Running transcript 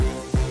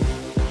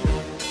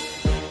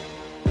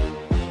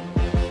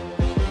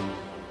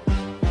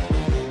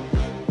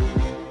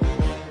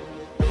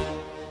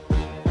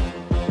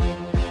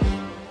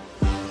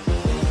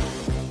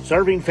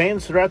Serving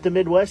fans throughout the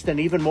Midwest and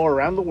even more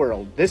around the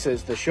world, this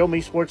is the Show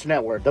Me Sports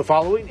Network. The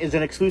following is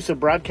an exclusive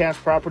broadcast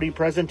property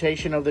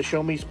presentation of the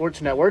Show Me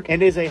Sports Network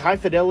and is a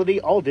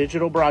high-fidelity,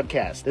 all-digital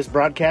broadcast. This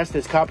broadcast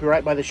is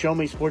copyright by the Show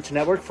Me Sports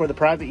Network for the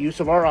private use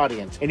of our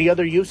audience. Any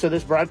other use of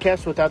this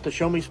broadcast without the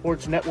Show Me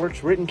Sports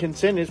Network's written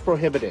consent is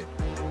prohibited.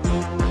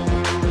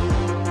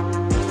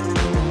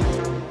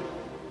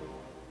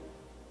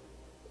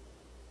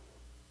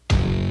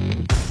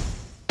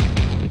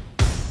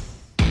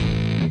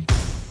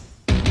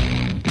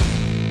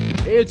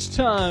 It's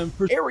time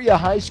for area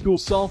high school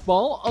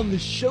softball on the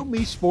Show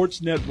Me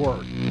Sports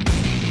Network.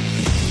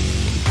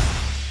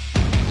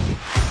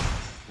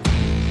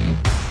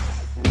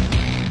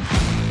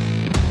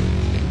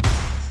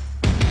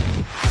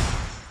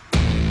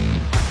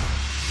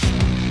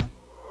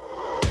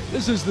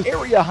 This is the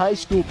Area High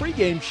School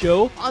pregame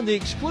show on the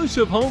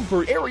exclusive home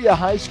for area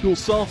high school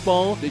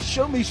softball, the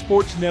Show Me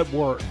Sports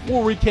Network.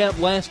 We'll recap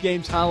last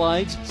game's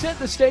highlights, set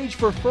the stage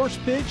for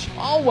first pitch,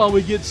 all while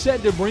we get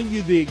set to bring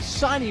you the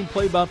exciting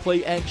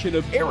play-by-play action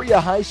of area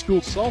high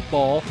school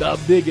softball. The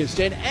biggest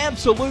and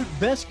absolute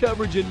best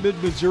coverage in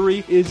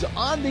mid-Missouri is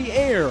on the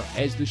air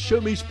as the Show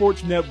Me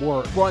Sports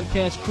Network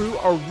broadcast crew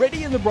are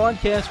ready in the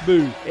broadcast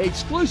booth.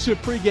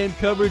 Exclusive pregame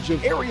coverage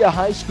of area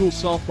high school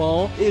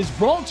softball is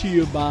brought to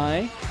you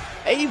by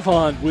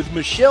Avon with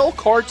Michelle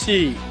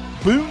Carty,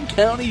 Boone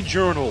County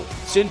Journal,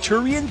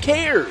 Centurion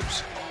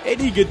Cares,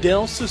 Eddie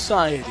Goodell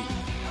Society,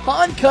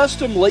 Han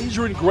Custom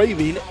Laser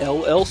Engraving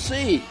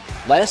LLC,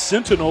 Last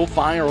Sentinel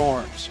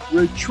Firearms,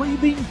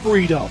 Retrieving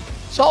Freedom,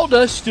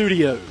 Sawdust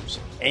Studios,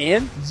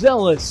 and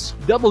Zealous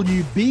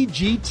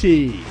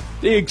WBGT.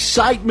 The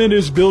excitement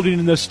is building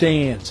in the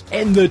stands,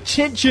 and the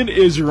tension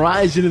is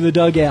rising in the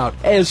dugout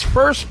as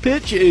first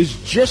pitch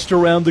is just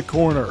around the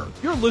corner.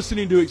 You're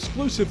listening to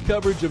exclusive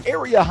coverage of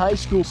area high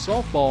school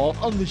softball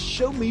on the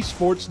Show Me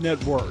Sports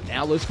Network.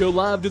 Now let's go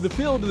live to the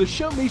field of the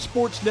Show Me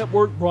Sports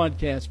Network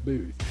broadcast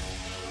booth.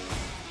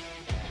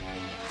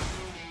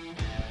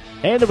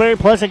 And a very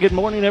pleasant good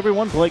morning,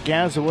 everyone. Blake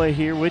Gazaway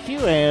here with you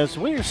as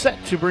we are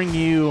set to bring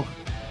you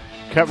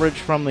coverage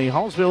from the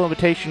Hallsville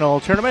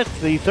Invitational Tournament,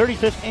 the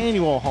 35th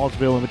Annual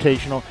Hallsville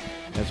Invitational,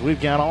 as we've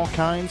got all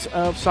kinds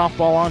of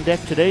softball on deck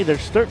today.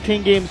 There's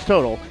 13 games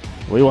total.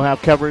 We will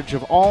have coverage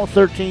of all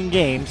 13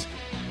 games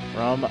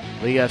from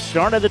the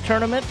start of the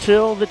tournament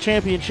till the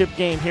championship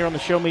game here on the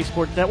Show Me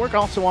Sports Network.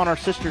 Also on our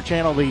sister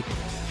channel, the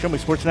Show Me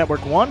Sports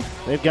Network 1,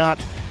 they've got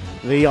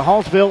the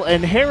Hallsville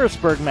and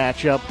Harrisburg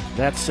matchup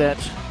that's set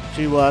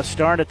to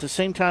start at the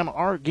same time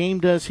our game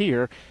does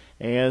here,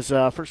 as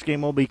first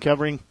game we'll be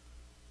covering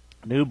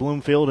New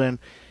Bloomfield and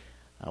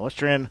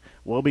Western End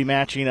will be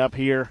matching up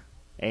here.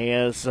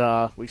 As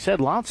we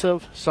said, lots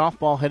of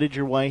softball headed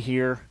your way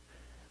here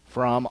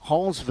from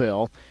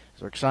Hallsville.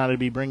 So we're excited to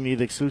be bringing you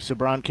the exclusive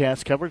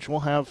broadcast coverage. We'll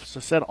have, as I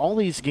said, all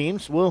these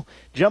games. We'll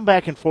jump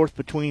back and forth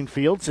between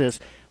fields as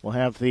we'll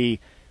have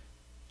the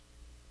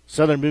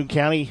Southern Boone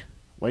County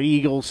Lady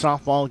Eagles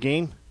softball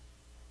game.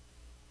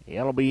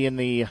 It'll be in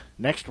the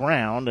next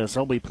round as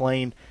they'll be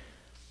playing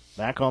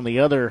back on the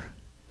other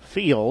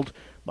field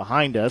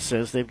behind us,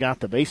 as they've got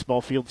the baseball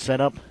field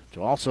set up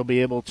to also be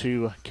able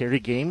to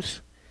carry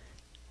games.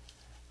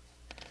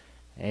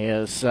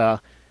 As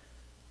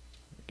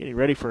getting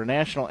ready for a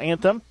national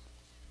anthem.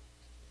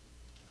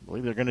 I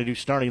believe they're going to do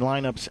starting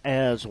lineups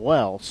as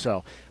well.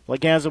 So, Blake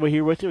Gazaway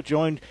here with you,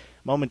 joined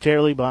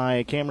momentarily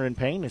by Cameron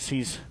Payne as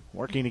he's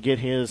working to get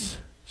his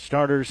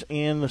starters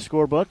in the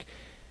scorebook.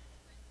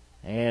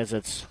 As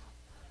it's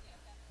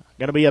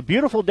going to be a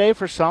beautiful day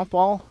for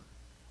softball,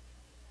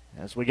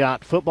 as we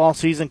got football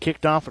season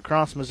kicked off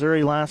across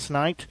Missouri last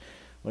night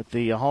with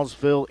the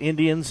Hallsville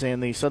Indians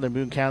and the Southern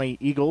Boone County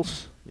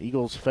Eagles. The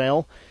Eagles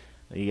fell.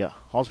 The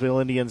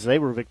Hallsville Indians, they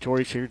were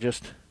victorious here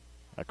just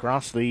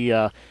across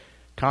the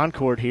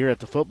Concord here at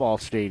the football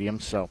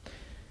stadium. So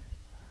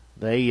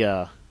they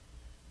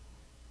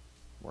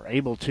were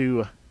able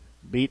to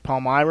beat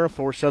Palmyra.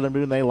 For Southern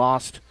Boone, they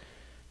lost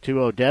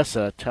to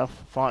Odessa.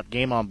 Tough-fought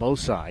game on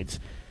both sides.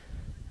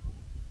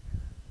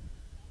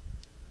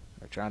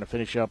 They're trying to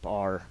finish up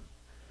our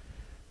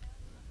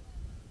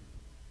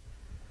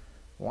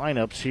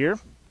lineups here.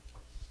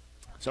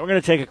 So we're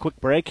going to take a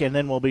quick break, and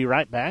then we'll be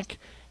right back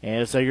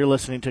as you're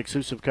listening to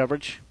exclusive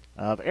coverage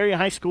of area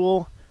high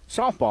school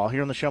softball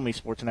here on the Show Me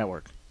Sports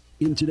Network.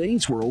 In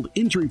today's world,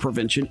 injury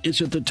prevention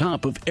is at the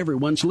top of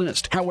everyone's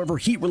list. However,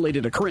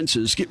 heat-related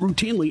occurrences get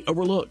routinely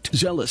overlooked.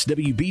 Zealous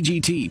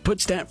WBGT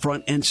puts that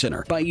front and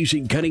center. By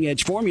using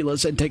cutting-edge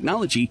formulas and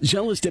technology,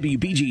 Zealous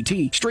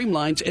WBGT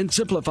streamlines and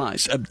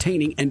simplifies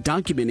obtaining and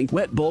documenting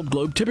wet bulb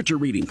globe temperature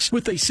readings.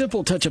 With a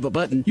simple touch of a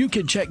button, you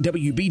can check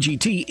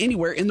WBGT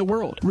anywhere in the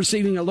world,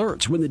 receiving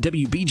alerts when the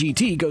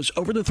WBGT goes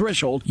over the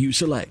threshold you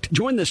select.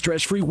 Join the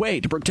stress-free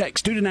way to protect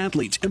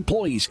student-athletes,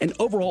 employees, and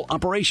overall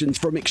operations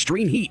from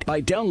extreme heat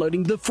by downloading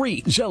the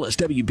free Zealous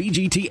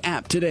WBGT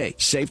app today.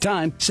 Save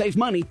time, save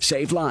money,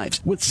 save lives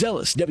with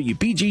Zealous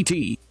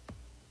WBGT.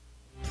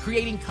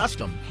 Creating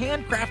custom,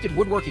 handcrafted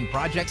woodworking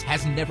projects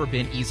has never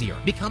been easier.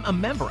 Become a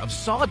member of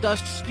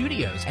Sawdust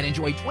Studios and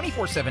enjoy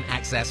 24/7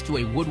 access to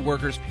a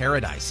woodworker's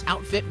paradise.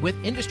 Outfit with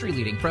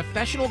industry-leading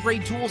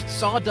professional-grade tools,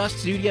 Sawdust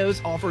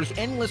Studios offers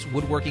endless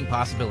woodworking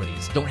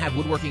possibilities. Don't have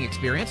woodworking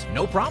experience?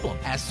 No problem,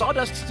 as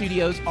Sawdust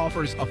Studios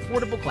offers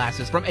affordable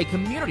classes from a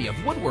community of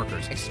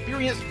woodworkers,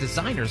 experienced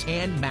designers,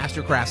 and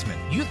master craftsmen.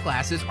 Youth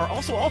classes are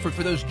also offered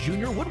for those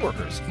junior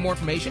woodworkers. For more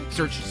information,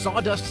 search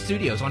Sawdust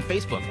Studios on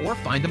Facebook or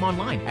find them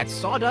online at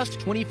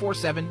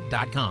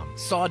sawdust247.com.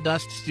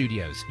 Sawdust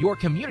Studios, your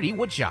community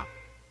woodshop.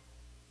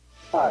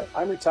 Hi,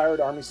 I'm retired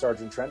Army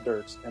Sergeant Trent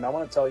Dirks, and I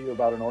want to tell you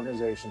about an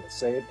organization that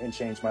saved and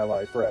changed my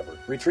life forever.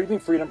 Retrieving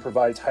Freedom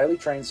provides highly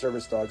trained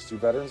service dogs to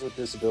veterans with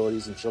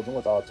disabilities and children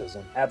with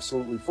autism,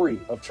 absolutely free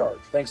of charge,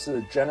 thanks to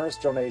the generous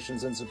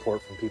donations and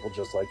support from people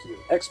just like you.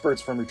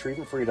 Experts from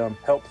Retrieving Freedom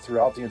help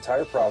throughout the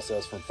entire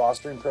process, from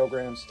fostering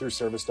programs through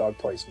service dog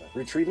placement.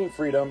 Retrieving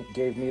Freedom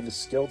gave me the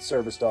skilled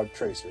service dog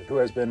Tracer, who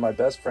has been my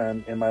best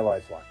friend and my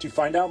lifeline. To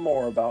find out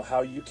more about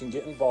how you can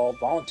get involved,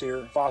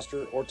 volunteer,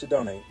 foster, or to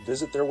donate,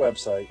 visit their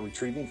website,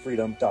 retrievingfreedom.org.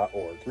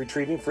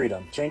 Retrieving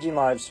Freedom, changing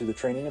lives through the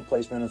training and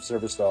placement of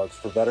service dogs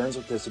for veterans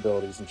with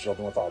disabilities and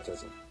children with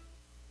autism.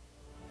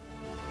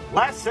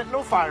 Last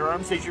Sentinel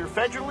Firearms is your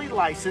federally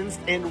licensed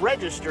and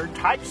registered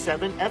Type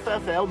 7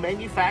 FFL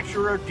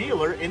manufacturer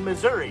dealer in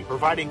Missouri,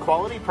 providing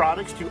quality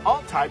products to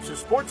all types of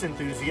sports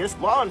enthusiasts,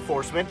 law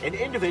enforcement, and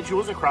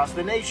individuals across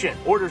the nation.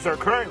 Orders are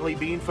currently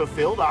being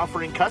fulfilled,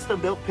 offering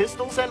custom-built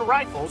pistols and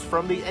rifles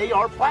from the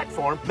AR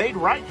platform made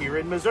right here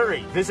in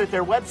Missouri. Visit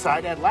their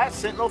website at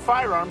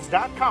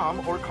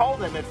lastsentinelfirearms.com or call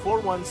them at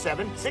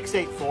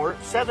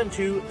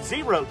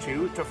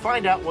 417-684-7202 to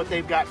find out what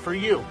they've got for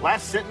you.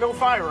 Last Sentinel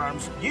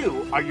Firearms,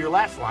 you are your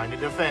last line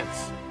of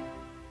defense.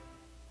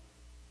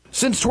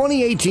 Since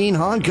 2018,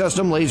 Han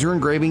Custom Laser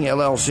Engraving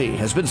LLC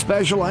has been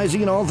specializing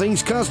in all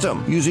things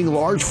custom, using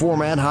large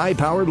format,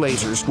 high-powered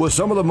lasers with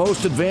some of the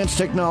most advanced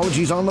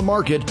technologies on the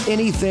market.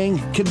 Anything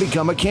can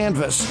become a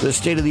canvas. This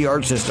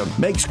state-of-the-art system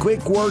makes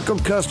quick work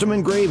of custom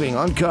engraving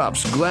on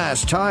cups,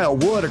 glass, tile,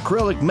 wood,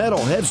 acrylic,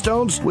 metal,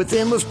 headstones with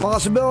endless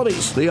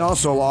possibilities. They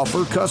also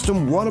offer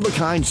custom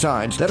one-of-a-kind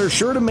signs that are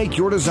sure to make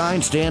your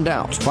design stand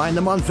out. Find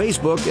them on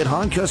Facebook at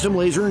Han Custom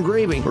Laser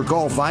Engraving or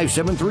call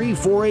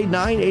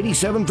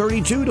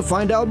 573-489-8732 to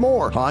find out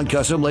more. Han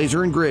Custom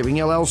Laser Engraving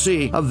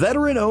LLC, a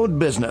veteran-owned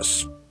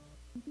business.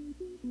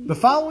 The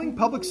following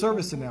public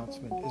service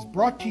announcement is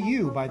brought to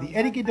you by the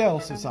Eddie Goodell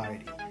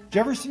Society,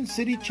 Jefferson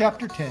City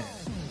Chapter 10,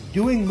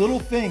 doing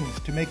little things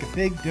to make a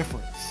big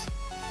difference.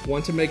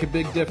 Want to make a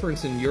big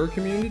difference in your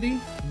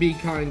community? Be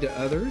kind to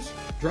others,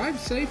 drive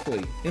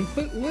safely, and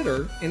put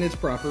litter in its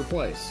proper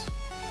place.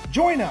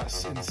 Join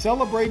us in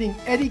celebrating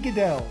Eddie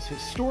Goodell's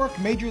historic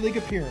Major League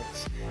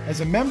appearance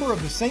as a member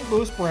of the St.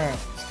 Louis Browns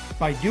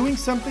by doing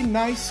something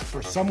nice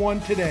for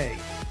someone today.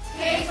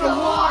 Take a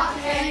walk,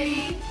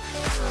 Eddie!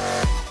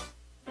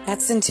 At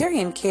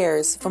Centurion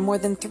Cares, for more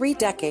than 3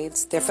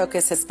 decades, their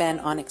focus has been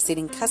on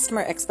exceeding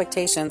customer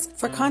expectations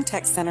for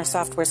contact center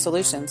software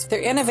solutions. Their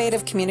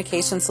innovative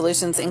communication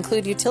solutions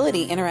include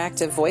utility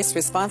interactive voice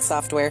response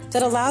software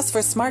that allows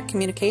for smart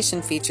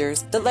communication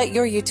features that let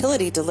your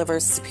utility deliver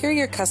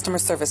superior customer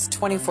service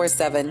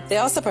 24/7. They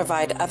also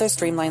provide other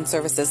streamlined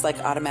services like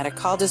automatic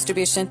call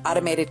distribution,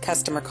 automated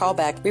customer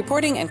callback,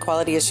 reporting, and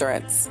quality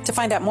assurance. To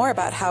find out more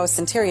about how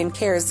Centurion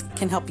Cares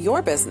can help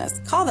your business,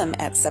 call them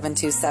at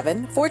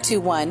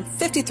 727-421-5300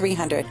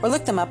 or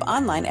look them up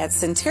online at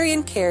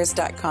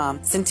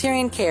centurioncares.com.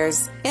 Centurion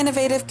Cares,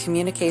 innovative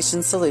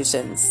communication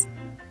solutions.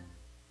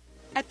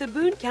 At the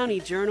Boone County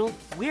Journal,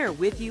 we're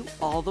with you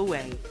all the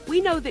way.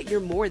 We know that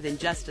you're more than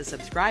just a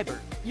subscriber.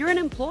 You're an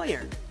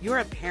employer, you're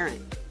a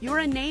parent, you're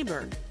a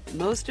neighbor.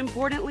 Most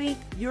importantly,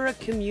 you're a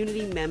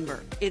community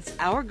member. It's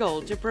our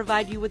goal to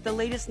provide you with the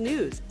latest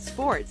news,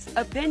 sports,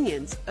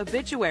 opinions,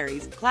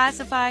 obituaries,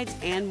 classifieds,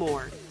 and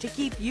more to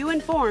keep you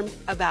informed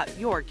about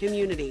your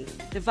community.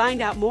 To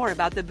find out more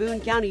about the Boone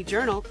County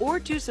Journal or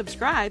to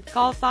subscribe,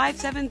 call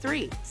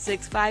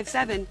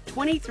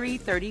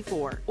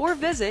 573-657-2334 or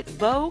visit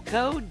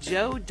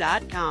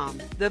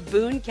bocojoe.com. The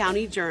Boone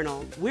County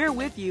Journal. We're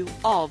with you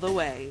all the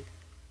way.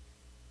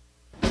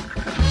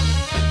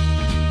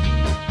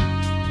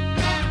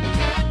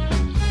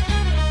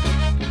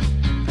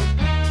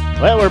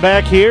 Well, we're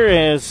back here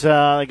as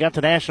I got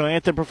the national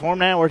anthem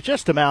performed. Now we're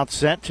just about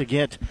set to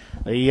get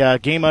the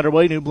game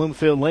underway. New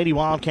Bloomfield Lady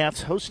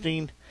Wildcats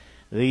hosting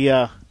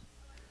the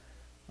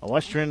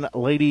Western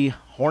Lady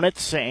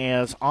Hornets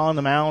as on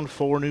the mound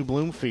for New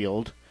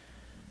Bloomfield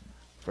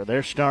for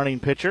their starting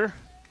pitcher,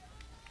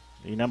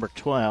 the number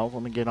 12.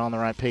 Let me get on the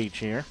right page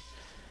here.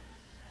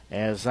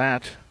 As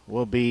that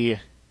will be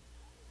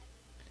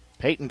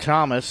Peyton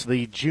Thomas,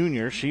 the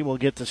junior. She will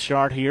get the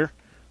start here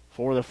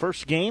for the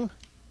first game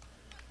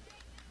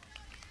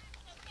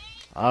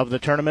of the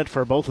tournament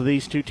for both of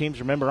these two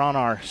teams. Remember, on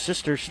our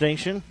sister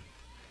station,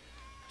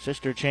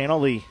 sister channel,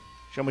 the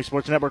Show Me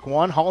Sports Network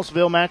 1,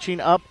 Hallsville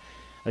matching up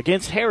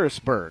against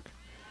Harrisburg.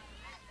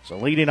 So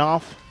leading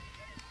off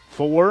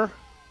for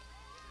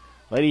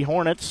Lady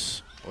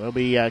Hornets will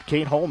be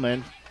Kate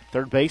Holman,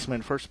 third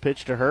baseman. First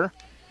pitch to her.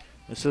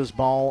 This is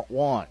ball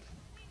one.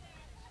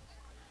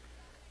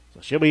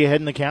 So she'll be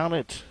ahead in the count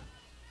at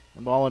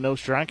 1 no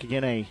strike.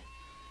 Again, a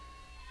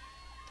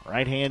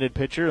right-handed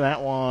pitcher.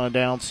 That one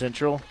down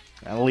central.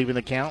 That'll leave in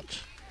the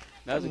count.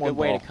 That was a good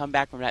way to come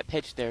back from that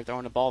pitch there,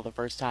 throwing the ball the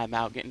first time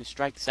out, getting a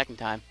strike the second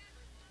time.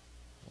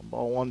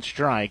 1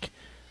 strike,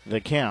 the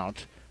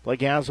count.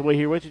 Blake Gazaway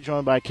here with you,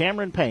 joined by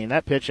Cameron Payne.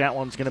 That pitch, that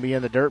one's going to be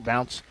in the dirt,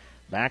 bounce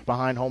back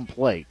behind home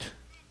plate.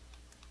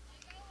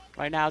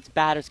 Right now it's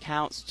batter's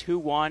counts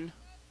 2-1.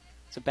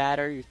 It's a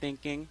batter, you're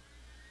thinking.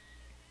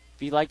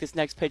 If you like this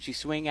next pitch, you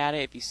swing at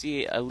it. If you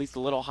see it at least a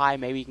little high,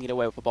 maybe you can get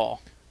away with the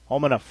ball.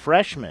 Holman, a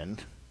freshman,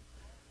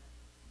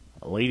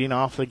 leading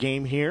off the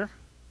game here.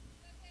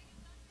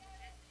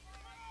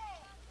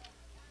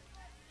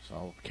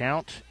 So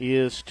count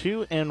is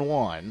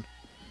 2-1.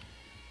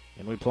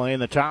 And we play in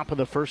the top of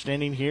the first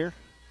inning here.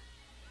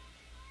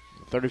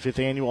 The 35th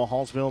annual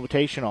Hallsville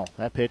Invitational.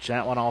 That pitch,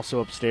 that one also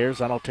upstairs.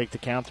 That'll take the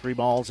count, 3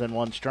 balls and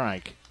 1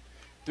 strike.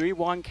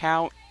 3-1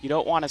 count. You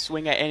don't want to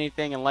swing at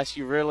anything unless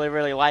you really,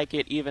 really like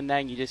it. Even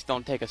then, you just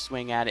don't take a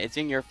swing at it. It's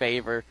in your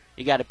favor.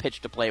 You got a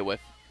pitch to play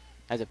with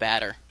as a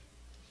batter.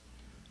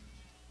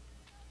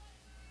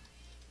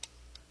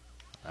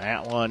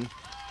 That one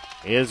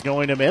is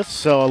going to miss,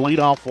 so a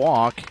leadoff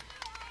walk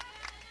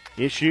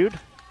issued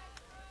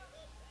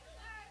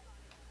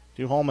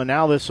to Holman.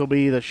 Now this will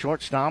be the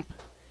shortstop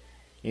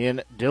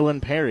in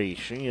Dylan Perry.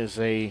 She is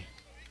a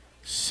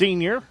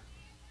senior.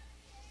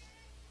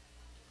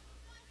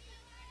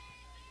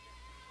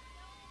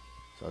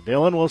 So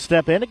Dylan will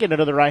step in to get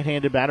another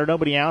right-handed batter.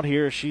 Nobody out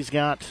here. She's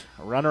got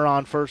a runner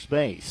on first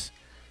base.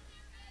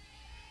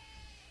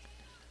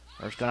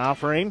 First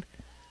offering.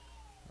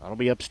 That'll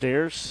be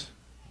upstairs.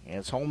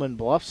 As Holman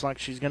bluffs like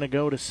she's going to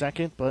go to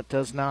second, but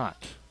does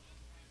not.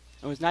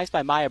 It was nice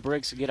by Maya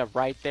Briggs to get up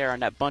right there on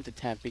that bunt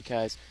attempt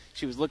because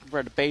she was looking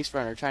for the base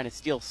runner trying to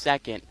steal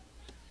second.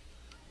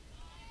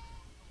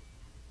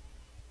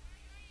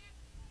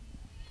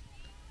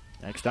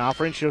 Next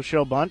offering, she'll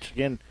show bunt.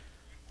 Again,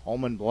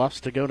 Holman bluffs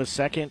to go to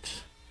second.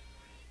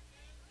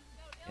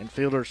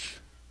 Infielders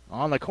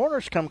on the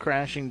corners come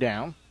crashing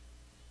down.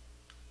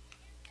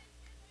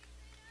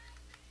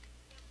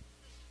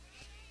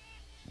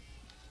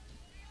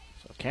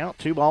 So count,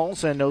 2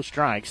 balls and no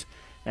strikes.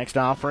 Next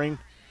offering,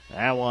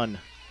 that one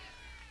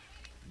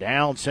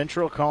down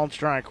central, called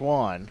strike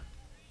 1.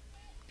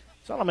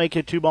 So that'll make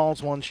it 2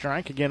 balls, 1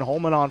 strike. Again,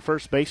 Holman on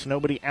first base,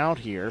 nobody out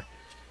here.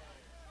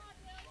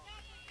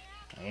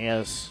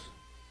 As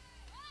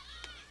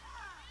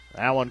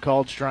that one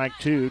called strike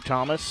 2.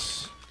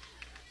 Thomas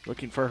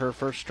looking for her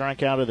first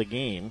strikeout of the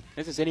game.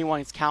 This is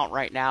anyone's count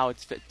right now.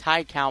 It's a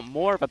tie count,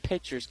 more of a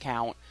pitcher's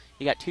count.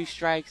 You got 2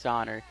 strikes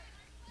on her.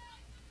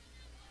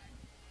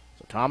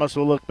 So Thomas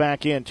will look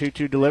back in.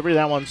 2-2 delivery.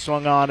 That one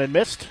swung on and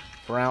missed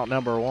for out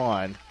number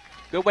 1.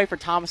 Good way for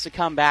Thomas to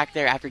come back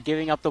there after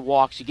giving up the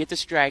walk. She gets a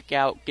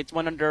strikeout, gets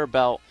one under her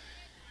belt,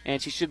 and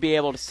she should be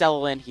able to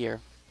settle in here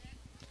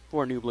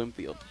for New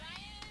Bloomfield.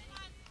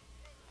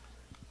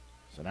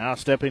 So now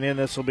stepping in,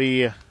 this will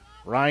be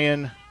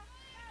Ryan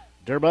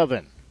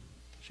Derboven.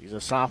 She's a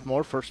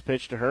sophomore. First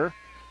pitch to her.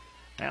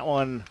 That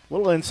one a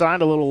little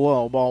inside, a little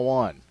low. Ball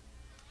 1.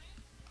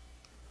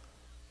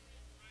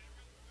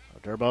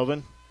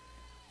 Derboven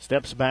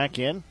steps back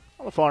in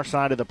on the far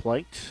side of the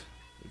plate.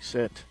 We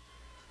sit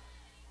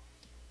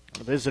on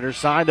the visitor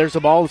side. There's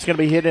a ball that's going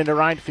to be hit into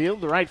right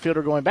field. The right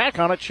fielder going back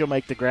on it. She'll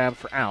make the grab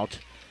for out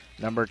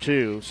number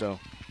 2.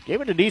 So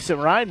gave it a decent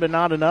ride, but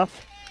not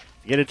enough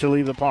to get it to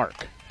leave the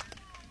park.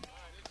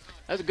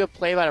 That was a good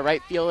play by the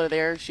right fielder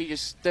there. She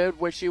just stood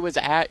where she was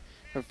at.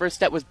 Her first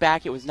step was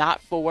back. It was not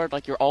forward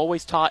like you're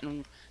always taught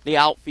in the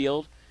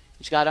outfield.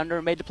 She got under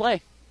and made the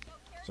play.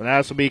 So now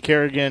this will be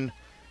Kerrigan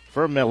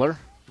for Miller,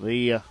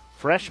 the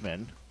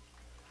freshman.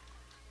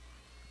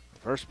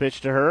 First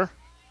pitch to her.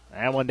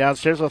 That one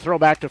downstairs. We'll throw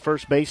back to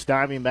first base.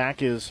 Diving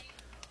back is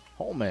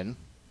Holman.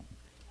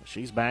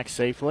 She's back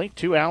safely.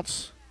 2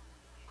 outs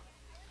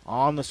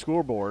on the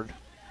scoreboard.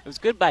 It was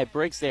good by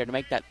Briggs there to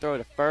make that throw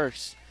to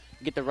first.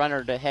 Get the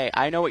runner to, hey,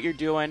 I know what you're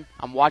doing.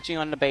 I'm watching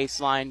on the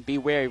baseline. Be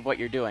wary of what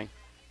you're doing.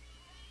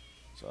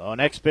 So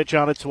next pitch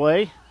on its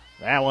way.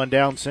 That one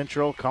down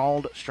central,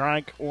 called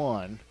strike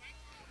 1.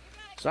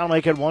 So I'll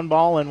make it 1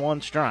 ball and 1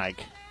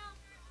 strike.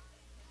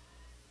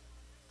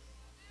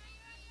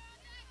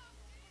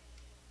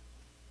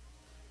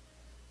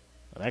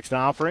 The next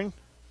offering.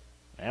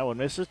 That one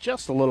misses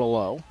just a little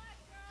low.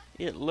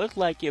 It looked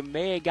like you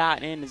may have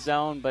gotten in the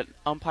zone, but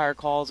umpire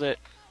calls it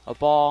a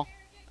ball.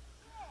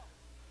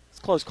 It's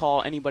a close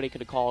call. Anybody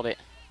could have called it.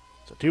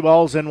 So 2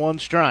 balls and 1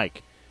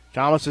 strike.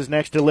 Thomas's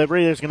next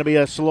delivery. There's going to be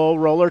a slow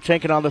roller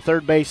taken on the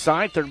third base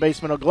side. Third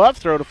baseman will glove,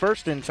 throw to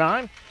first in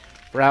time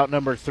for out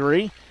number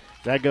 3.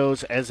 That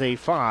goes as a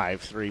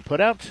 5-3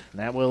 putout.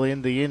 That will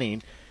end the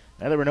inning.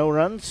 Now there were no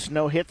runs,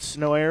 no hits,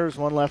 no errors,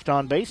 1 left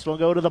on base. We'll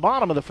go to the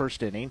bottom of the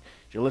first inning.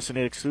 You're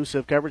listening to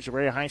exclusive coverage of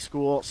Area High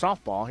School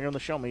softball here on the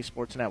Show Me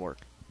Sports Network.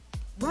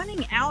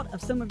 Running out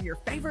of some of your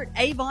favorite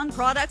Avon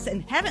products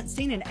and haven't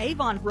seen an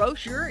Avon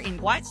brochure in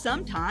quite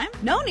some time?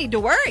 No need to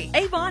worry.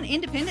 Avon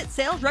Independent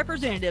Sales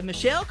Representative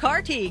Michelle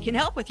Carty can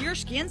help with your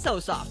Skin So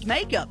Soft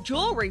makeup,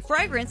 jewelry,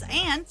 fragrance,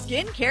 and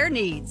skincare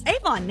needs.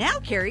 Avon now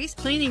carries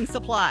cleaning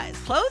supplies,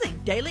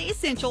 clothing, daily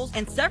essentials,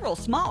 and several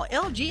small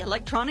LG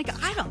electronic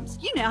items.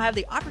 You now have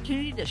the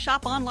opportunity to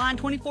shop online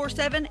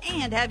 24/7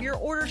 and have your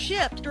order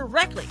shipped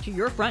directly to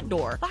your front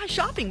door by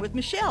shopping with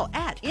Michelle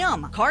at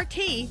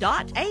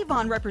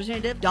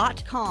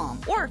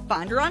mcarty.avonrepresentative.com or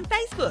find her on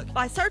Facebook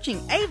by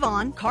searching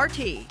Avon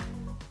Carty.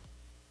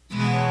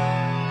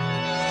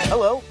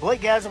 Hello,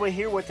 Blake Gazaway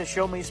here with the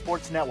Show Me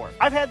Sports Network.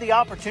 I've had the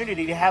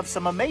opportunity to have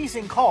some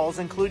amazing calls,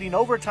 including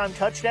overtime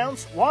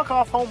touchdowns,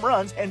 walk-off home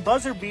runs, and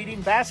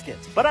buzzer-beating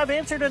baskets. But I've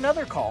answered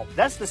another call.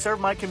 That's to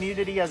serve my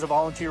community as a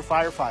volunteer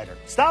firefighter.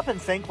 Stop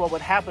and think what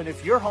would happen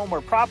if your home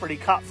or property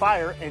caught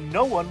fire and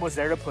no one was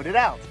there to put it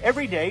out.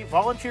 Every day,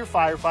 volunteer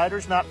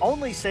firefighters not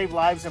only save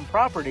lives and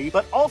property,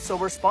 but also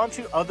respond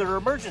to other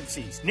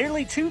emergencies.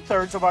 Nearly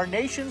 2/3 of our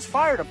nation's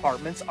fire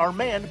departments are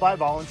manned by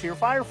volunteer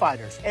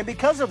firefighters. And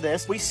because of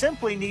this, we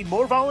simply need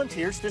more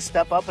volunteers to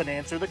step up and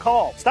answer the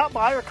call. Stop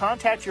by or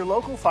contact your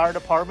local fire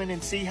department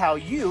and see how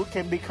you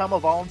can become a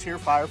volunteer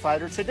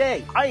firefighter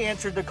today. I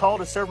answered the call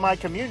to serve my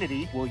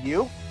community. Will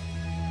you?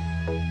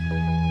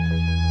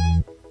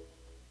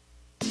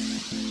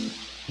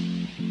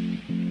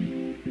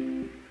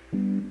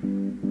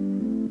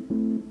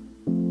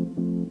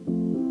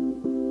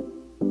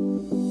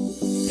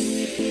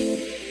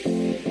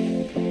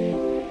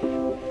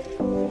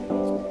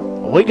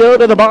 We go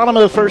to the bottom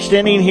of the first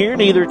inning here.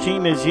 Neither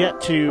team is yet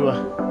to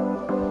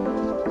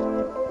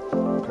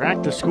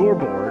crack the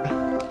scoreboard.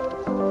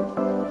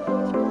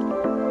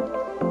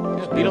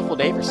 It's a beautiful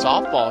day for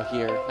softball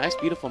here. Nice,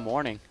 beautiful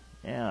morning.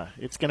 Yeah,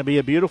 it's going to be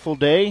a beautiful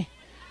day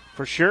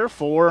for sure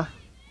for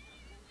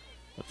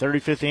the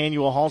 35th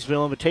Annual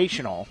Hallsville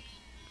Invitational.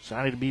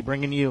 Excited to be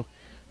bringing you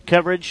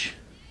coverage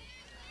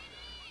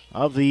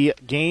of the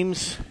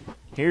games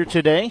here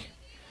today.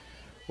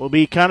 We'll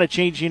be kind of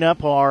changing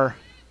up our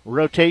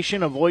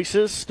rotation of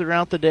voices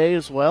throughout the day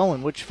as well,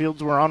 and which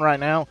fields we're on right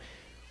now.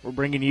 We're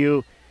bringing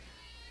you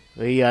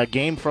the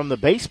game from the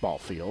baseball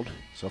field.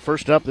 So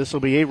first up, this will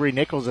be Avery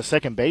Nichols, the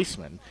second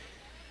baseman.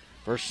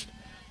 First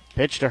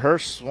pitch to her,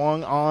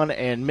 swung on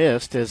and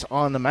missed, is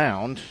on the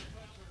mound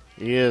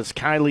is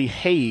Kylie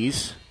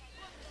Hayes,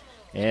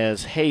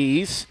 as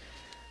Hayes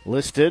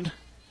listed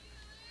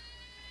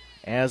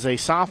as a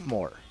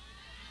sophomore.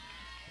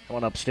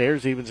 Going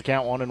upstairs, evens the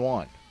count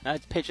 1-1.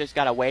 That pitch just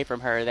got away from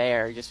her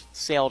there. Just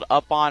sailed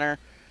up on her.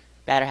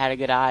 Batter had a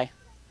good eye.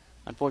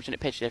 Unfortunate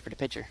pitch there for the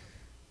pitcher.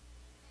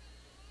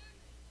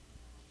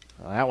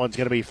 Well, that one's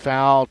going to be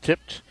foul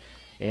tipped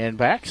and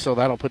back, so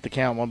that'll put the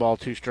count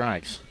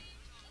 1-2.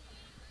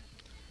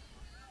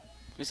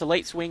 Just a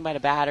late swing by the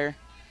batter.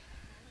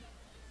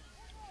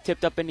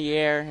 Tipped up in the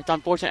air. It's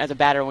unfortunate as a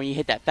batter when you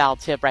hit that foul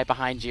tip right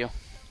behind you.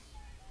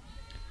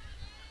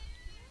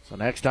 So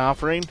next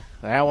offering,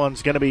 that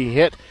one's going to be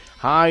hit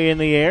high in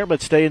the air,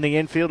 but stay in the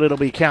infield. It'll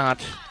be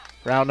caught.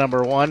 Round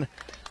number 1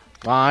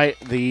 by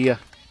the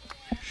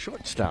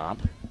shortstop.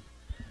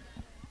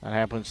 That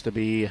happens to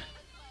be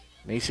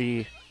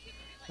Macy.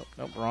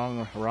 Nope,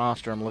 wrong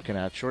roster I'm looking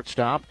at.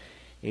 Shortstop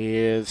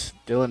is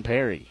Dylan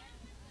Perry.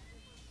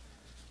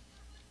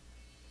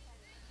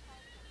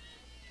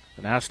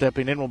 So now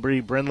stepping in will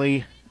be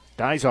Brinley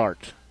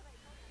Dysart.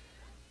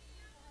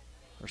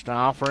 First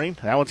offering.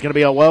 That one's going to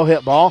be a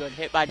well-hit ball. Good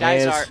hit by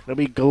Dysart. It'll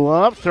be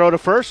glove. Throw to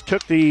first.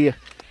 Took the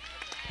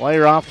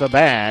player off the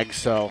bag,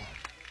 so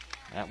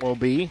that will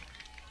be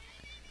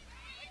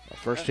the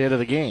first hit of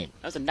the game.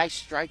 That was a nice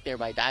strike there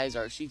by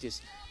Dysart. She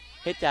just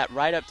hit that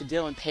right up to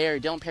Dylan Perry.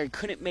 Dylan Perry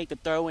couldn't make the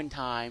throw in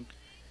time.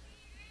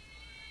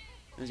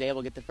 He was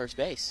able to get to first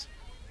base.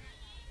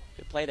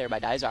 Good play there by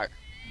Dysart.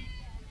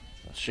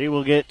 She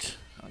will get,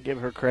 I'll give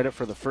her credit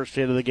for the first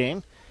hit of the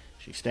game.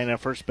 She's standing at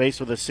first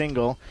base with a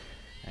single.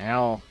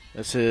 Now,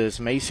 this is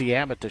Macy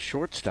Abbott, the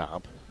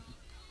shortstop.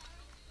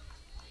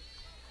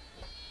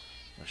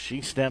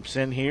 She steps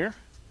in here.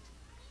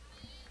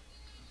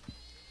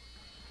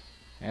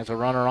 Has a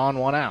runner on,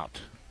 one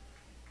out.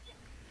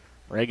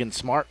 Reagan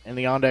Smart in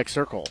the on-deck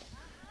circle.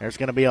 There's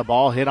going to be a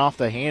ball hit off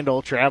the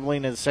handle,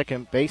 traveling, and the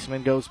second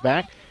baseman goes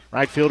back.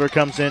 Right fielder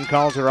comes in,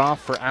 calls her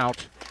off for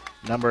out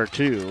number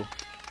 2.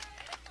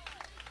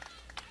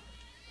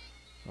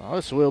 Well,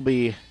 this will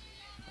be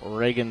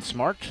Reagan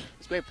Smart.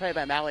 It's a great play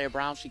by Mallory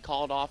Brown. She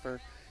called off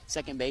her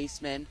second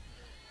baseman,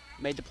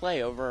 made the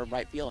play over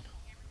right field.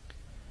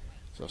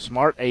 So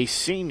Smart, a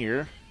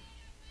senior.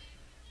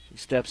 She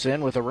steps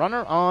in with a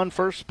runner on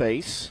first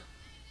base.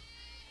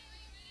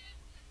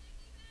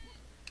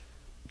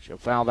 She'll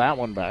foul that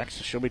one back,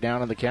 so she'll be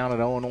down in the count at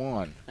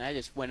 0-1. I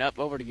just went up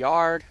over the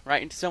yard,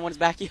 right into someone's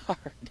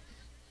backyard.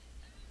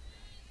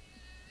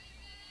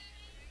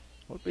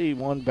 Would be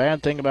one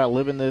bad thing about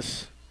living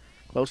this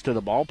close to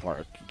the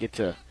ballpark. You get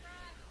to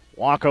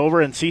walk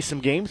over and see some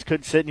games.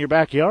 Could sit in your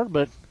backyard,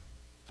 but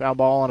foul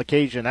ball on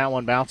occasion. That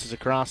one bounces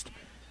across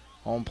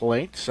home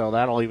plate, so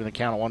that'll even the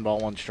count of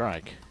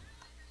 1-1.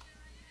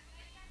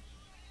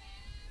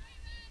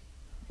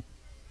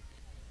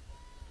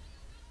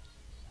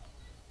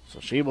 So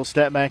she will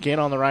step back in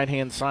on the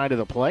right-hand side of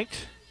the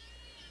plate.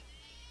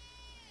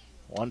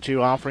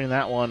 1-2 offering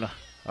that one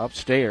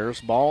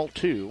upstairs. Ball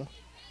 2.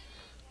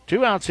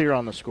 2 outs here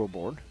on the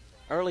scoreboard.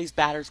 Early's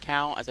batters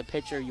count. As a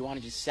pitcher, you want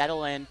to just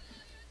settle in,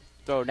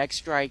 throw next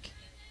strike,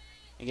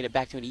 and get it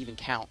back to an even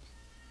count.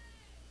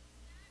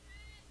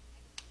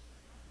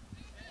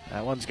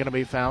 That one's going to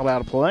be fouled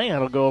out of play.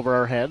 That'll go over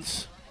our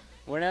heads.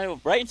 We're now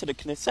right into the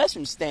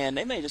concession stand.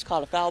 They may just call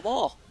it a foul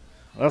ball.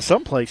 Well,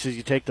 some places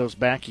you take those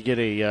back, you get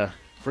a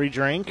free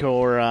drink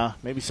or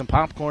maybe some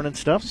popcorn and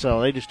stuff,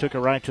 so they just took it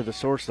right to the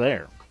source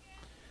there.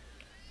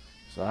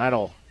 So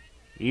that'll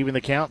even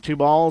the count, 2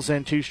 balls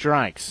and 2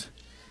 strikes.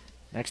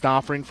 Next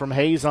offering from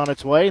Hayes on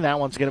its way. That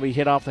one's going to be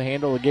hit off the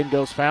handle. Again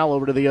goes foul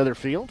over to the other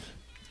field.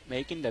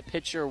 Making the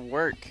pitcher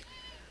work.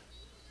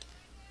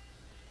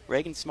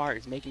 Reagan Smart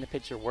is making the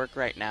pitcher work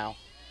right now.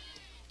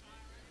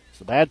 So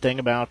the bad thing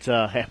about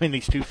having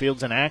these 2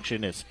 fields in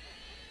action is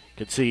you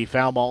could see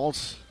foul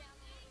balls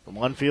from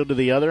one field to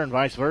the other and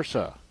vice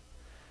versa.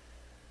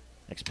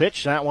 Next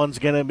pitch, that one's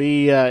going to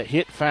be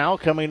hit foul.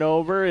 Coming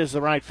over is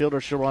the right fielder.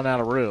 She'll run out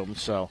of room.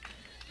 So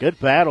good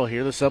battle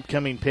here. This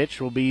upcoming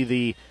pitch will be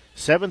the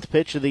 7th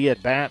pitch of the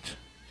at-bat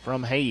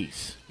from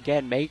Hayes.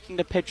 Again, making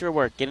the pitcher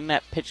work, getting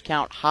that pitch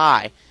count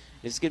high.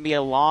 This is going to be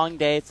a long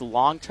day. It's a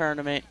long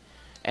tournament.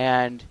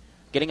 And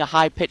getting a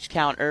high pitch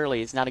count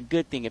early is not a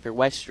good thing if you're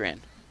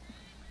Western.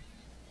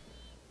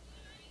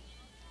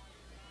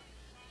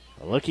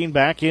 Looking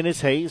back in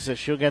is Hayes as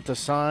she'll get the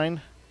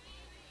sign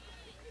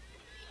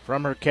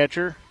from her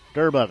catcher,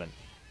 Durboven.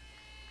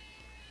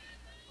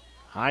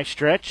 High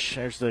stretch.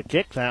 There's the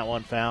kick. That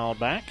one fouled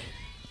back.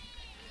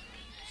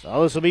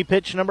 So this will be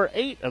pitch number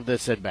 8 of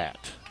this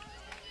at-bat.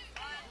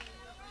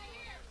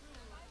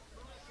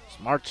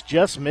 Smart's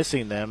just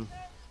missing them.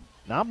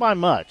 Not by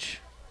much.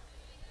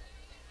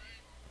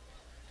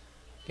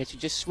 She's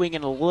just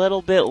swinging a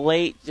little bit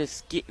late,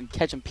 just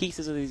catching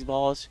pieces of these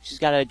balls. She's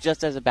got to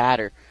adjust as a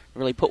batter,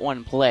 really put one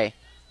in play.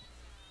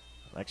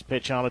 Next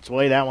pitch on its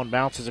way. That one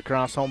bounces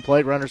across home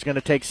plate. Runner's going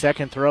to take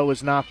second. Throw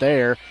is not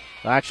there.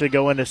 They'll actually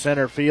go into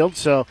center field,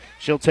 so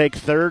she'll take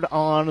third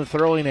on the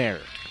throwing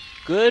error.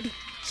 Good,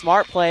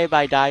 smart play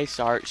by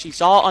Dysart. She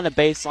saw it on the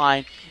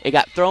baseline. It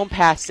got thrown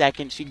past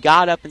second. She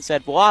got up and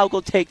said, well, I'll go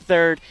take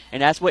third,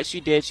 and that's what she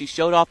did. She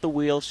showed off the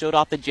wheels, showed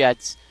off the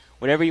jets,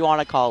 whatever you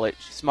want to call it.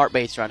 Smart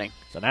base running.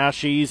 So now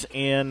she's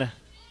in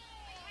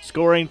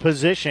scoring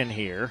position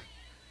here.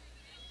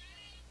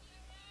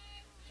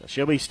 So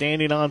she'll be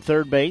standing on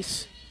third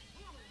base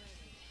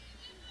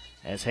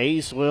as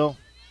Hayes will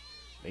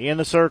be in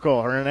the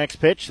circle. Her next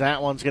pitch,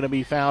 that one's going to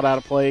be fouled out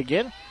of play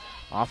again.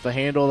 Off the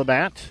handle of the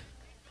bat.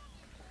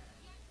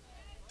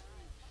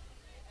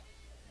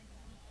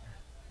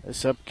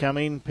 This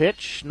upcoming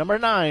pitch, number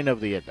 9 of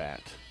the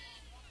at-bat.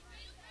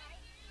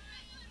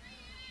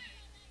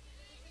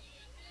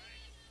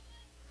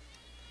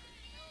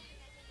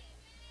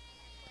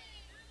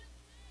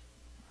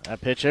 That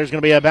pitch, there's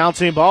going to be a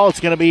bouncing ball. It's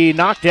going to be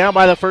knocked down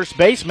by the first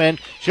baseman.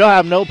 She'll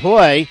have no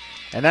play,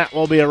 and that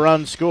will be a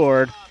run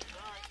scored.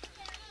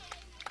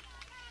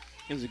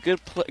 It was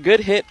a good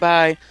hit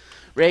by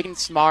Reagan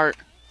Smart,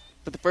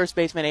 but the first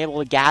baseman able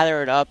to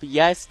gather it up.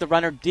 Yes, the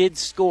runner did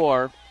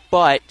score,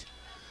 but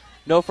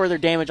no further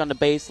damage on the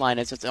baseline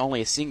as it's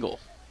only a single.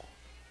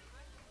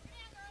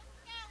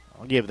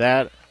 I'll give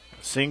that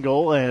a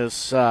single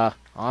as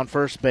on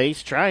first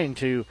base, trying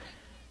to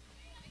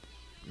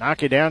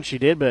knock it down. She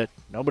did, but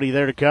nobody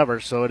there to cover,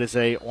 so it is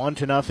a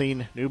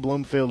 1-0 New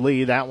Bloomfield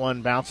lead. That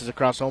one bounces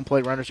across home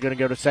plate. Runner's going to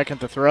go to second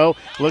to throw.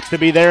 Looks to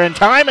be there in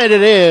time, and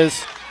it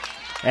is.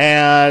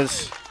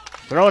 As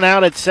thrown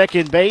out at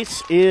second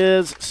base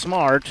is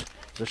Smart,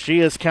 so she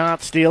is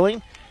caught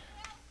stealing.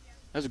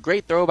 That was a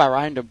great throw by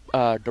Ryan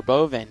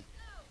Durboven.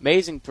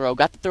 Amazing throw.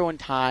 Got the throw in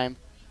time.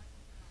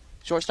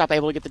 Shortstop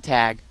able to get the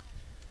tag.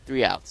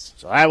 3 outs.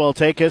 So that will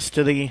take us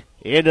to the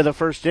end of the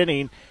first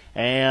inning.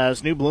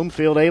 As New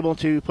Bloomfield able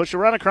to push a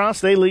run across,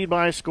 they lead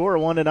by a score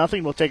of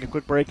 1-0. We'll take a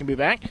quick break and be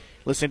back.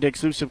 Listening to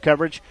exclusive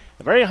coverage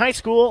of very high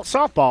school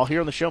softball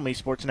here on the Show Me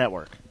Sports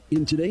Network.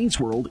 In today's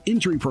world,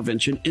 injury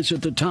prevention is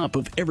at the top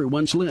of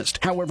everyone's list.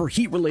 However,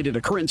 heat-related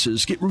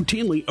occurrences get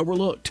routinely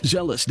overlooked.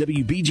 Zealous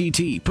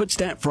WBGT puts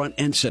that front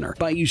and center.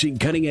 By using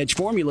cutting-edge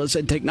formulas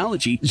and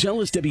technology,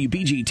 Zealous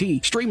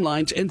WBGT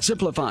streamlines and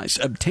simplifies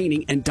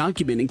obtaining and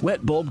documenting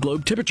wet bulb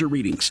globe temperature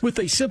readings. With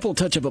a simple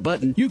touch of a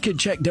button, you can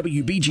check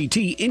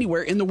WBGT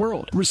anywhere in the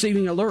world,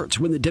 receiving alerts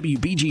when the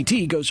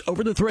WBGT goes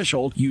over the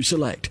threshold you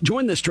select.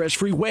 Join the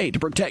stress-free way to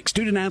protect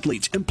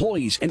student-athletes,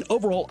 employees, and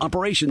overall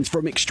operations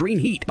from extreme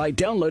heat by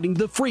downloading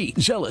the free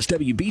Zealous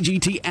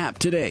WBGT app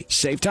today.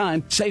 Save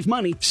time, save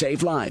money,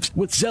 save lives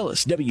with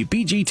Zealous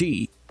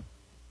WBGT.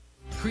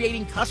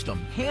 Creating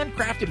custom,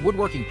 handcrafted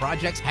woodworking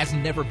projects has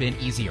never been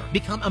easier.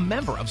 Become a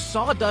member of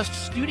Sawdust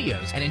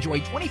Studios and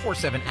enjoy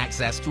 24/7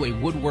 access to a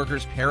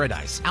woodworker's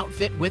paradise.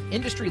 Outfit with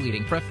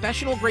industry-leading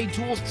professional-grade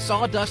tools,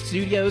 Sawdust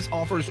Studios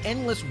offers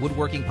endless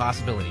woodworking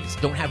possibilities.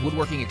 Don't have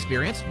woodworking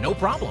experience? No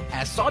problem,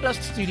 as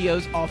Sawdust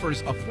Studios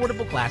offers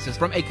affordable classes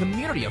from a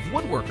community of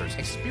woodworkers,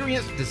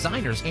 experienced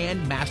designers,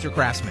 and master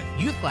craftsmen.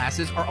 Youth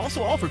classes are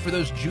also offered for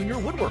those junior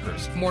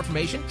woodworkers. For more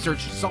information,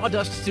 search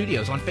Sawdust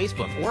Studios on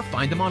Facebook or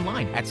find them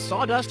online at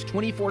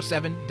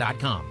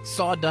sawdust247.com.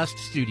 Sawdust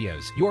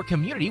Studios, your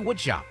community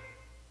woodshop.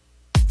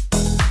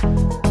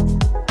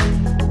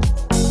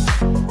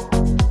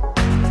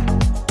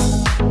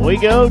 We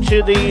go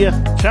to the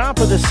top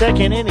of the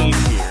second inning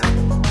here,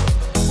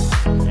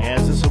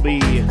 as this will be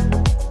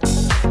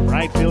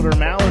right fielder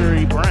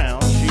Mallory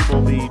Brown. She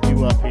will be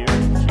due up here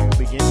to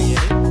begin the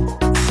inning.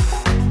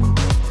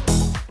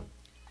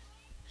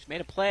 She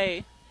made a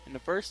play in the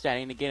first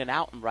inning to get an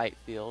out in right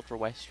field for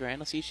West Strand.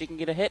 Let's see if she can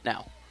get a hit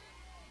now.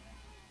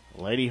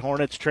 Lady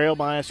Hornets trail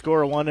by a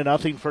score of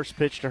 1-0. First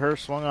pitch to her,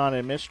 swung on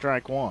and missed,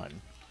 strike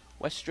one.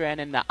 West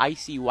Strand in the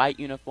icy white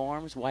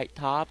uniforms, white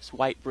tops,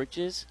 white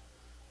breeches.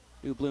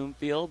 New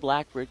Bloomfield,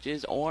 black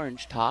breeches,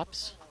 orange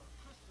tops.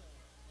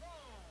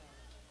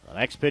 The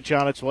next pitch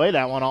on its way.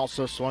 That one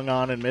also swung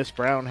on and missed.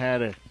 Brown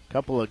had a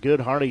couple of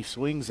good hearty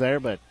swings there,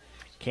 but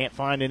can't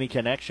find any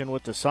connection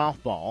with the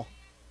softball.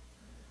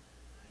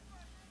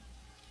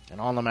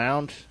 And on the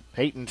mound,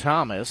 Peyton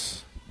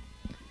Thomas.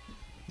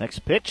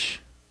 Next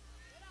pitch.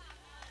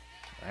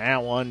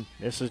 That one,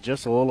 this is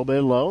just a little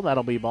bit low.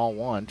 That'll be ball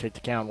one. Take the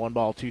count,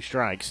 1-2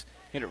 strikes.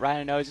 Hit it right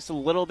in the nose, just a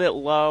little bit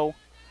low,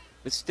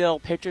 but still,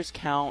 pitchers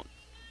count.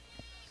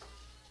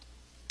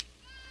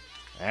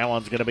 That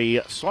one's going to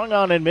be swung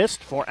on and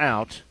missed for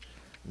out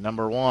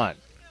number one.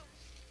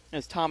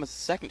 It's Thomas'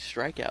 second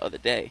strikeout of the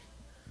day.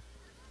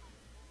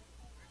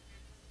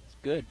 It's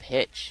a good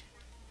pitch.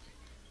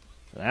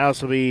 So now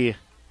this will be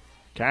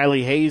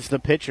Kylie Hayes, the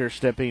pitcher,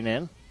 stepping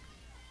in.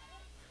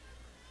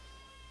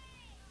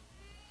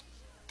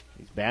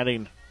 She's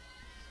batting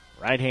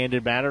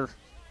right-handed batter,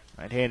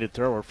 right-handed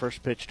thrower.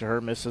 First pitch to her,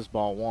 misses,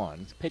 ball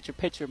one.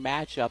 Pitcher-pitcher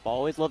matchup.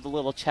 Always love the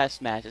little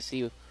chess match to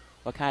see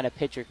what kind of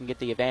pitcher can get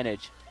the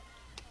advantage.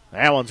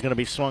 That one's going to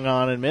be swung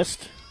on and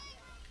missed.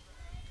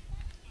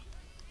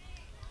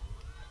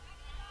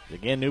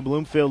 Again, New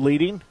Bloomfield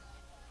leading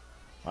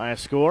by a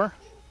score.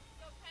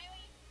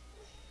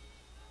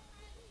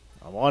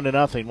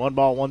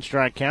 1-0, 1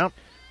 strike count.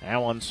 That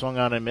one swung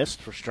on and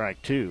missed for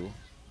strike two.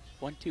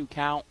 1-2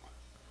 count.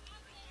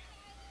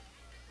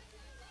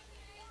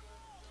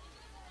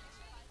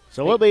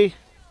 So we'll be.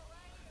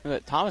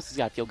 Thomas has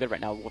got to feel good right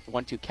now with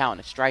 1-2 count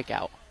and a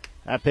strikeout.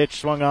 That pitch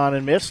swung on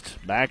and missed.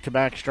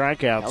 Back-to-back strikeouts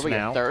That'll be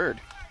now. Your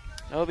third.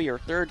 That'll be your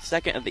third,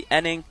 second of the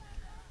inning.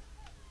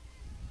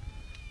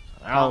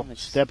 Now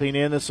stepping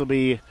in, this will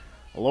be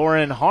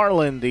Lauren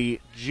Harlan, the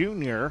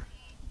junior.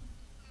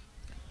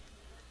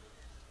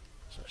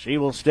 So she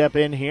will step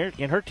in here.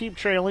 Again, her team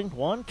trailing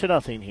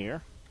 1-0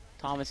 here.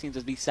 Thomas seems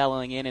to be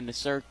settling in the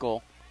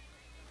circle.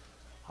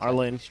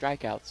 Harlan,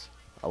 strikeouts.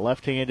 A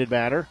left-handed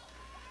batter.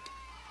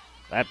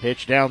 That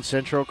pitch down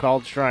central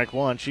called strike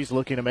one. She's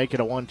looking to make it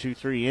a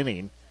 1-2-3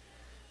 inning.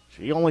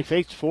 She only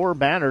faced 4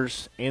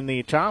 batters in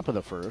the top of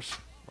the first.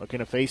 Looking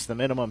to face the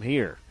minimum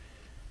here.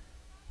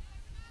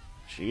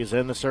 She is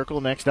in the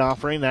circle. Next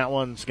offering. That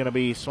one's going to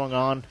be swung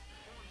on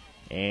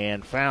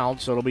and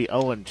fouled, so it'll be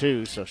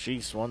 0-2. So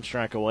she's 1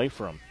 strike away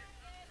from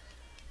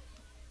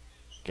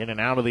getting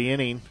out of the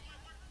inning.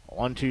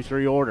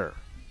 1-2-3 order.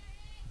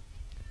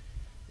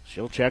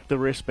 She'll check the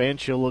wristband.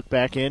 She'll look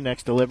back in.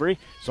 Next delivery.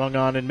 Swung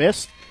on and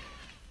missed.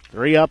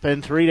 3 up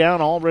and 3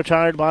 down, all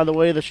retired by the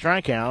way of the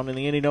strikeout. In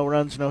the inning, no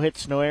runs, no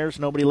hits, no errors,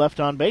 nobody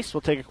left on base.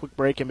 We'll take a quick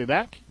break and be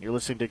back. You're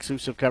listening to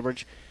exclusive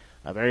coverage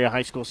of area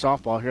high school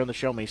softball here on the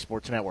Show Me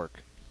Sports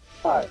Network.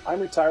 Hi, I'm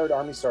retired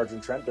Army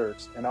Sergeant Trent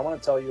Dirks, and I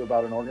want to tell you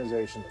about an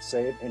organization that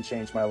saved and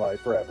changed my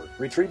life forever.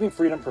 Retrieving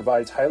Freedom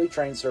provides highly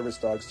trained service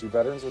dogs to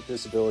veterans with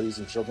disabilities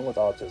and children with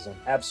autism,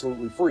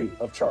 absolutely free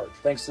of charge,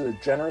 thanks to the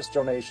generous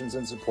donations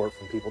and support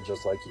from people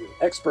just like you.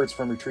 Experts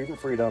from Retrieving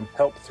Freedom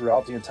help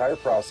throughout the entire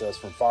process,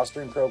 from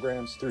fostering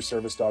programs through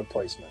service dog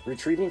placement.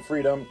 Retrieving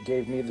Freedom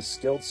gave me the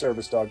skilled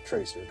service dog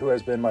Tracer, who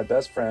has been my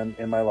best friend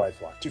and my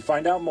lifeline. To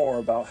find out more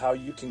about how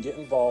you can get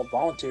involved,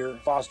 volunteer,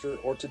 foster,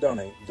 or to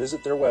donate,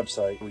 visit their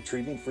website,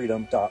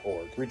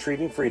 retrievingfreedom.org.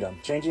 Retrieving Freedom,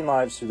 changing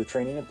lives through the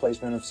training and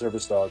placement of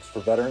service dogs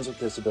for veterans with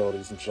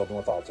disabilities and children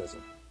with autism.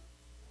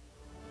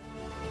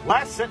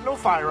 Last Sentinel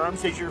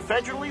Firearms is your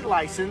federally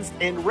licensed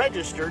and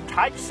registered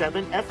Type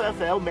 7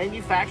 FFL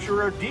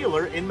manufacturer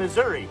dealer in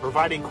Missouri,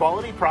 providing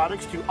quality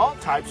products to all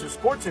types of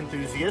sports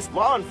enthusiasts,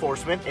 law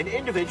enforcement, and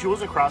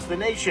individuals across the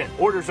nation.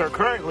 Orders are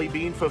currently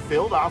being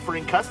fulfilled,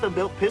 offering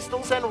custom-built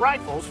pistols and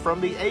rifles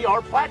from the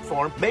AR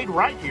platform made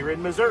right here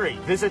in Missouri.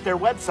 Visit their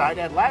website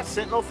at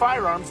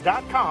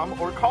lastsentinelfirearms.com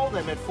or call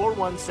them at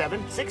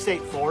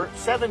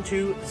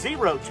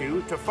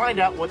 417-684-7202 to find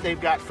out what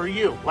they've got for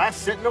you.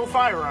 Last Sentinel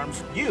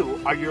Firearms, you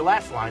are your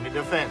last line of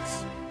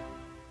defense.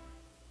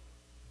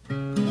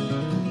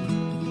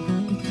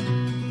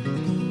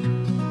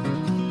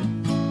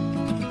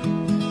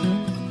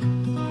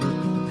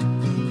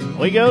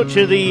 We go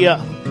to the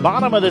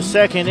bottom of the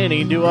second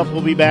inning. Due up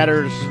will be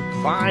batters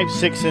 5,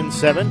 6, and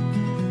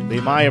 7.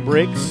 Be Maya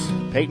Briggs,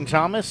 Peyton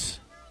Thomas,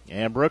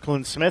 and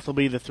Brooklyn Smith will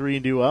be the 3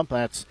 due up.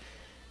 That's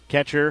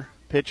catcher,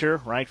 pitcher,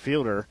 right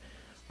fielder.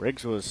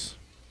 Briggs was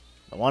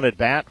the one at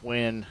bat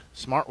when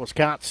Smart was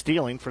caught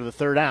stealing for the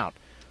 3rd out.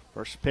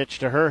 First pitch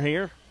to her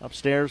here,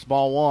 upstairs,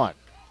 ball 1.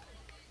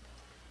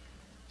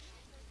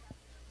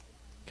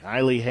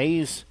 Kylie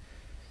Hayes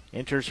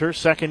enters her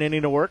second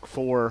inning of work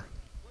for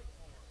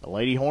the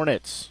Lady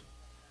Hornets.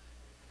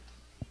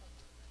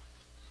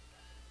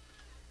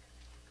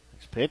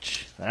 Next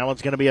pitch, that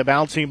one's going to be a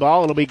bouncing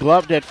ball. It'll be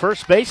gloved at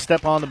first base.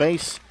 Step on the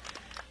base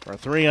for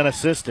 3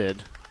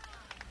 unassisted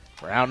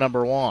for out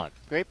number 1.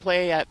 Great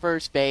play at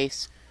first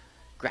base.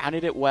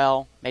 Grounded it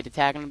well. Made the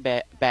tag on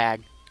the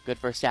bag. Good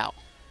first out.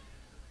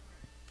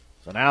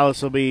 So now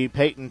this will be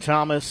Peyton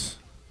Thomas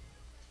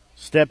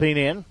stepping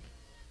in.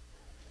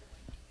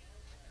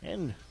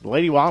 And the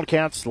Lady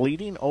Wildcats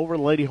leading over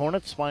the Lady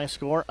Hornets by a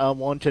score of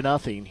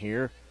 1-0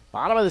 here.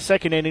 Bottom of the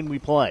second inning we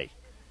play.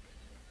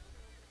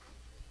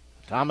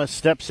 Thomas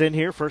steps in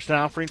here. First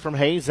offering from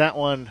Hayes. That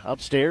one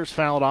upstairs,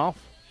 fouled off.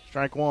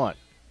 Strike 1.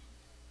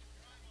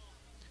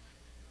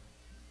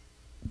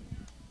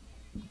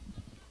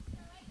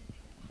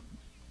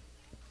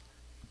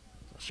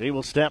 She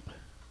will step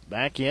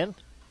back in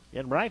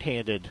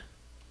right-handed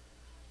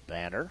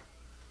batter.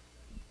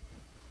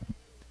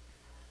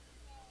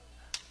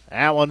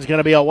 That one's going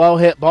to be a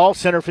well-hit ball.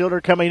 Center fielder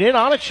coming in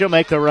on it. She'll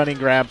make the running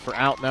grab for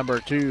out number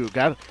 2.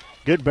 Got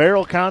good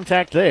barrel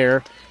contact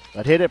there,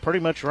 but hit it pretty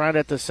much right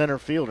at the center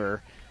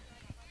fielder.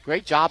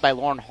 Great job by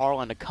Lauren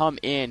Harlan to come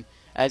in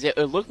as it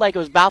looked like it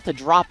was about to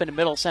drop in the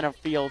middle center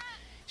field.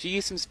 She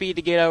used some speed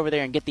to get over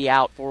there and get the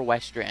out for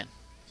Western.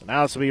 So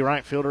now this will be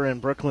right fielder in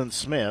Brooklyn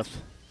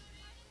Smith.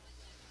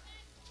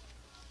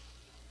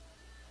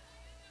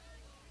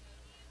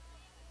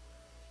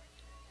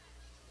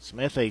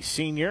 Smith, a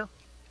senior.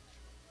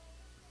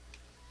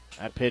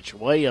 That pitch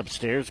way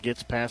upstairs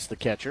gets past the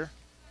catcher.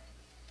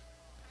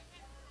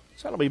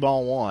 So that'll be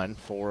ball 1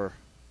 for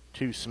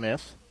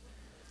Smith.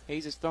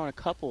 Hayes has thrown a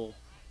couple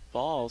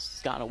balls.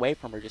 It's gotten away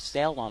from her, just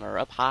sailed on her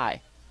up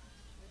high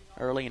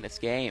early in this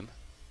game.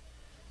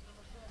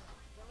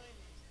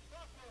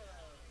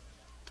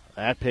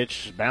 That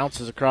pitch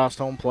bounces across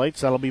home plate,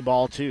 so that'll be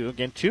ball 2.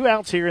 Again, 2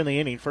 outs here in the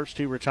inning. First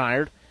 2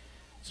 retired.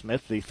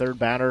 Smith, the 3rd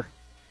batter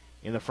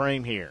in the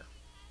frame here.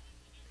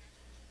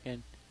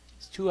 And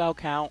it's 2-out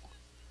count.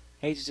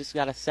 Hayes has just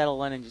got to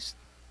settle in and just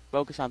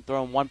focus on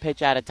throwing 1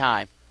 pitch at a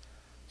time.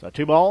 So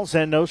 2 balls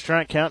and no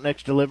strike count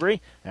next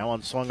delivery. That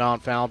one swung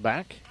on, fouled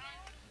back.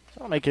 So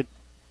that'll make it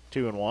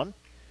 2-1.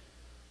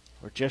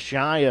 We're just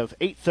shy of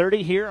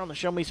 8:30 here on the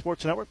Show Me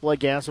Sports Network. Blake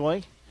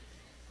Gasaway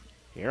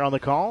here on the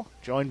call,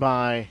 joined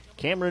by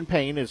Cameron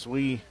Payne as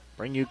we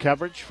bring you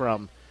coverage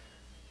from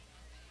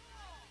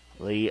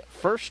the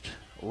first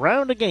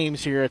round of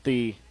games here at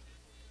the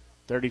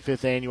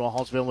 35th Annual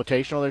Hallsville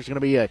Invitational. There's going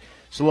to be a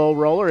slow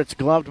roller. It's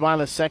gloved by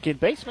the second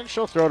baseman.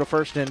 She'll throw to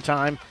first in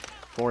time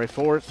for a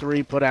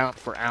 4-3 put out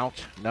for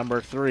out number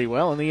 3.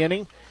 Well, in the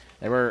inning,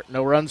 there were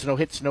no runs, no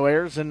hits, no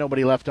errors, and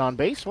nobody left on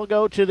base. We'll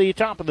go to the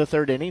top of the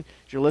 3rd inning.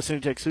 You're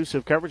listening to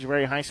exclusive coverage of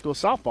Area High School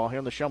softball here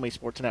on the Show Me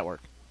Sports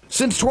Network.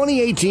 Since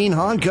 2018,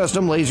 Han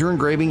Custom Laser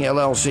Engraving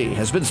LLC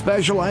has been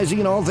specializing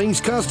in all things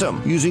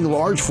custom, using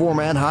large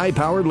format,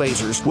 high-powered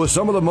lasers with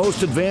some of the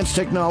most advanced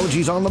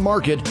technologies on the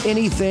market.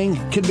 Anything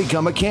can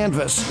become a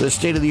canvas. This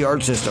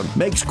state-of-the-art system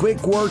makes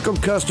quick work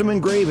of custom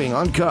engraving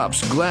on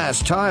cups,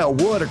 glass, tile,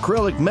 wood,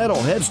 acrylic,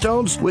 metal,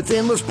 headstones with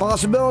endless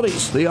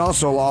possibilities. They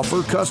also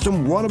offer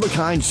custom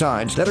one-of-a-kind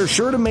signs that are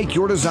sure to make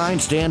your design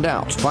stand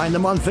out. Find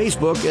them on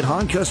Facebook at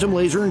Han Custom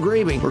Laser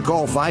Engraving or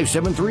call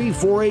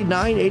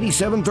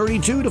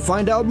 573-489-8732 to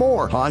find out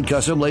more. Han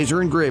Custom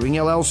Laser Engraving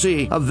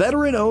LLC, a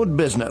veteran-owned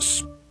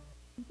business.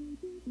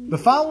 The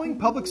following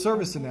public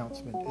service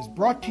announcement is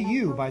brought to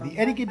you by the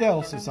Eddie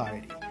Gaedel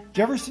Society,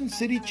 Jefferson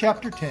City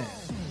Chapter 10,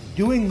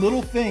 doing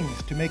little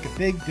things to make a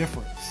big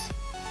difference.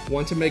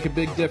 Want to make a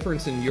big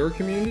difference in your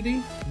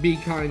community? Be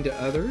kind to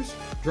others,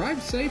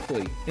 drive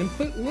safely, and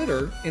put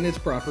litter in its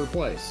proper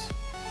place.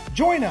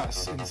 Join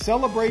us in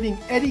celebrating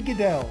Eddie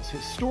Gaedel's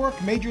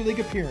historic Major League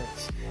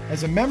appearance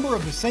as a member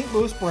of the St.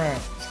 Louis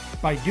Browns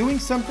by doing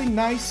something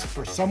nice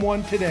for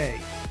someone today.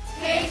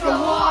 Take a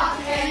walk,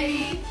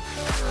 Eddie.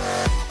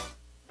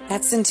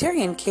 At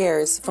Centurion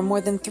Cares, for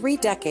more than 3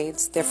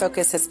 decades, their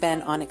focus has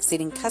been on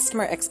exceeding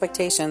customer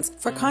expectations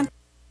for content.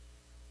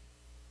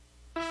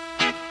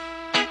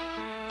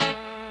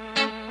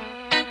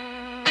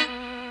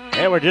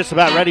 And we're just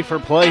about ready for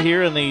play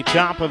here in the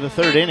top of the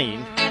 3rd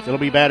inning. It'll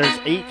be batters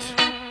 8,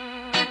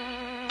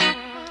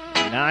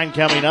 9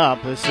 coming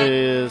up. This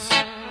is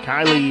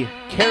Kylie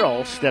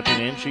Carroll stepping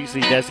in. She's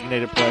the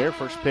designated player.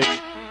 First pitch,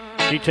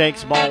 she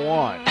takes ball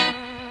 1.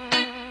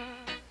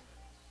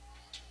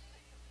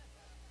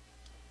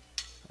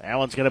 That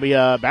one's going to be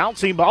a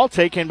bouncing ball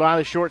taken by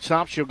the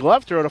shortstop. She'll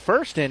glove throw to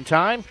first in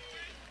time.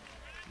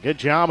 Good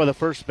job of the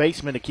first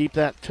baseman to keep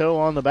that toe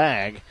on the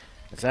bag,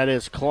 as that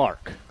is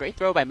Clark. Great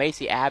throw by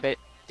Macy Abbott.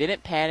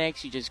 Didn't panic.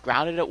 She just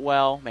grounded it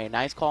well. Made a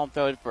nice call and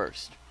throw it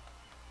first.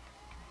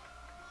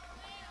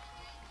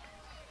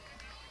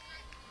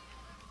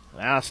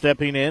 Now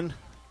stepping in,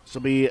 this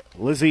will be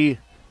Lizzie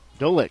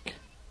Dolik.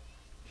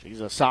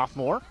 She's a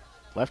sophomore.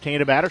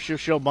 Left-handed batter. She'll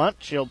show bunt.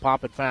 She'll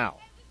pop it foul.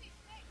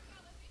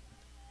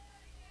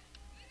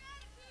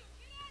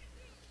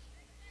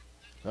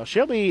 So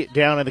she'll be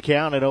down in the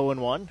count at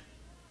 0-1.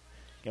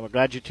 And we're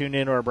glad you tuned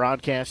in to our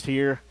broadcast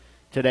here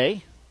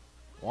today.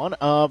 One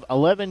of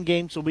 11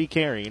 games we'll be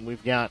carrying.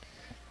 We've got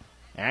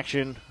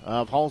action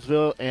of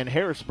Hallsville and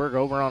Harrisburg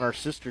over on our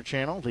sister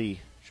channel, the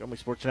Show Me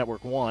Sports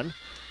Network 1.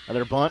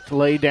 Another bunt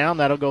laid down.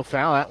 That'll go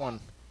foul. That one,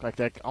 like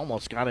that,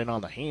 almost got in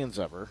on the hands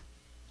of her.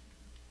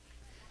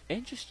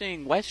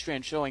 Interesting,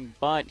 Western showing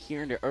bunt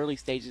here in the early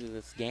stages of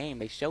this game.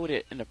 They showed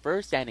it in the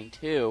first inning,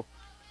 too.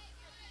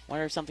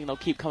 Wonder if something they'll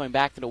keep coming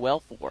back to the well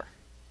for.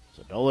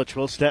 So Dolich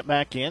will step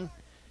back in.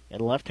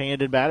 And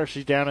left-handed batter,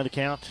 she's down in the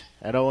count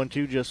at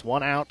 0-2, just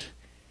one out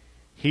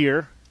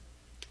here.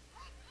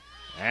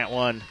 That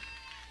one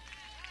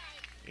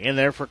in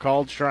there for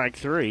called strike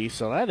 3.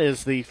 So that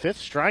is the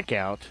 5th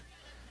strikeout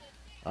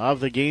of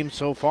the game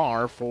so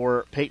far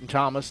for Peyton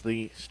Thomas,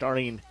 the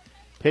starting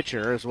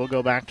pitcher, as we'll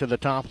go back to the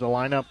top of the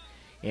lineup,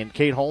 and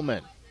Kate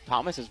Holman.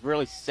 Thomas has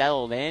really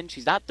settled in.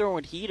 She's not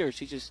throwing heaters.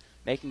 She's just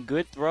making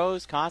good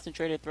throws,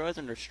 concentrated throws,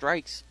 and her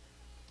strikes.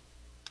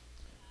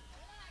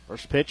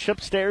 First pitch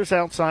upstairs,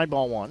 outside,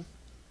 ball 1.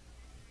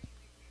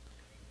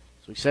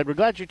 So we said we're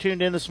glad you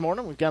tuned in this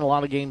morning. We've got a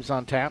lot of games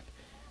on tap.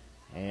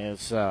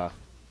 As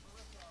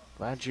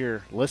glad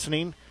you're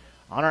listening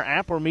on our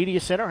app or media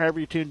center, however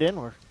you tuned in.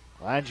 We're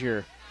glad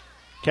you're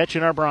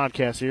catching our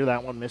broadcast here.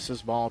 That one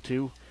misses, ball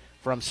 2.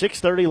 From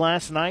 6:30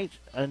 last night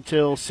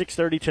until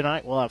 6:30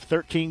 tonight, we'll have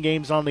 13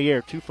 games on the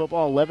air, 2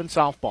 football, 11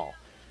 softball.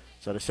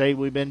 So to say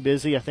we've been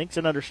busy, I think it's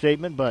an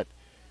understatement, but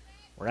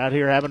we're out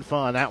here having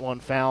fun. That one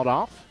fouled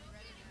off.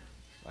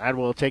 That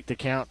will take the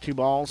count, 2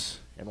 balls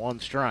and 1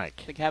 strike.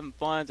 I think having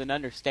fun is an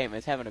understatement.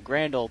 It's having a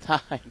grand old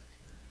time.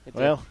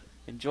 Well,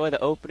 enjoy the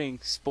opening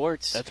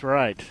sports. That's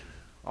right.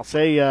 I'll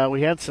say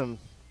we had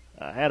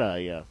had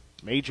a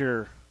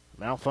major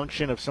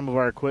malfunction of some of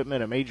our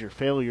equipment, a major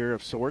failure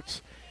of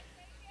sorts.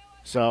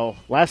 So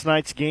last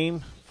night's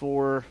game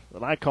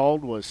that I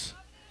called was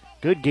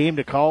a good game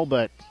to call,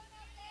 but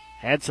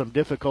had some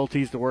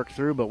difficulties to work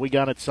through, but we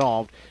got it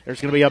solved.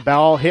 There's going to be a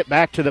ball hit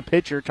back to the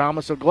pitcher.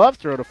 Thomas will glove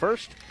throw to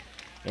first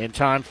in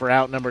time for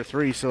out number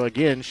 3. So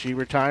again, she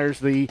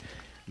retires the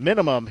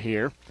minimum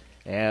here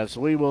as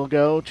we will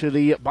go to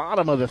the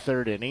bottom of the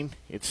 3rd inning.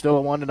 It's still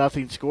a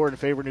 1-0 score in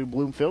favor of New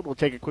Bloomfield. We'll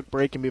take a quick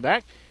break and be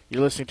back.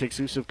 You're listening to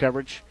exclusive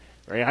coverage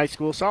for Area High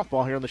School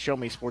softball here on the Show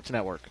Me Sports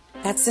Network.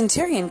 At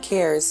Centurion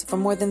Cares, for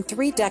more than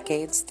 3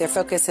 decades, their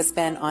focus has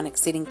been on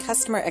exceeding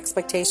customer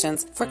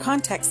expectations for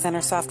contact center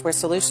software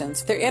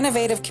solutions. Their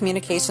innovative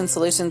communication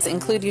solutions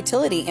include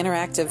utility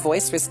interactive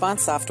voice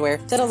response software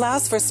that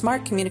allows for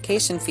smart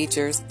communication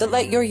features that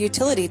let your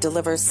utility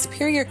deliver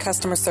superior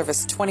customer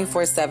service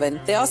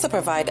 24/7. They also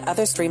provide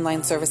other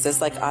streamlined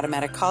services like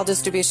automatic call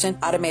distribution,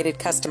 automated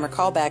customer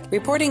callback,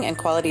 reporting, and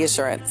quality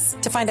assurance.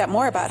 To find out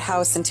more about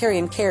how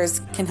Centurion Cares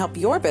can help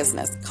your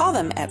business, call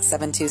them at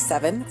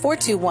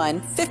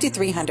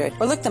 727-421-5300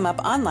 or look them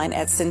up online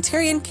at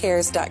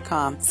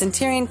centurioncares.com.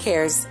 Centurion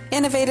Cares,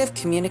 innovative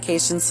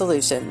communication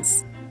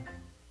solutions.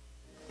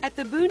 At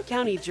the Boone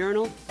County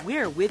Journal,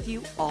 we're with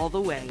you all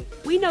the way.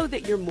 We know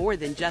that you're more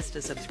than just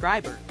a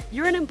subscriber.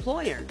 You're an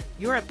employer,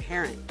 you're a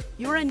parent,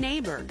 you're a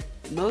neighbor.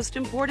 Most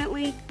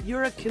importantly,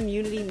 you're a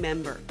community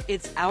member.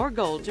 It's our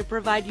goal to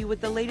provide you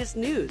with the latest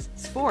news,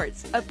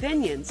 sports,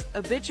 opinions,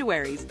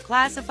 obituaries,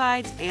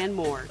 classifieds, and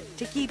more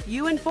to keep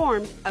you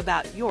informed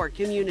about your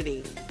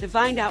community. To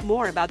find out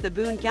more about the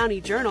Boone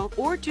County Journal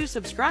or to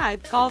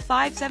subscribe, call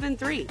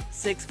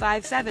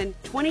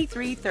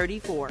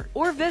 573-657-2334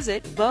 or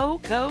visit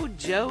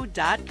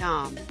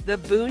bocojoe.com. The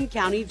Boone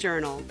County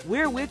Journal.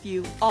 We're with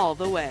you all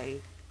the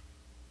way.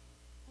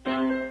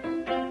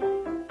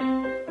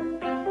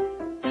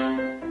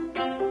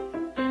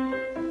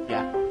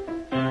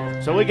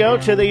 So we go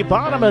to the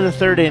bottom of the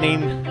 3rd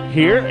inning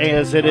here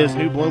as it is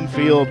New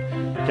Bloomfield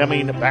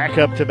coming back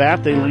up to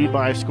bat. They lead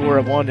by a score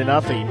of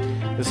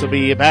 1-0. This will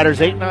be batters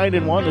 8, 9,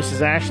 and 1. This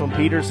is Ashlyn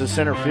Peters, the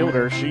center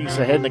fielder. She's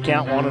ahead in the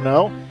count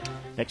 1-0.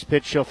 Next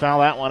pitch, she'll foul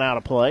that one out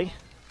of play.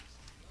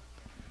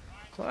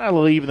 So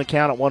that'll leave the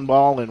count at 1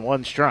 ball and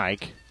 1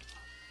 strike.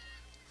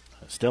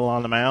 Still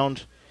on the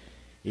mound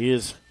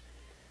is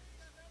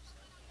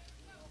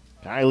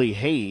Kylie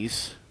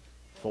Hayes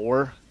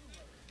for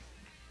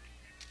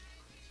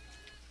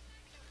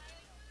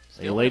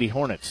the Lady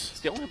Hornets.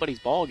 Still nobody's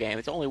ball game.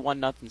 It's only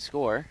 1-0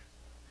 score.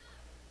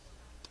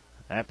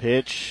 That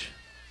pitch,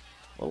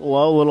 a little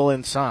low, a little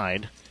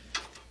inside.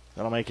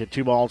 That'll make it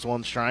 2 balls,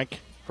 1 strike.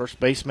 First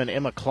baseman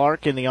Emma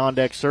Clark in the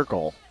on-deck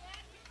circle.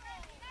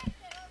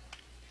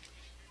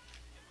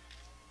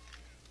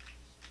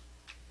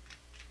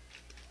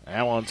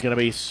 That one's going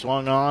to be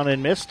swung on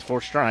and missed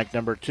for strike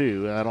number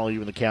 2. That'll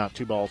even the count,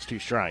 2 balls, 2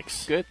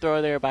 strikes. Good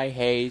throw there by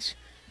Hayes.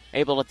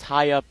 Able to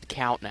tie up the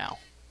count now.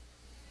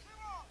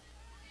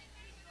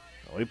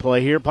 We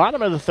play here,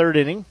 bottom of the third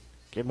inning.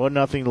 Get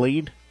 1-0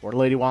 lead for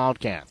Lady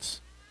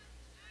Wildcats.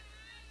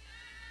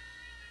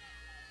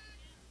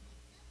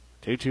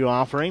 2-2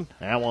 offering.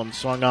 That one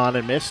swung on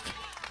and missed.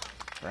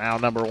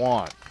 Round number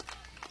 1.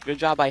 Good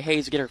job by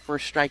Hayes to get her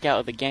first strikeout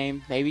of the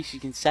game. Maybe she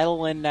can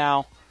settle in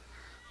now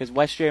because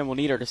Western will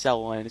need her to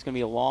settle in. It's going to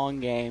be a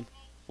long game,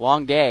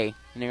 long day,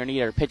 and they're going to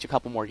need her to pitch a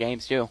couple more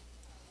games too.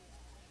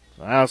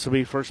 So now this will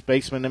be first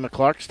baseman Emma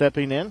Clark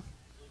stepping in.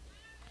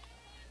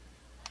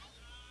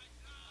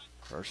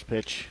 First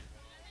pitch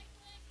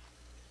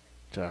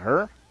to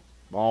her.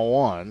 Ball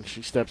 1.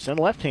 She steps in,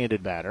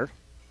 left-handed batter.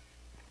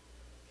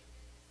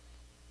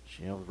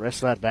 She'll rest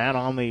that bat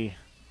on the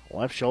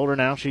left shoulder.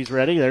 Now she's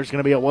ready. There's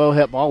going to be a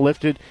well-hit ball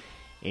lifted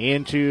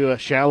into a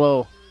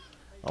shallow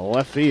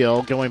left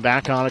field. Going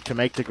back on it to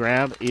make the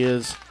grab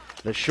is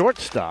the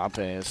shortstop.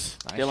 Nice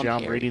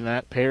job reading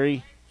that.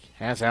 Perry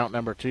has out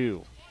number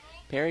 2.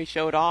 Perry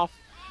showed off.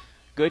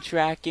 Good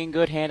tracking,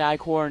 good hand-eye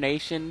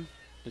coordination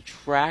to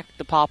track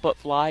the pop-up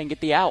fly and get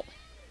the out.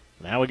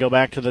 Now we go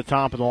back to the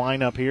top of the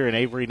lineup here in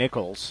Avery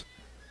Nichols.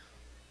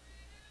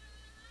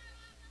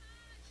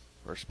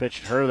 First pitch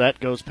to her, that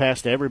goes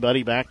past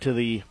everybody back to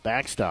the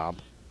backstop.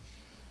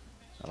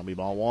 That'll be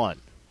ball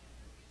 1.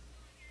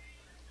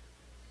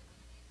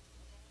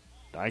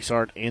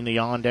 Dysart in the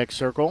on-deck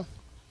circle.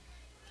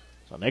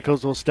 So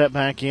Nichols will step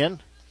back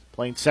in,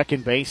 playing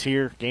second base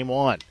here, game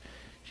 1.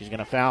 She's going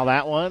to foul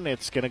that one.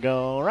 It's going to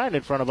go right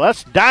in front of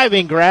us.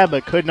 Diving grab,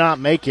 but could not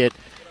make it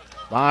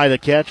by the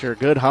catcher.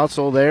 Good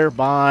hustle there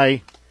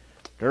by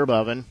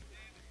Durboven.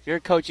 If you're a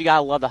coach, you got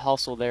to love the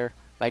hustle there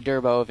by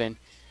Durboven.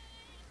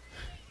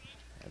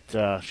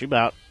 She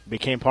about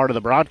became part of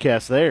the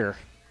broadcast there.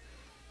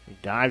 He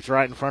dives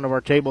right in front of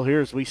our table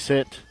here as we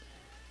sit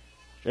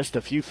just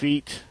a few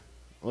feet,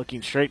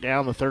 looking straight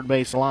down the third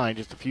base line,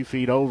 just a few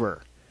feet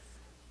over.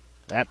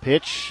 That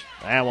pitch,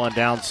 that one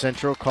down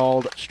central,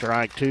 called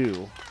strike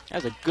 2.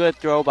 That was a good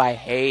throw by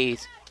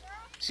Hayes.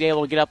 She's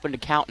able to get up into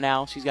count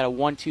now. She's got a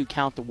 1-2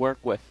 count to work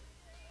with.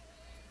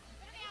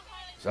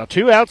 So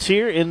 2 outs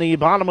here in the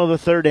bottom of the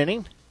third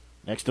inning.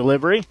 Next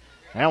delivery,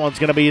 that one's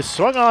going to be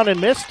swung on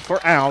and missed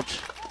for out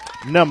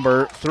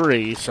number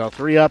 3. So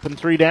 3 up and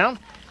 3 down.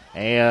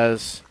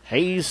 As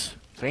Hayes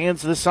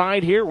fans the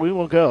side here, we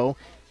will go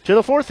to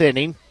the 4th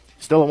inning.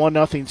 Still a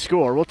 1-0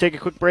 score. We'll take a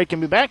quick break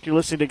and be back. You're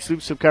listening to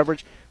exclusive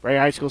coverage for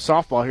High School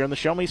softball here on the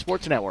Show Me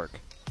Sports Network.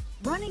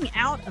 Running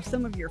out of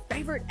some of your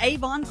favorite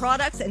Avon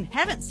products and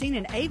haven't seen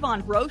an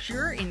Avon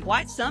brochure in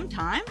quite some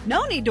time?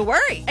 No need to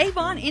worry.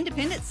 Avon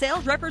Independent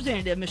Sales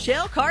Representative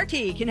Michelle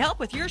Carty can help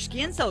with your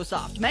Skin So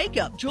Soft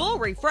makeup,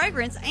 jewelry,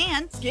 fragrance,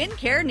 and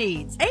skincare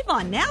needs.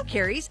 Avon now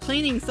carries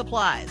cleaning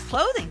supplies,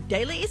 clothing,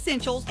 daily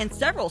essentials, and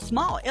several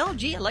small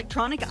LG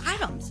electronic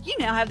items. You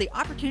now have the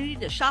opportunity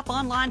to shop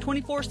online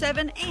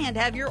 24/7 and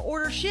have your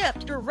order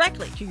shipped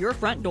directly to your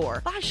front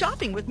door by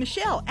shopping with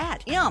Michelle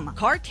at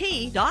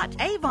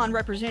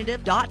mcarty.avonrepresentative.com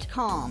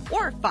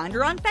or find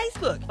her on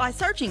Facebook by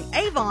searching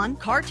Avon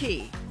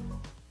Carty.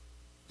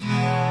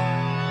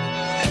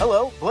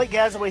 Hello, Blake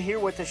Gazaway here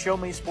with the Show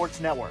Me Sports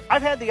Network.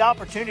 I've had the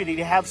opportunity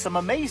to have some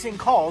amazing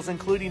calls,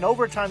 including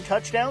overtime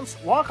touchdowns,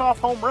 walk-off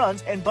home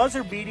runs, and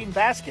buzzer-beating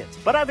baskets.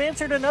 But I've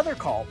answered another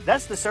call.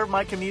 That's to serve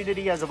my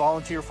community as a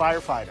volunteer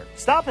firefighter.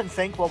 Stop and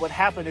think what would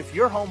happen if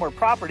your home or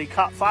property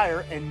caught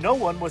fire and no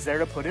one was there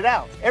to put it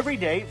out. Every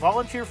day,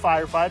 volunteer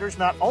firefighters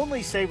not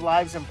only save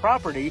lives and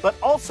property, but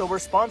also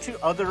respond to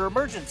other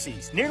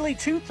emergencies. Nearly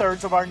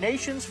 2/3 of our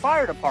nation's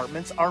fire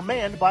departments are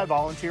manned by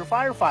volunteer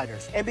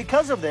firefighters. And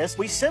because of this,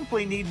 we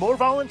simply need more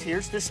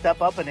volunteers to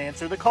step up and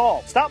answer the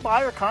call. Stop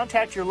by or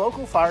contact your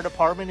local fire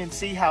department and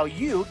see how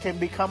you can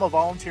become a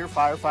volunteer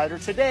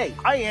firefighter today.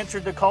 I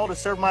answered the call to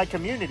serve my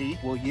community.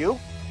 Will you?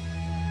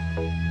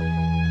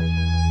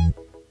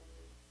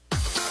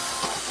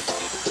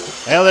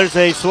 Well, there's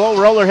a slow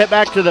roller hit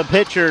back to the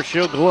pitcher.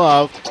 She'll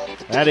glove.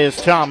 That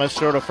is Thomas,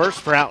 sort of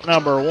first for out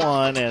number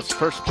 1 as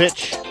first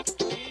pitch.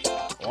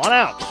 1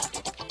 out.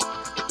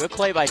 Good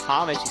play by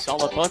Thomas. She saw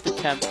the bunt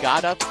attempt,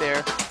 got up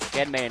there.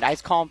 Again, made a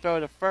nice calm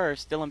throw to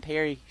first. Dylan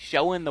Perry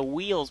showing the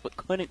wheels, but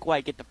couldn't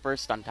quite get the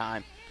first on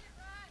time.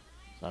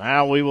 So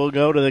now we will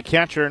go to the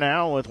catcher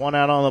now with 1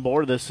 out on the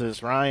board. This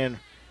is Ryan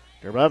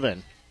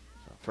Durboven.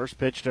 So first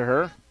pitch to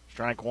her,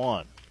 strike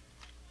 1.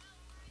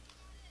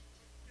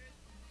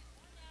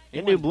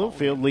 New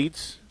Bloomfield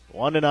leads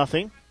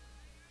 1-0.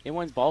 It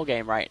wins ball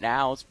game right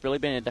now. It's really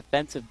been a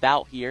defensive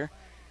bout here.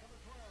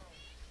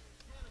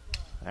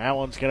 That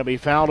one's going to be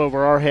fouled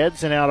over our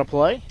heads and out of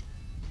play.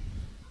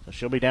 So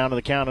she'll be down to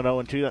the count at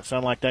 0-2. That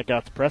sounded like that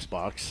got the press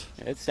box.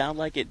 It sounded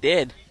like it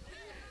did.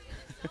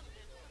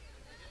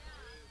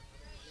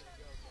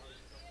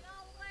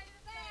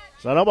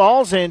 So no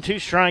balls and 2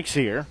 strikes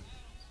here.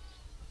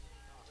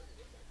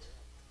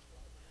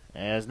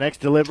 As next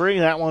delivery,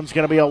 that one's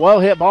going to be a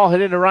well-hit ball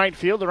hit into right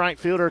field. The right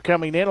fielder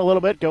coming in a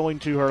little bit, going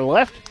to her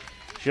left.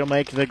 She'll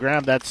make the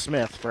grab. That's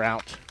Smith for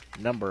out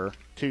number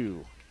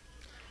 2.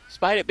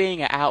 Despite it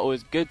being an out, it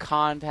was good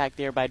contact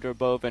there by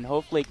Durboven.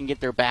 Hopefully he can get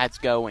their bats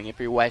going if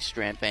you're a West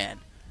Strand fan.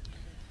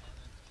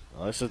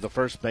 Well, this is the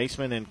first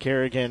baseman and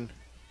Kerrigan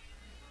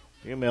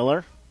Hugh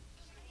Miller.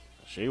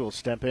 She will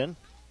step in.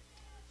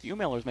 Hugh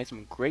Miller's made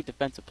some great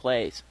defensive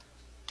plays.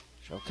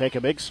 She'll take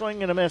a big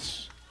swing and a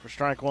miss for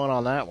strike one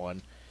on that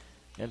one.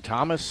 And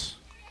Thomas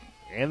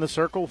in the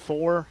circle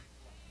for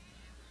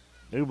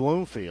New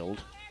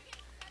Bloomfield.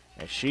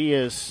 As she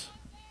is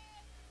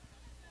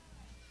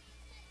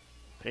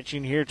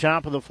pitching here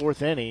top of the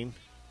fourth inning.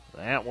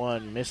 That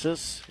one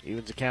misses.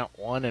 Evens the count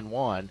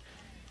 1-1.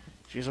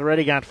 She's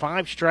already got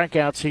 5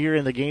 strikeouts here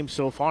in the game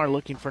so far,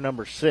 looking for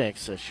number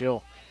 6. As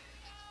she'll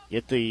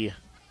get the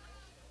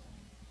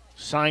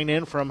sign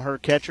in from her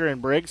catcher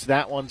and Briggs.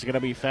 That one's going to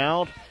be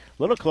fouled. A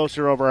little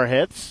closer over our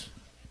heads.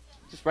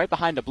 Just right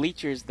behind the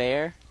bleachers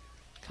there.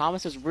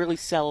 Thomas has really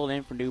settled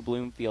in for New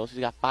Bloomfield. She's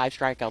got 5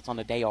 strikeouts on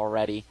the day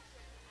already.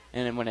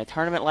 And then when a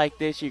tournament like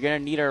this, you're going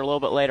to need her a little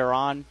bit later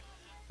on.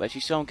 But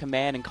she's showing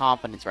command and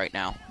confidence right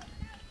now.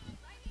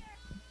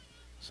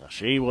 So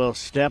she will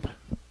step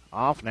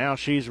off. Now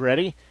she's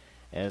ready.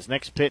 As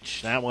next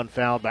pitch, that one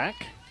fouled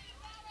back.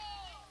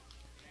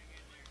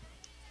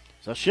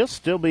 So she'll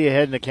still be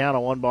ahead in the count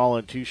of 1 ball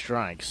and 2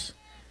 strikes.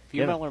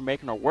 Hugh Miller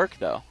making her work,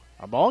 though.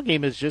 Our ball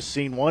game has just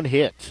seen 1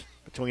 hit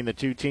between the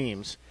two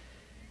teams.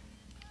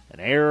 An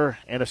error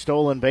and a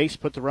stolen base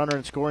put the runner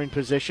in scoring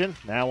position.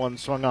 That one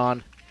swung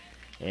on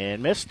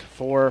and missed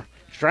for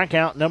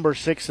strikeout number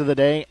 6 of the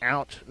day,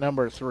 out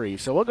number 3.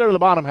 So we'll go to the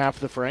bottom half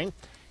of the frame.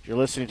 You're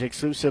listening to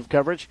exclusive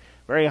coverage,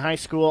 Very High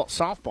School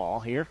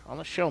softball here on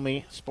the Show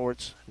Me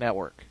Sports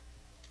Network.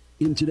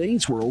 In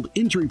today's world,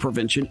 injury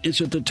prevention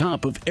is at the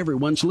top of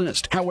everyone's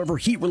list. However,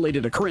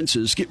 heat-related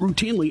occurrences get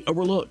routinely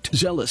overlooked.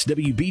 Zealous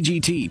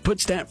WBGT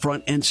puts that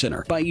front and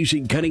center. By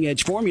using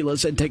cutting-edge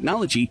formulas and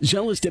technology,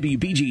 Zealous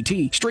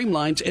WBGT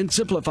streamlines and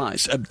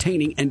simplifies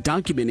obtaining and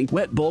documenting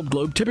wet bulb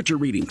globe temperature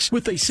readings.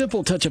 With a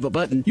simple touch of a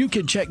button, you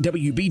can check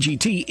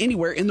WBGT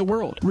anywhere in the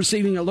world,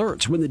 receiving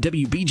alerts when the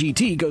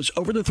WBGT goes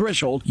over the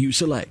threshold you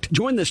select.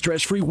 Join the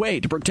stress-free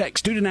way to protect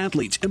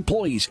student-athletes,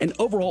 employees, and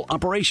overall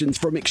operations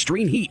from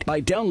extreme heat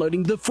by downloading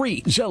the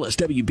free Zealous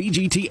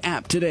WBGT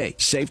app today.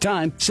 Save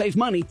time, save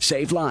money,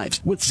 save lives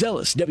with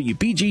Zealous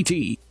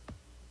WBGT.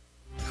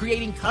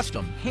 Creating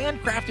custom,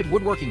 handcrafted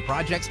woodworking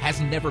projects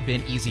has never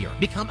been easier.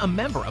 Become a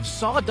member of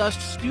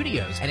Sawdust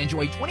Studios and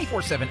enjoy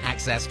 24/7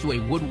 access to a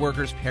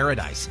woodworker's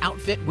paradise.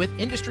 Outfit with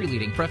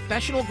industry-leading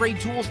professional-grade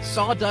tools,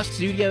 Sawdust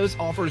Studios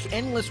offers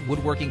endless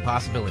woodworking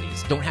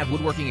possibilities. Don't have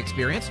woodworking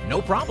experience?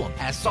 No problem,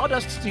 as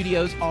Sawdust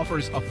Studios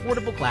offers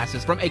affordable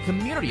classes from a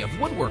community of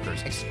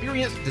woodworkers,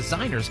 experienced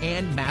designers,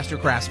 and master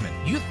craftsmen.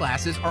 Youth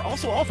classes are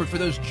also offered for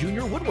those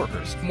junior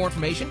woodworkers. For more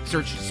information,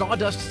 search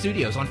Sawdust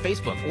Studios on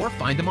Facebook or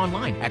find them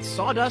online at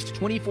sawdust247.com.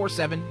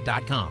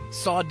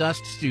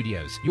 Sawdust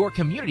Studios, your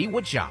community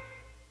woodshop.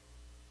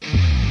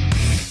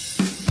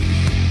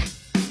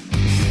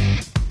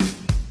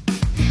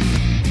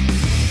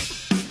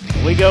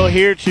 We go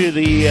here to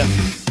the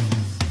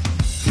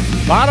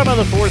bottom of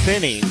the fourth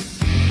inning.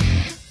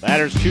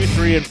 Batters 2,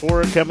 3, and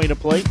 4 coming to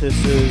plate.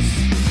 This is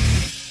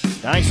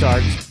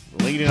Dysart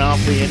leading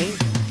off the inning.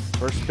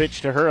 First pitch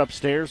to her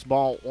upstairs,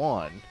 ball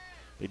 1.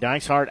 The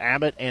Dysart,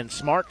 Abbott, and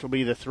Smart will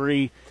be the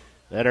 3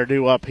 that are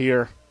due up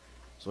here.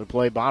 So we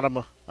play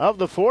bottom of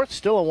the fourth,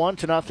 still a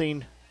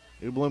 1-0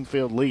 New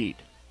Bloomfield lead.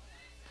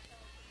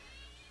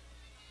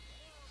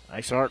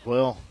 Dysart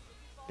will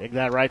dig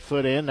that right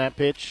foot in. That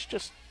pitch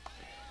just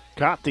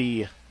caught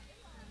the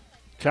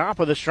top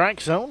of the strike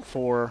zone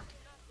for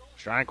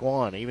strike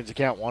 1. Evens the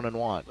count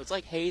 1-1. Looks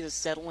like Hayes is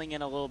settling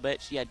in a little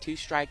bit. She had 2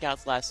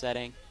 strikeouts last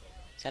setting.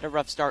 She's had a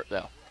rough start,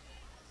 though.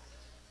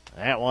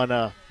 That one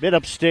a bit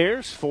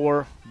upstairs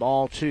for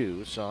ball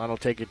 2. So that'll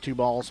take it 2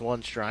 balls,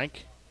 1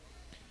 strike.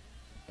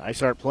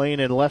 Dysart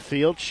playing in left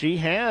field. She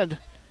had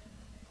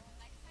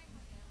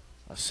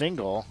a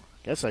single.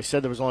 I guess I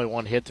said there was only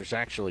 1 hit. There's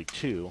actually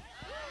 2.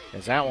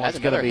 As that one's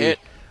going to be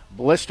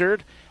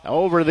blistered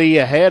over the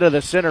head of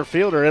the center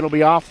fielder. It'll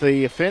be off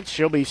the fence.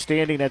 She'll be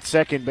standing at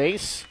second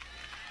base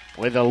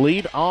with a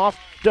lead-off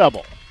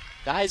double.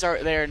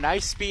 Dysart there.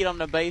 Nice speed on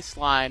the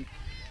baseline.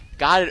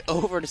 Got it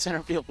over the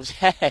center fielder's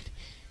head.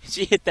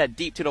 She hit that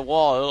deep to the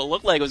wall. It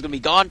looked like it was going to be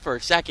gone for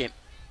a second.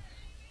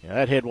 Yeah,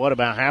 that hit,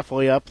 about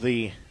halfway up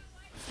the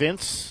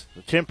fence,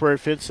 the temporary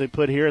fence they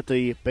put here at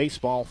the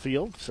baseball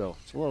field. So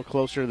it's a little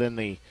closer than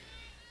the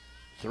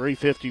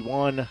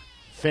 351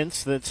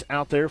 fence that's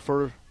out there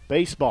for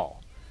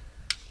baseball.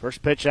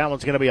 First pitch, that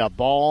one's going to be a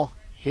ball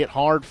hit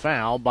hard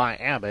foul by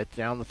Abbott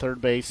down the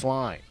third base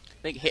line.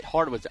 I think hit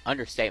hard was an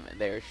understatement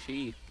there.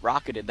 She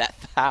rocketed that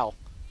foul.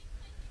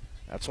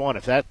 That's one.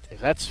 If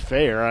that's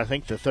fair, I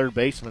think the third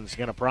baseman's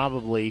going to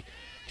probably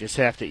just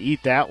have to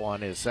eat that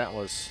one, as that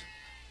was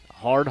a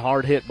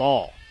hard hit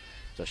ball.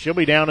 So she'll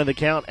be down in the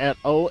count at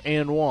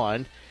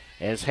 0-1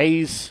 as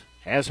Hayes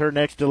has her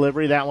next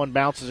delivery. That one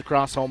bounces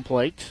across home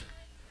plate.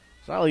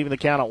 So I'll even the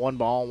count at 1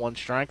 ball, 1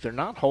 strike. They're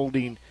not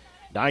holding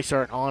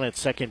Dysart on at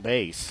second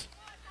base.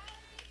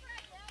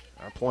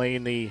 They're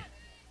playing the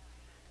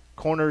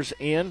corners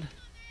in.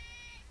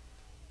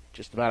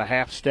 Just about a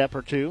half step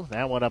or 2.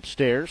 That one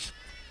upstairs.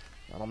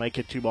 That'll make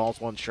it 2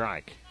 balls, 1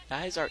 strike.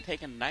 Dysart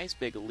taking nice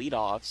big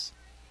leadoffs.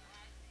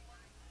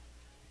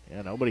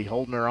 Yeah, nobody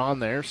holding her on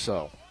there,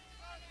 so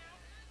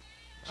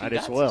She might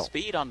got as well. some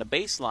speed on the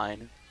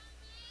baseline.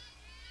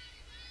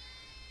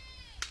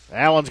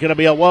 That one's going to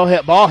be a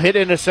well-hit ball, hit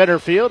into center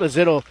field as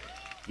it'll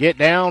get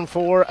down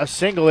for a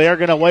single. They're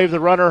going to wave the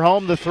runner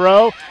home. The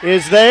throw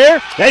is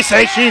there. They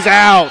say she's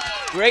out.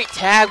 Great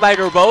tag by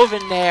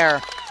Durbovin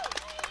there.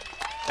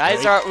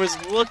 Dysart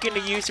was looking to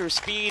use her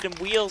speed and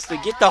wheels to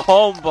get the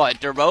home, but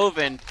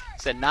Durbovin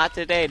said, not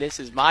today. This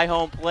is my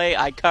home plate.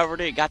 I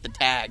covered it, got the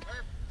tag.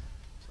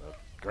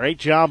 Great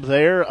job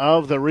there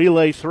of the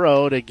relay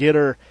throw to get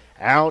her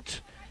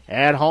out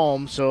at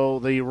home. So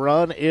the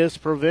run is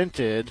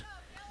prevented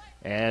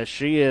as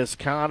she is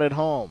counted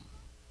home.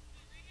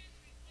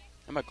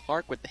 Emma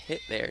Clark with the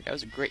hit there. That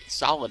was a great,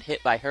 solid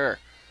hit by her.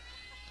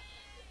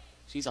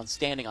 She's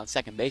standing on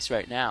second base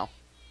right now.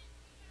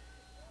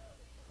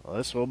 Well,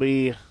 this will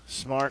be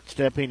Smart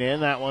stepping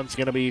in. That one's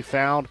going to be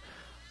fouled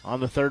on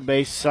the third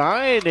base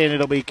side, and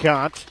it'll be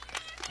caught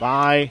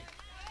by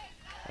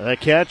the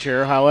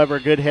catcher. However,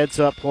 good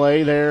heads-up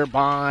play there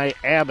by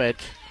Abbott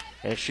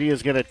as she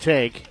is going to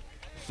take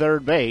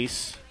third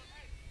base.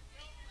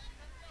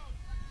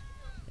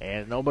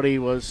 And nobody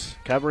was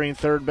covering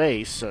third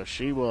base, so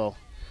she will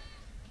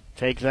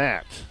take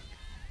that.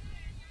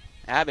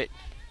 Abbott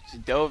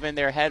just dove in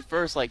there head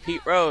first like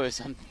Pete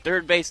Rose on the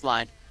third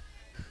baseline.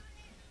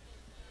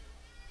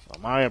 So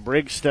Maya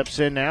Briggs steps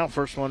in now.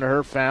 First one to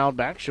her fouled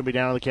back. She'll be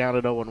down to the count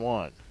at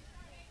 0-1.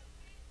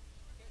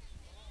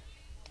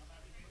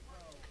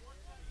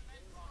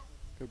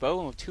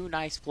 Durbovin with two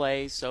nice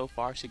plays so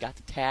far. She got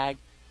the tag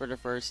for the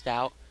first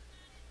out.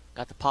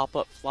 Got the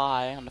pop-up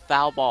fly on the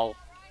foul ball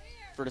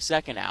for the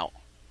second out.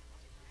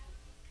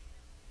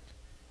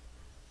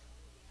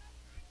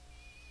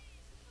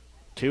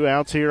 Two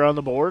outs here on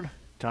the board.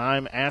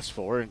 Time asked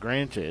for and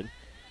granted.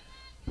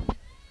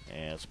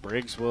 As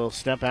Briggs will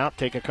step out,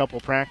 take a couple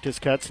practice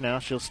cuts. Now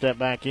she'll step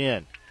back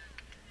in.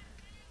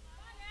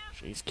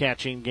 She's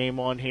catching game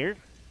one here.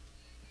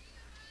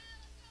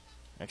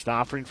 Next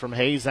offering from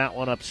Hayes, that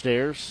one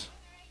upstairs.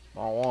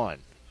 Ball one.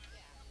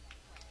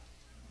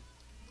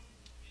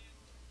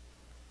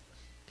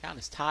 Count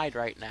is tied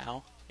right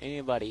now.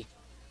 Anybody.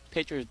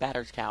 Pitchers,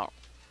 batters count.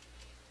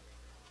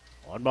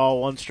 1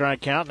 ball, 1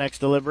 strike count. Next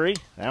delivery.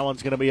 That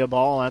one's going to be a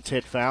ball. That's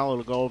hit foul.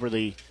 It'll go over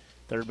the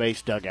third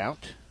base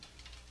dugout.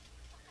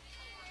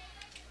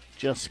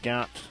 Just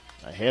got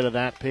ahead of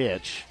that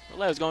pitch.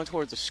 Well, I was going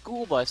towards the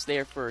school bus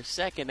there for a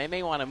second. They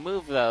may want to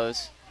move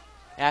those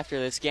after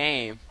this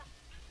game.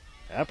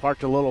 I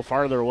parked a little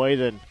farther away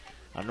than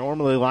I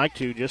normally like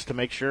to just to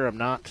make sure I'm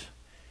not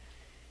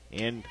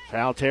in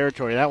foul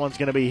territory. That one's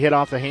going to be hit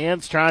off the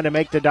hands, trying to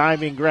make the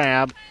diving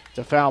grab. It's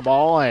a foul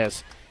ball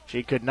as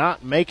she could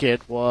not make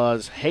it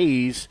was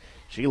Hayes.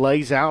 She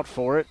lays out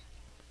for it.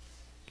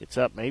 Gets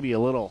up maybe a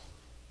little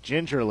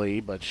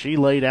gingerly, but she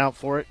laid out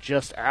for it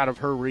just out of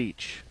her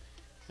reach.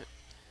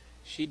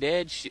 She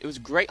did. It was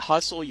great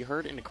hustle. You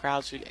heard it in the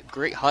crowd.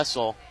 Great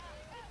hustle.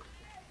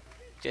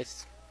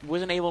 Just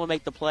wasn't able to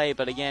make the play,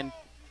 but again,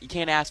 you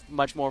can't ask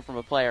much more from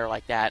a player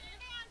like that.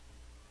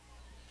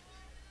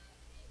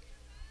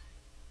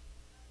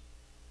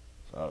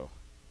 So,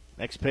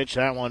 next pitch,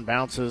 that one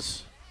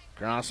bounces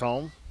across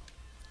home.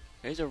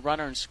 There's a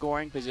runner in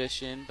scoring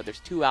position, but there's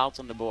 2 outs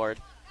on the board.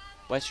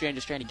 Western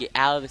just trying to get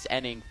out of this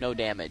inning, no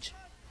damage.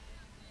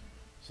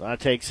 So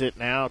that takes it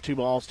now. 2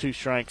 balls, 2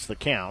 strikes, the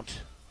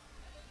count.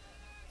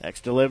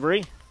 Next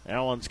delivery. That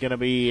one's going to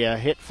be a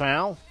hit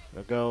foul.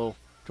 They'll go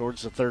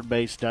towards the third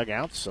base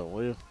dugout, so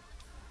we'll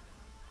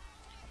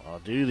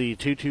do the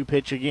 2-2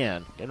 pitch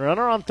again. And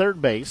runner on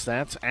third base,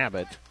 that's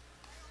Abbott.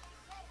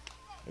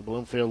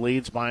 Bloomfield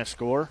leads by a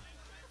score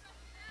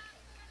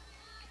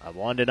of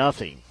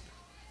 1-0.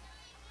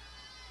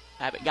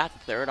 Abbott got the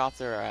third off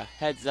their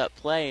heads-up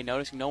play,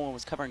 noticing no one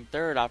was covering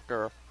third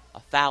after a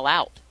foul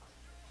out.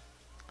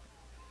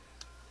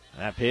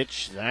 That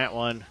pitch, that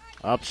one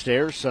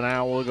upstairs, so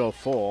now we'll go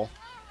full.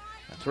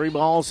 3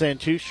 balls and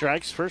 2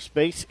 strikes. First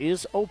base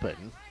is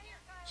open.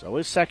 So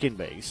is second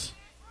base.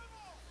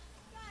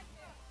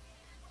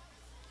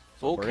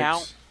 Full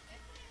count.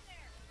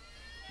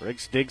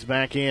 Briggs digs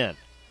back in.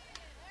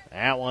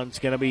 That one's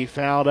going to be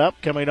fouled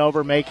up. Coming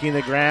over, making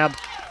the grab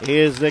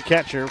is the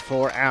catcher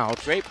for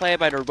out. Great play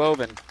by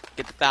Durbovin.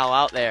 Get the foul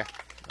out there.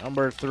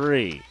 Number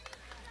 3.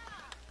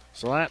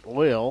 So that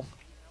will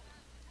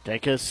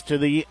take us to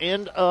the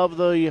end of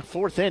the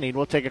 4th inning.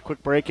 We'll take a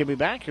quick break and be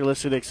back. You're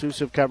listening to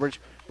exclusive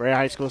coverage for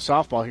High School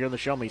softball here on the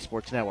Show Me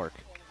Sports Network.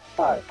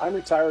 Hi, I'm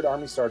retired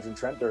Army Sergeant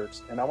Trent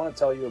Dirks, and I want to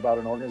tell you about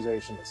an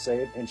organization that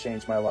saved and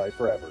changed my life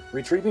forever.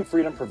 Retrieving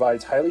Freedom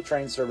provides highly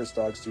trained service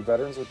dogs to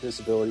veterans with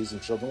disabilities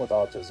and children with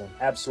autism,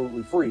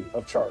 absolutely free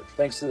of charge,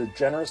 thanks to the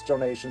generous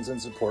donations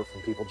and support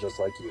from people just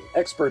like you.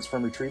 Experts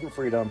from Retrieving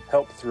Freedom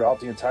help throughout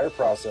the entire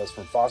process,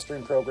 from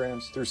fostering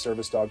programs through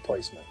service dog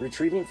placement.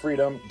 Retrieving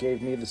Freedom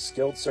gave me the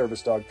skilled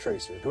service dog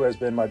Tracer, who has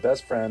been my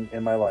best friend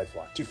and my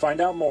lifeline. To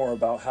find out more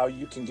about how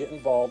you can get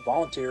involved,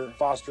 volunteer,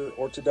 foster,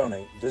 or to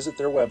donate, visit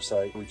their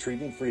website,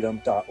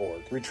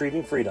 retrievingfreedom.org.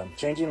 Retrieving Freedom,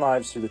 changing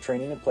lives through the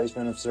training and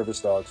placement of service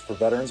dogs for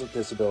veterans with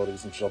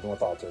disabilities and children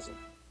with autism.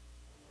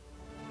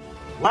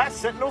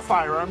 Last Sentinel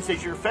Firearms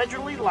is your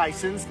federally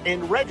licensed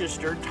and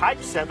registered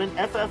Type 7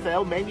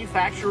 FFL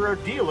manufacturer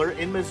dealer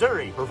in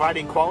Missouri,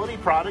 providing quality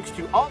products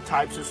to all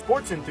types of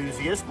sports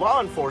enthusiasts,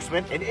 law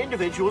enforcement, and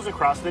individuals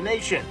across the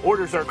nation.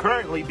 Orders are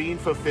currently being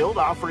fulfilled,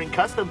 offering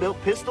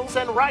custom-built pistols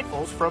and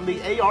rifles from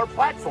the AR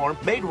platform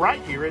made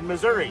right here in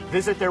Missouri.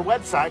 Visit their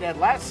website at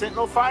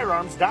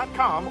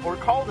lastsentinelfirearms.com or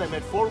call them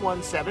at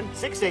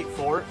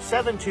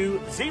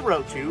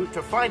 417-684-7202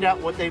 to find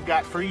out what they've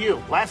got for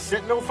you. Last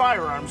Sentinel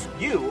Firearms,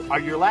 you are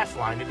your last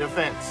line of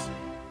defense.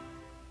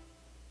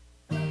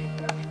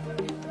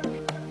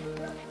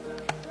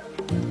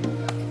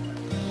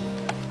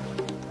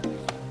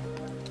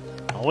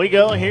 We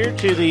go here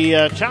to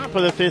the top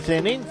of the fifth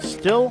inning.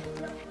 Still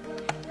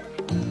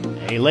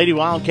a Lady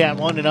Wildcat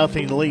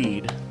 1-0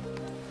 lead.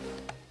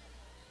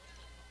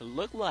 It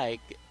looked like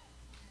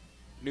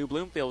New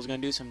Bloomfield was going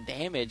to do some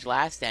damage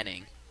last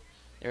inning.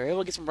 They were able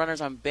to get some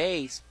runners on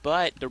base,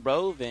 but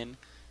DeRoven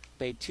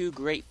made two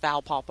great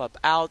foul pop-up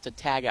outs, a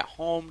tag at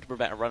home to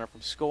prevent a runner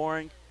from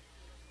scoring.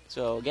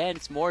 So, again,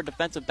 it's more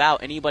defensive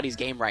bout anybody's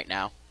game right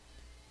now.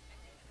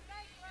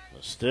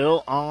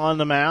 Still on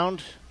the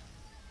mound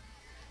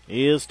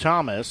is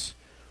Thomas.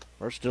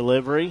 First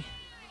delivery.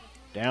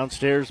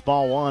 Downstairs,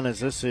 ball one,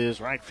 as this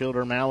is right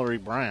fielder Mallory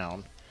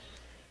Brown.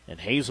 And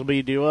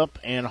Hazelby due up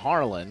and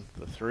Harlan,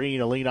 the three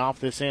to lead off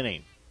this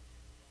inning.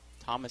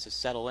 Thomas is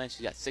settled in.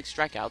 She's got 6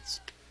 strikeouts.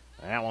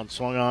 That one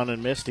swung on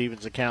and missed.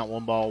 Evens the count,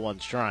 1 ball, 1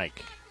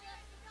 strike.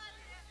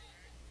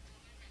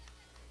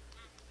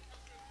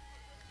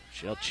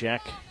 She'll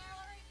check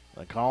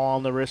the call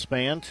on the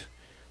wristband.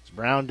 As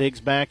Brown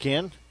digs back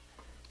in.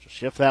 She'll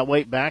shift that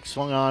weight back,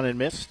 swung on and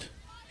missed.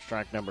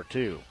 Strike number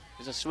 2.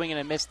 There's a swing and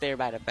a miss there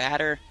by the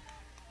batter.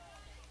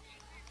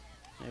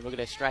 And look at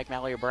that strike,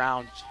 Mallory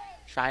Brown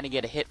trying to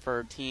get a hit for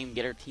her team,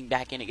 get her team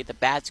back in and get the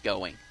bats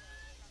going.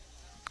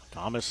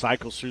 Thomas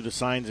cycles through the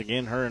signs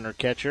again, her and her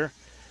catcher.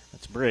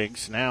 That's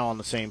Briggs, now on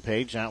the same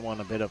page, that one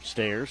a bit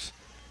upstairs.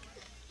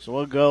 So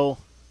we'll go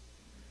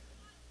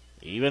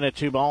even at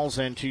 2 balls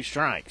and 2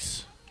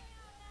 strikes.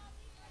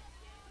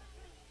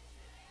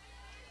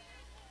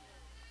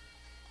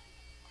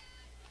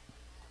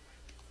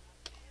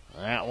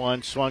 That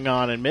one swung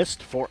on and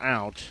missed for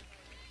out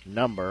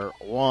number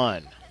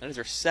 1. That is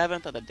her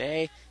 7th of the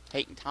day.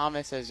 Peyton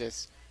Thomas has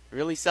just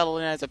really settled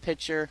in as a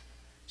pitcher,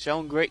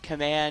 shown great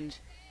command.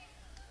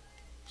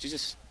 She's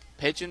just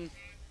pitching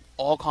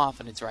all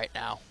confidence right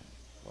now.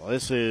 Well,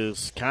 this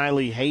is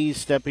Kylie Hayes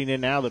stepping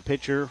in now, the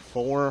pitcher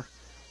for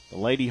the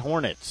Lady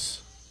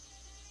Hornets.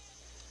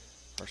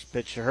 First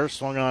pitch to her,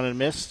 swung on and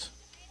missed.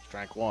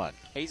 Strike 1.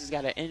 Hayes has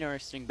got an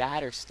interesting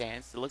batter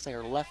stance. It looks like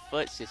her left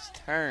foot's just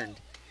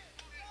turned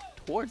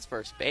towards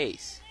first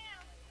base.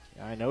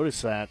 Yeah, I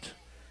noticed that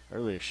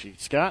earlier.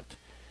 She's got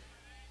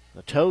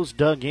the toes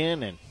dug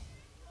in, and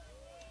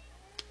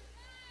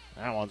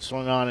that one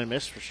swung on and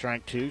missed for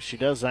strike 2. She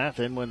does that,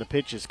 then when the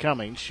pitch is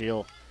coming,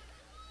 she'll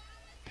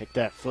pick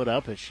that foot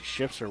up as she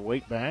shifts her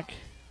weight back.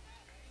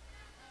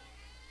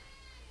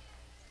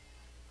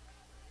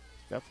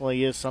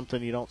 Definitely is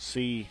something you don't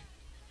see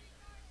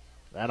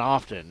that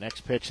often.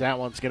 Next pitch, that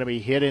one's going to be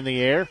hit in the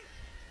air.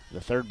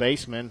 The third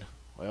baseman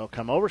will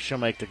come over. She'll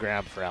make the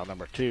grab for out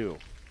number 2.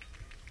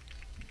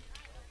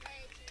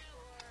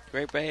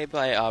 Great play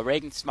by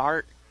Reagan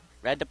Smart.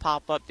 Read the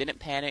pop-up, didn't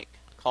panic,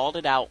 called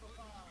it out,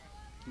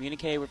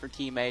 communicated with her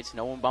teammates,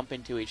 no one bumped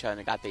into each other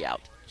and got the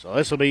out. So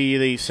this will be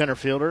the center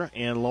fielder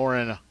in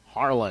Lauren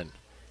Harlan.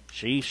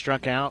 She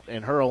struck out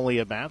in her only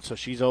at bat, so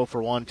she's 0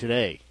 for 1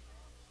 today.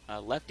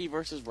 Lefty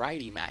versus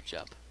righty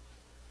matchup.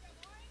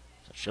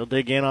 So she'll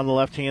dig in on the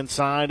left-hand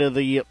side of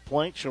the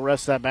plate. She'll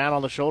rest that bat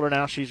on the shoulder.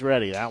 Now she's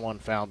ready. That one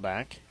fouled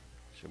back.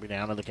 She'll be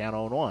down to the count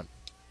 0-1.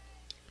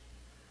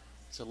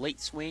 It's a late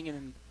swing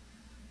and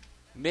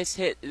miss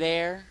hit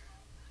there.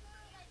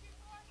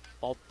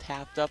 Ball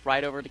tapped up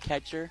right over the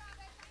catcher.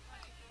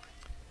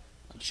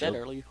 Like I said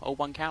early,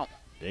 0-1 count.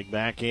 Dig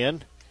back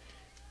in.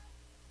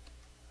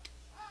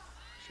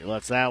 She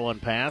lets that one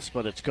pass,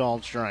 but it's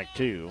called strike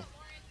 2.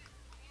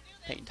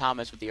 Peyton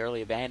Thomas with the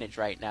early advantage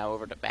right now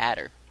over the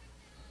batter.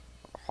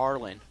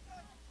 Harlan.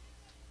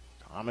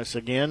 Thomas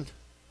again.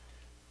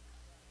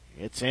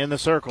 It's in the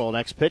circle.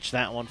 Next pitch,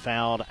 that one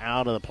fouled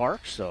out of the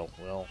park, so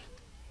we'll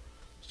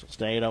still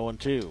stay at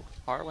 0-2.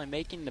 Harlan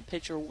making the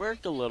pitcher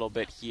work a little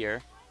bit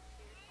here.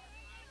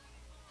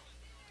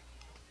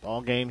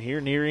 Ball game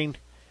here nearing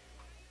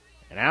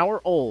an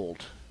hour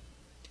old.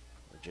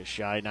 We're just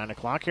shy of 9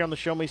 o'clock here on the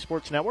Show Me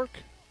Sports Network.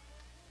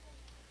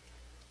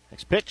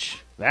 Next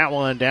pitch, that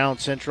one down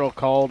central,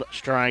 called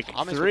strike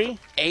 3.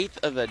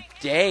 8th of the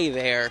day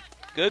there.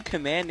 Good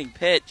commanding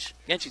pitch.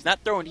 Again, she's not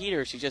throwing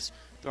heaters. She's just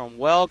throwing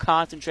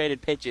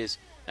well-concentrated pitches.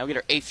 Now we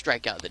get her 8th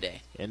strikeout of the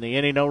day. In the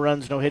inning, no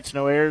runs, no hits,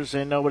 no errors,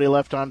 and nobody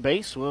left on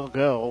base. We'll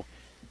go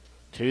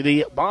to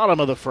the bottom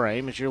of the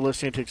frame as you're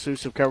listening to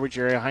exclusive coverage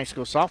of area high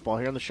school softball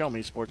here on the Show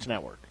Me Sports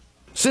Network.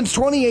 Since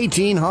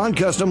 2018, Han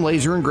Custom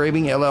Laser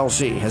Engraving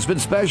LLC has been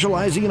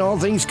specializing in all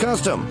things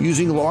custom,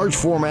 using large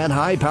format,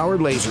 high-powered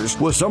lasers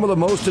with some of the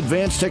most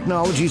advanced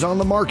technologies on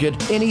the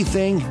market.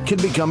 Anything can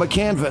become a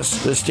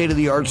canvas. The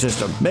state-of-the-art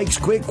system makes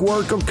quick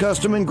work of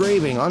custom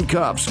engraving on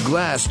cups,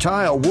 glass,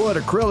 tile, wood,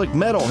 acrylic,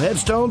 metal,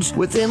 headstones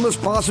with endless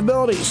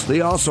possibilities.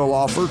 They also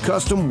offer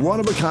custom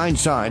one-of-a-kind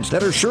signs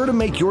that are sure to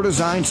make your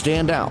design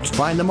stand out.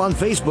 Find them on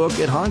Facebook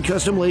at Han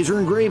Custom Laser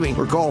Engraving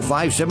or call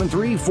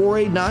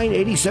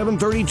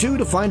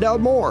 573-489-8732 to find out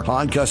more.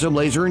 Han Custom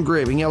Laser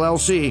Engraving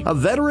LLC, a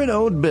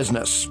veteran-owned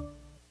business.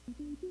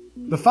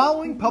 The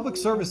following public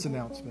service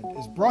announcement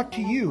is brought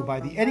to you by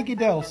the Eddie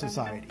Gaedel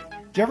Society,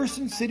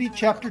 Jefferson City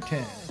Chapter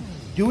 10,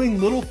 doing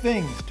little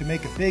things to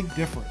make a big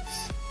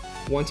difference.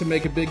 Want to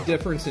make a big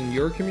difference in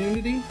your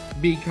community?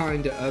 Be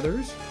kind to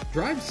others,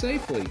 drive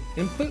safely,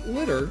 and put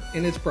litter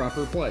in its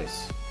proper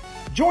place.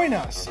 Join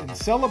us in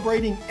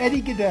celebrating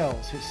Eddie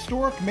Gaedel's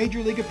historic Major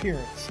League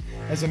appearance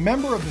as a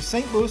member of the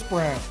St. Louis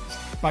Browns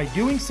by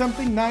doing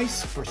something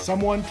nice for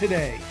someone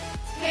today.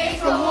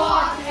 Take a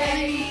walk,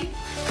 Eddie.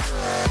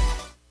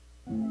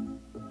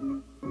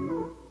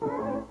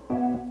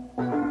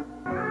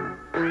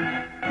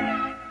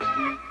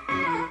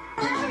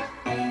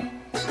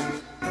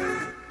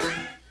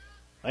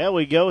 Well,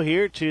 we go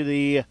here to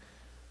the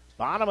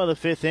bottom of the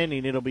fifth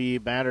inning. It'll be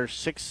batters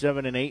 6,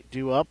 7, and 8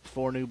 due up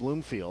for New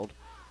Bloomfield.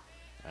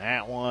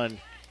 That one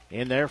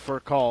in there for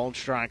a call.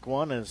 Strike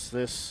one, as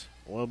this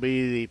will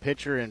be the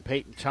pitcher in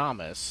Peyton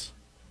Thomas.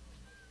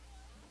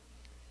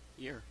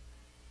 Here,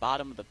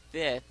 bottom of the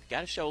fifth.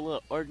 Got to show a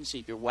little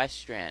urgency if you're West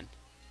Strand.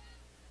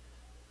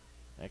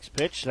 Next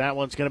pitch, that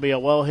one's going to be a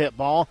well-hit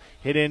ball.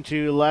 Hit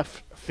into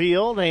left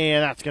field,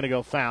 and that's going to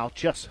go foul.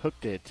 Just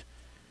hooked it.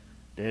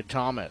 Did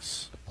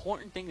Thomas.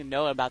 Important thing to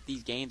know about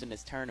these games in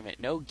this tournament,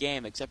 no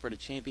game except for the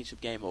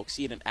championship game will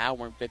exceed an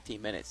hour and 15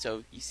 minutes.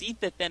 So you see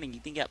fifth inning, you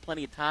think you got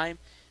plenty of time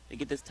to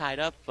get this tied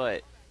up,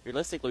 but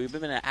realistically, we've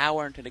been an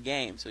hour into the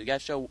game, so you got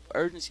to show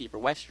urgency for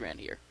West Strand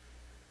here.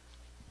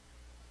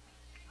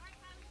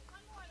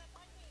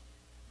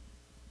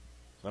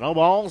 So no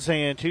balls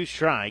and 2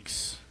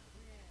 strikes.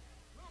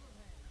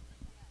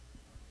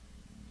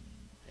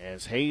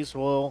 As Hayes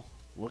will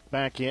look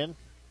back in.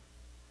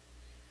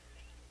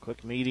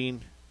 Quick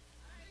meeting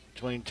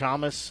between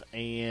Thomas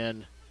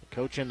and the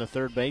coach in the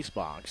third base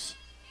box.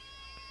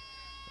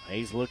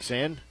 Hayes looks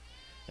in.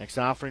 Next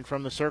offering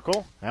from the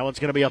circle. That one's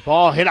going to be a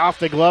ball hit off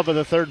the glove of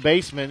the third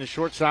baseman. The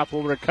shortstop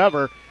will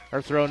recover.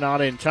 Her throw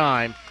not in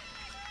time.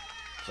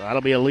 So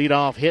that'll be a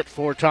leadoff hit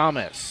for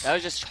Thomas. That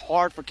was just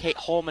hard for Kate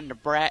Holman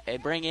to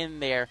bring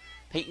in there.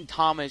 Peyton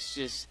Thomas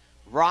just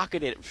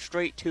rocketed it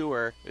straight to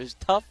her. It was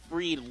a tough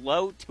read,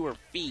 low to her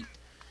feet.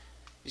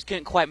 Just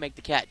couldn't quite make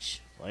the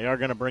catch. They are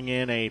going to bring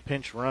in a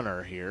pinch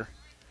runner here.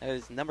 That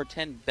is number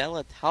 10,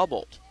 Bella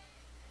Talbot.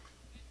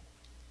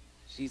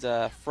 She's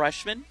a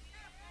freshman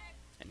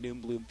at New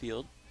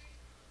Bloomfield.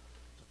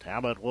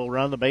 Talbot will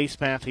run the base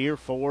path here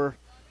for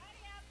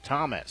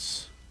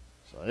Thomas.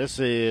 So this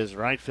is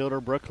right fielder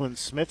Brooklyn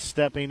Smith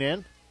stepping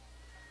in.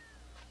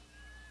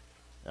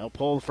 They'll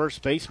pull the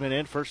first baseman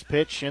in. First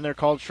pitch in there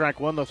called strike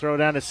one. They'll throw it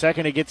down to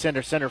second. It gets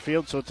into center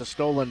field, so it's a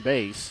stolen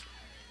base.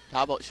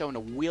 Talbot showing the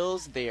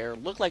wheels there.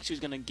 Looked like she was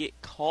going to get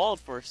called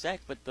for a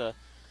sec, but the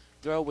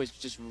throw was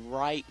just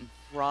right in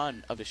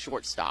front of the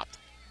shortstop.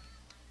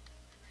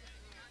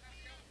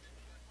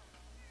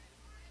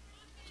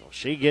 So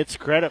she gets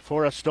credit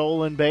for a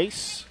stolen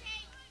base.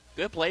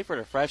 Good play for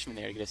the freshman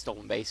there to get a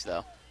stolen base,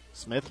 though.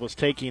 Smith was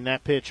taking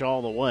that pitch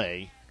all the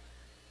way.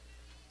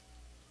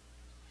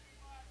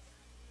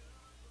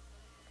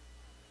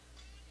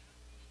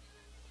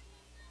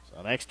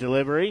 So next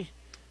delivery.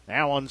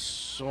 That one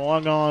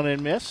swung on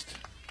and missed.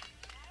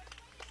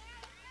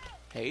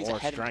 Hayes or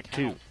ahead strike of the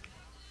two. count.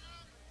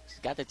 She's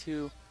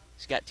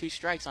got 2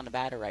 strikes on the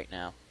batter right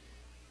now.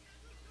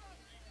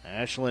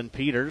 Ashlyn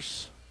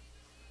Peters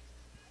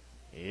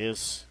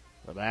is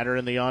the batter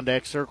in the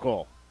on-deck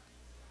circle.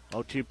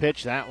 0-2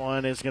 pitch. That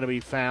one is going to be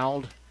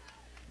fouled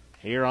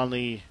here on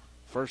the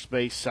first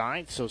base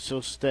side, so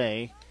she'll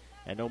stay.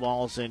 And no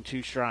balls and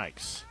 2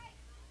 strikes.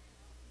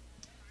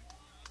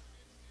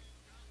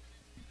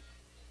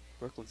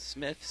 Brooklyn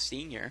Smith,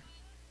 senior,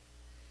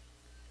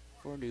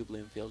 for New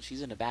Bloomfield.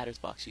 She's in the batter's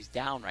box. She's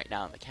down right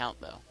now in the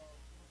count, though.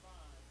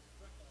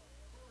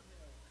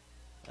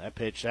 That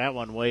pitch, that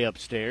one way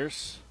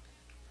upstairs.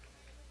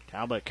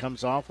 Talbot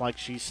comes off like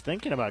she's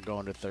thinking about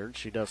going to third.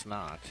 She does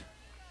not.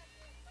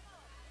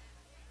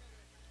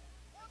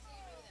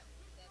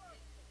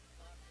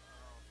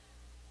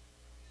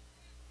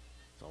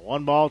 So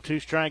 1 ball, 2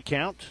 strike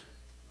count.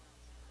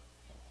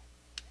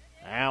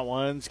 That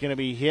one's going to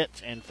be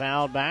hit and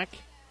fouled back.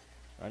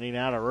 Running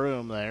out of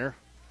room there.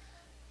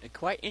 A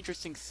quite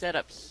interesting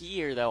setup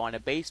here, though, on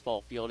a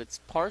baseball field. It's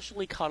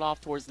partially cut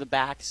off towards the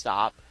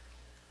backstop.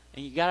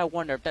 And you got to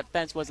wonder, if that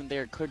fence wasn't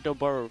there, could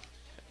Durboving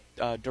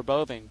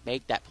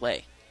make that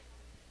play?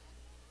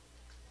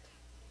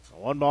 So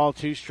 1 ball,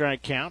 2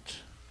 strike count.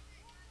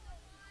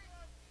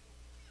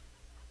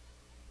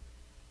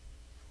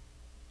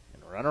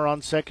 And Runner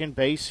on second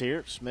base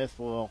here. Smith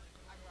will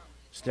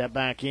step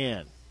back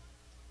in.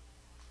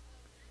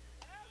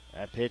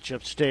 That pitch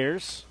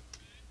upstairs.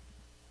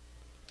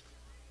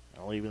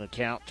 Now leaving the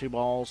count 2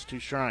 balls, 2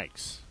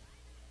 strikes.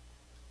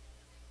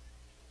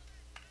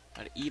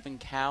 An even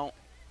count.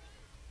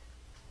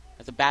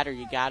 As a batter,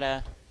 you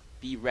gotta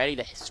be ready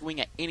to swing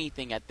at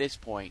anything at this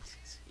point.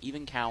 It's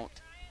even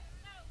count.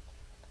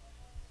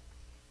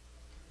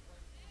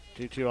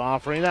 2-2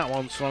 offering. That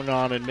one swung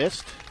on and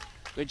missed.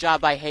 Good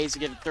job by Hayes to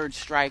get a 3rd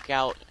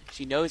strikeout.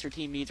 She knows her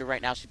team needs her right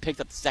now. She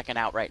picked up the 2nd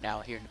out right now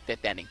here in the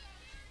 5th inning.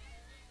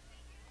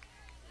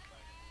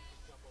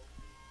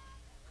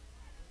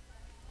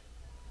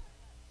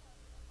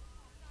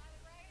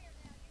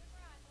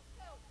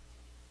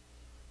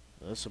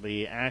 This will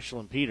be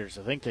Ashlyn Peters.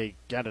 I think they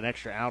got an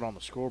extra out on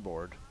the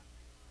scoreboard.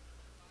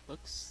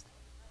 Looks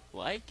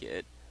like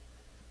it.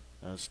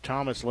 As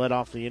Thomas led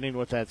off the inning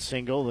with that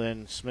single,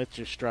 then Smith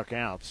just struck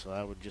out, so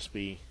that would just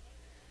be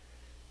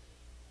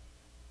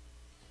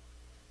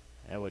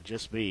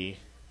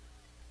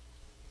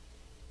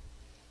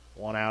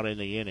one out in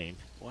the inning.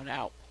 1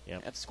 out.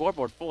 Yep. That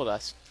scoreboard fooled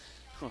us.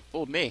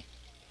 Fooled me.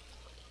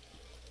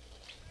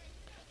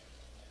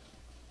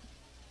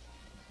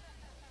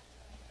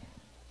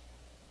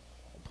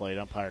 Plate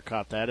umpire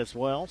caught that as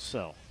well,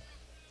 so.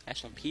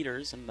 Ashlyn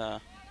Peters in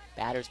the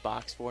batter's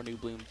box for New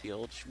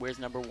Bloomfield. Where's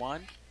number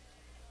 1?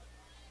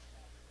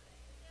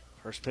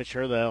 First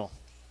pitcher, they'll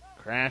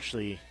crash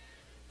the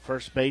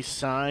first base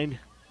sign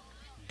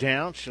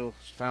down. She'll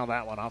foul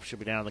that one off. She'll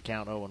be down the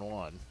count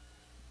 0-1.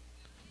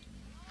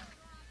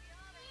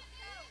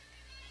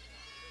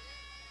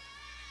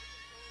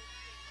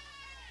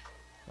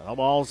 No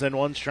balls and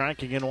 1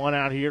 strike. Again, 1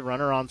 out here.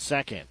 Runner on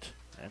second.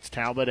 That's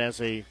Talbot as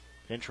a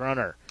pinch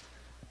runner.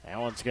 That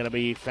one's going to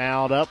be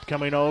fouled up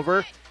coming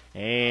over,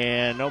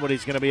 and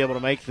nobody's going to be able to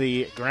make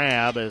the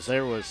grab as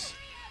there was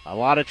a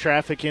lot of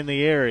traffic in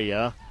the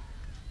area.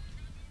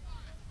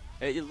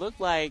 It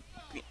looked like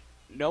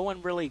no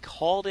one really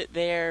called it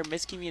there.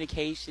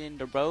 Miscommunication.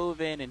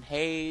 DeRoven and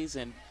Hayes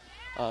and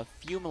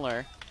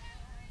Fumler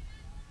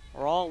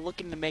were all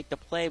looking to make the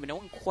play, but no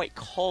one quite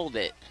called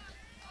it.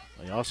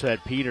 They also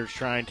had Peters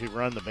trying to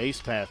run the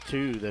base path,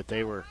 too, that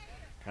they were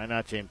trying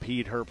not to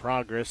impede her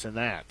progress in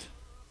that.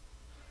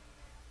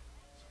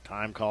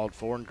 Time called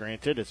for and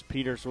granted as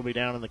Peters will be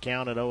down in the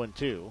count at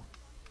 0-2.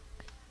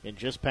 In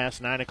just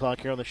past 9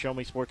 o'clock here on the Show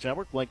Me Sports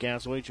Network, Blake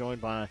Gasaway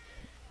joined by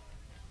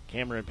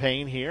Cameron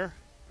Payne here,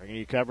 bringing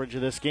you coverage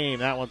of this game.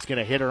 That one's going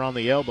to hit her on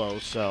the elbow,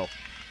 so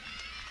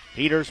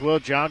Peters will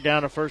jog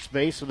down to first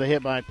base with a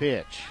hit by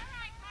pitch.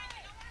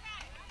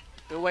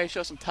 Good way to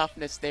show some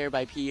toughness there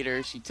by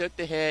Peters. She took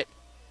the hit,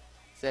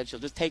 said she'll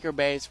just take her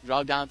base,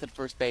 jog down to the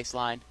first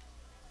baseline.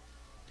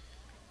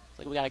 Looks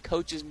like we got a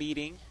coaches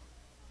meeting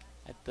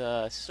at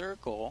the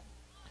circle.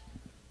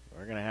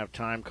 We're going to have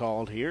time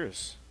called here.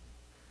 Is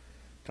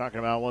talking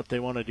about what they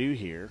want to do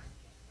here.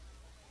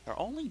 They're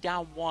only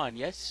down 1.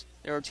 Yes,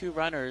 there are 2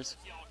 runners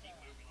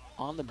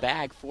on the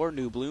bag for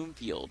New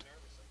Bloomfield.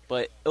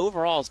 But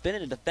overall, it's been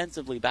a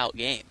defensively bout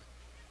game.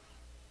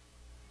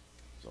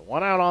 So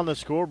 1 out on the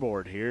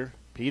scoreboard here.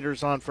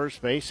 Peters on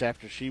first base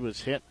after she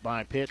was hit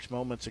by pitch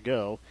moments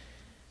ago.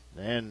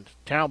 Then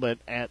Talbot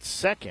at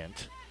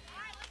second.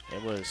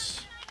 It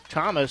was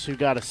Thomas who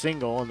got a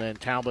single, and then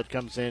Talbot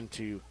comes in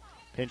to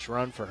pinch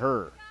run for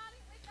her.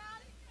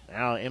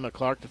 Now Emma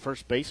Clark, the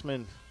first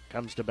baseman,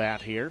 comes to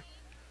bat here.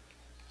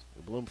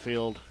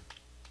 Bloomfield,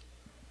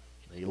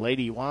 the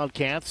Lady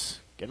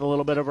Wildcats, getting a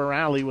little bit of a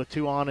rally with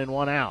 2 on and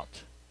 1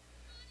 out.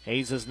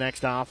 Hayes'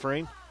 next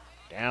offering.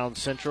 Down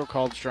central,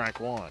 called strike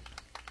 1.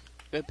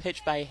 Good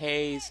pitch by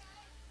Hayes.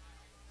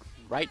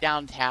 Right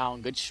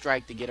downtown. Good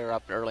strike to get her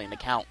up early in the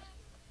count.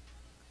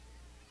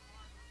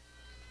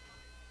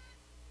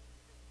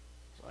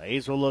 So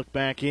Hayes will look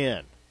back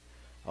in.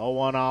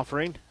 0-1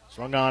 offering.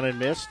 Swung on and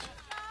missed.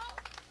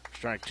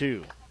 Strike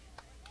 2.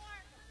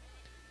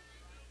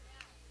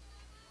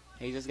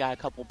 Hayes has got a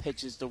couple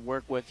pitches to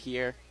work with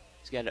here.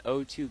 She's got an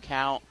 0-2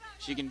 count.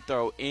 She can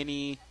throw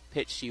any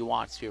pitch she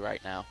wants to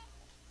right now.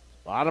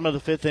 Bottom of the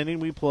 5th inning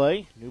we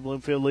play. New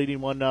Bloomfield leading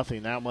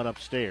 1-0. That one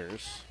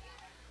upstairs.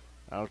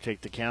 That'll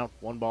take the count.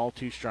 1 ball,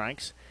 2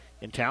 strikes.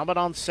 And Talbot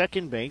on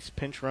second base.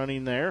 Pinch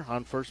running there.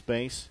 On first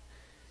base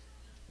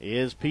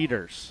is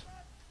Peters.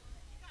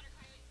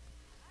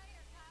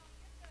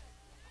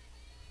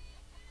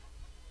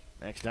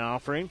 Next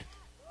offering.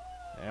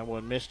 That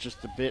one missed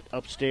just a bit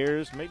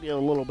upstairs. Maybe a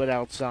little bit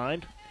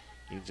outside.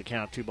 Needs the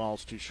count. 2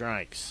 balls, 2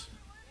 strikes.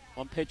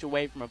 1 pitch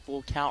away from a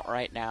full count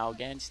right now.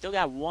 Again, still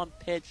got 1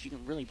 pitch you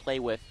can really play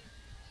with.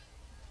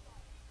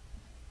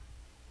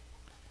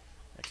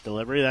 Next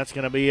delivery, that's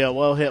going to be a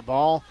well-hit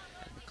ball.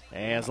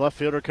 As left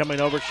fielder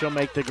coming over, she'll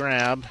make the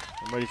grab.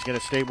 Everybody's going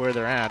to stay where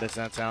they're at as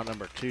that's out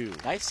number 2.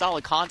 Nice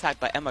solid contact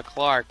by Emma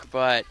Clark,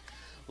 but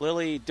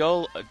Lily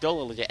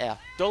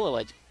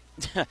Dolijic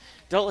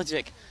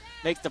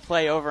makes the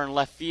play over in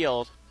left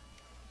field.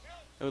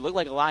 It would look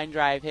like a line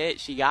drive hit.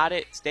 She got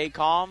it, stayed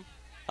calm,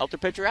 helped her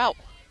pitcher out.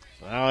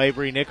 Now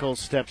Avery Nichols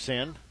steps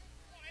in.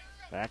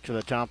 Back to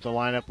the top of the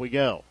lineup we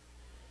go.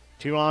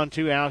 2 on,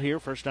 2 out here.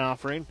 First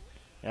offering.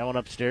 That one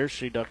upstairs.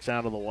 She ducks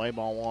out of the way.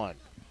 Ball 1.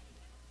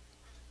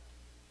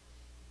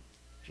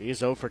 She is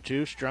 0 for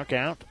 2. Struck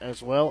out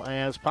as well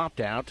as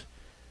popped out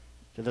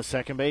to the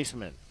second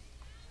baseman.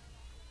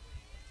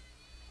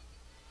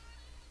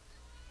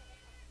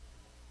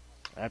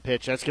 That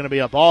pitch, that's going to be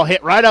a ball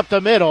hit right up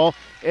the middle.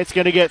 It's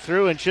going to get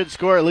through and should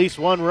score at least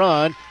 1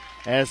 run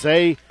as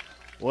they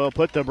will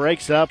put the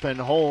brakes up and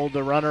hold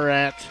the runner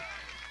at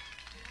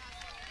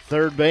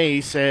third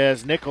base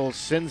as Nichols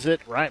sends it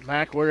right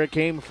back where it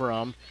came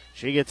from.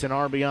 She gets an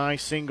RBI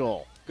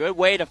single. Good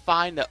way to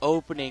find the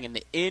opening in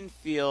the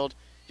infield,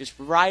 just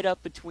right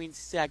up between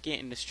second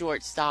and the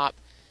shortstop.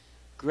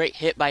 Great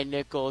hit by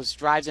Nichols,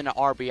 drives in an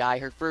RBI,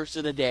 her first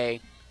of the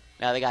day.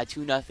 Now they got a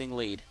 2-0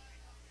 lead.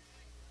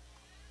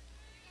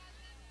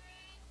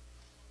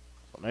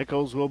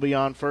 Nichols will be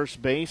on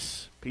first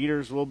base.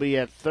 Peters will be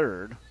at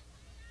third.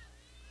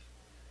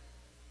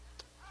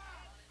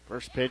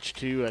 First pitch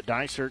to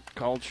Dysert,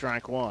 called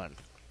strike 1.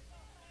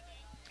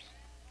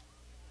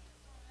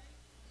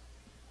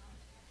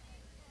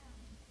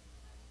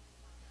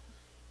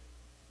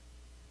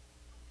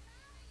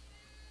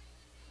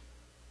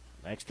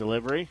 Next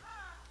delivery.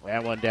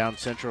 That one down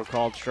central,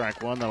 called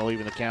strike 1. That'll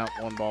even the count.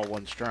 1 ball,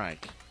 1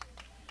 strike.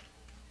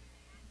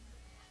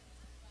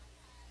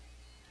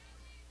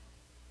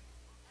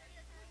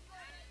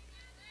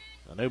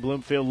 New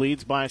Bloomfield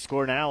leads by a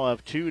score now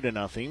of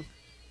 2-0.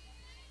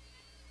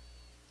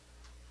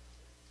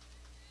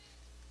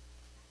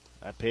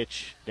 That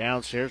pitch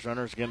downstairs.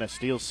 Runner's going to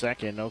steal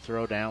second. No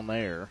throw down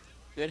there.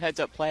 Good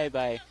heads-up play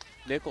by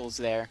Nichols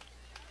there.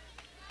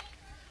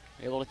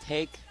 Able to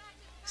take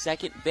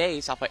second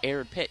base off an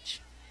errored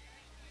pitch.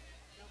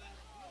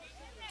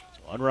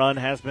 1 run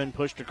has been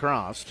pushed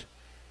across.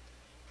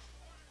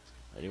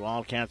 The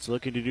Wildcats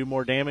looking to do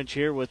more damage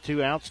here with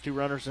 2 outs, 2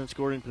 runners in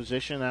scoring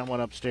position. That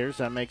one upstairs.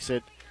 That makes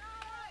it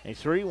a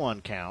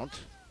 3-1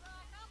 count.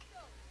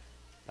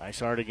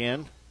 Dysart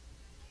again.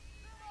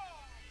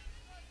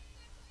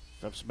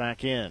 Steps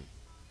back in.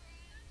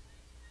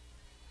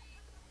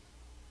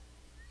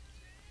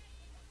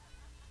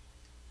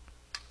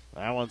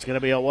 That one's going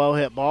to be a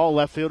well-hit ball.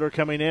 Left fielder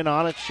coming in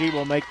on it. She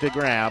will make the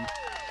grab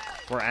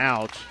for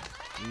out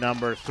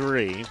number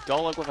 3.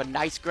 Golick with a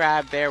nice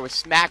grab there, was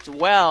smacked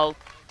well.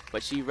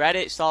 But she read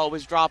it, saw it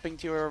was dropping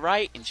to her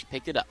right, and she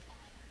picked it up.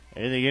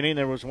 In the inning,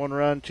 there was 1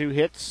 run, 2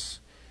 hits,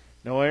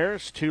 no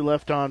errors, 2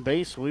 left on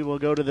base. We will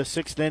go to the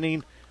 6th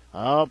inning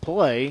of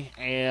play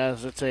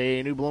as it's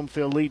a New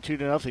Bloomfield lead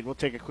 2-0. We'll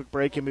take a quick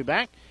break and be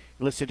back.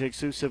 You're listening to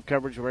exclusive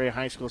coverage of area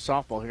high school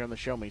softball here on the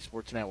Show Me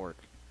Sports Network.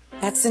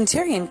 At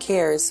Centurion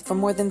Cares, for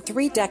more than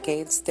 3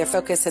 decades, their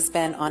focus has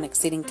been on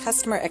exceeding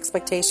customer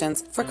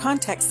expectations for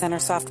contact center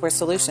software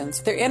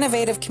solutions. Their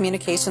innovative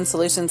communication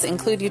solutions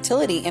include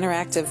utility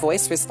interactive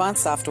voice response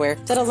software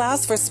that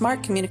allows for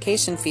smart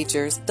communication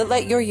features that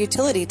let your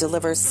utility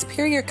deliver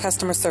superior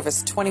customer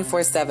service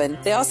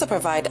 24/7. They also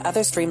provide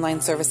other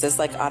streamlined services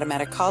like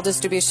automatic call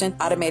distribution,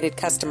 automated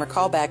customer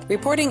callback,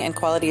 reporting, and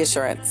quality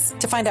assurance.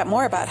 To find out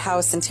more about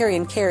how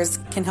Centurion Cares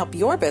can help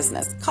your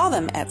business, call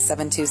them at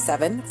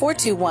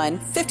 727-421-5300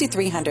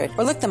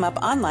 or look them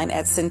up online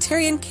at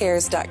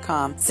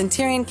centurioncares.com.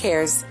 Centurion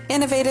Cares,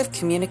 innovative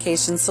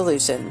communication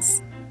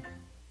solutions.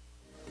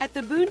 At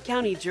the Boone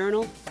County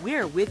Journal,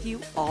 we're with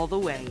you all the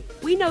way.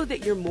 We know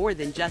that you're more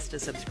than just a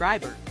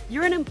subscriber.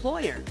 You're an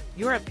employer,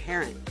 you're a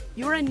parent,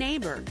 you're a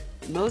neighbor.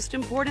 Most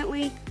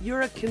importantly,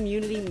 you're a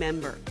community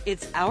member.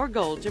 It's our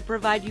goal to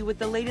provide you with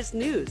the latest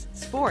news,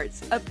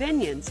 sports,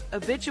 opinions,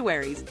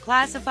 obituaries,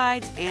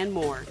 classifieds, and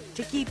more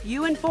to keep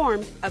you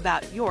informed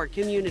about your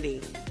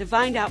community. To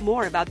find out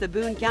more about the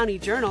Boone County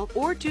Journal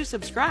or to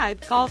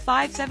subscribe, call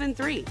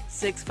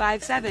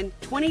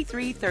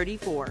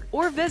 573-657-2334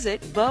 or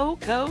visit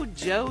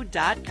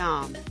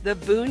bocojoe.com. The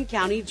Boone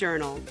County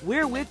Journal.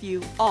 We're with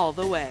you all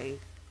the way.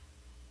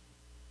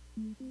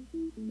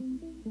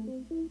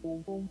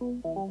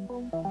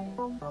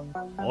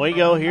 We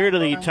go here to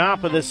the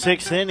top of the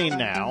 6th inning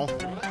now.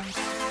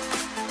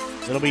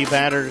 It'll be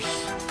batters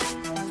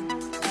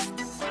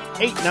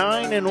 8,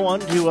 9, and 1,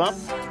 2 up.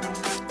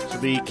 This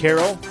will be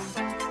Carroll,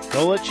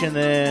 Golich, and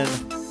then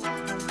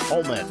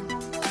Holman.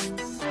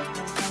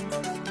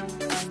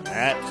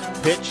 That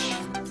pitch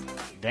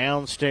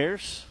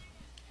downstairs.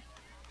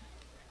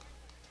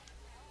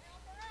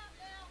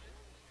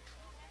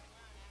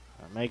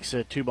 That makes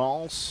it 2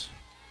 balls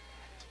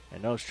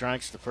and no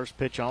strikes. The first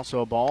pitch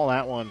also a ball.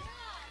 That one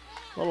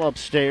a little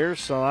upstairs,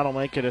 so that'll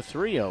make it a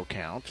 3-0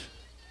 count.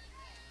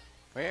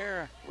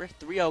 Rare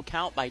 3-0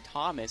 count by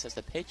Thomas as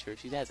the pitcher.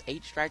 She has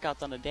 8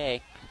 strikeouts on the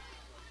day.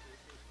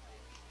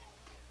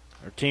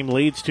 Her team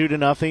leads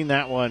 2-0.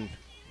 That one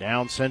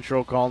down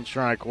central, called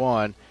strike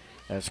 1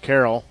 as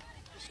Carroll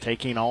is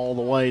taking all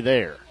the way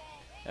there.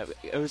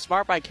 It was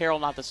smart by Carroll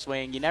not to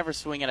swing. You never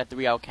swing at a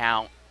 3-0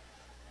 count.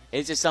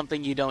 It's just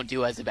something you don't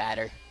do as a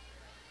batter.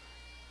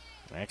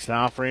 Next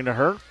offering to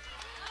her.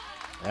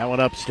 That one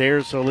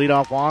upstairs, so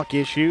leadoff walk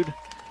issued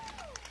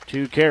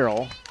to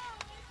Carroll.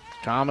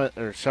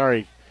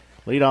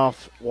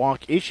 Leadoff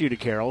walk issued to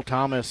Carroll.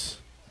 Thomas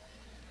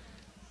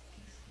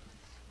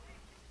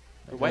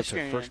West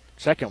That's her Grand.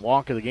 second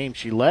walk of the game.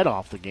 She led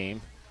off the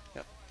game.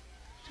 Yep.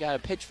 She's got a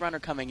pitch runner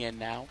coming in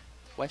now.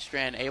 West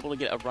Strand able to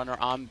get a runner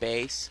on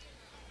base.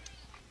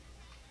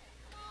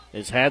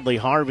 Is Hadley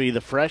Harvey,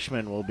 the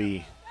freshman, will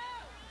be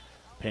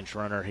pinch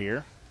runner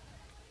here.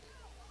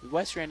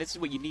 West Strand, this is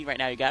what you need right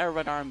now. You got a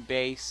runner on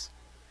base.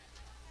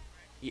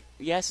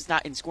 Yes, it's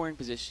not in scoring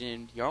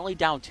position. You're only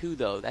down 2,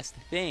 though. That's the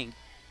thing.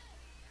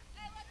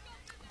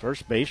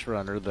 First base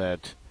runner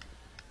that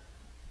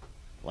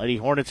Lady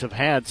Hornets have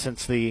had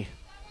since the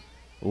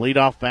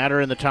leadoff batter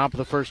in the top of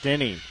the first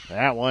inning.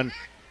 That one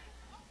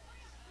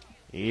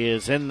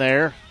is in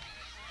there.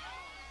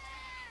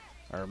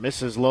 Or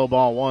misses low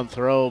ball one,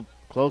 throw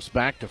close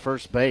back to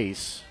first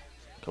base.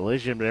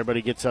 Collision, but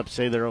everybody gets up,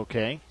 say they're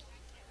okay.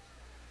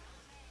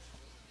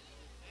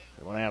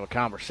 They want to have a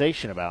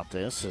conversation about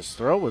this. His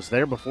throw was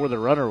there before the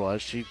runner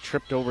was. She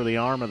tripped over the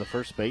arm of the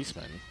first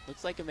baseman.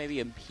 Looks like it may be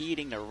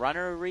impeding the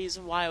runner, a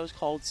reason why it was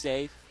called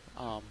safe.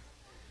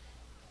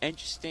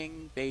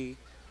 Interesting. They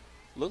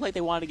look like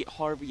they wanted to get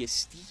Harvey a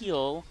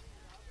steal.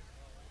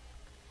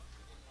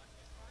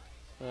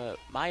 But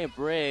Maya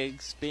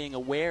Briggs, being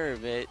aware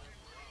of it,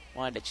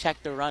 wanted to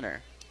check the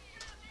runner.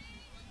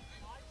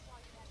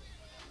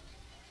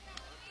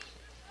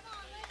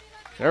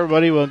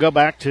 Everybody will go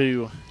back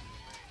to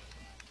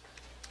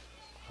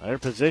their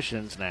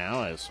positions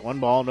now as 1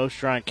 ball, no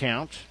strike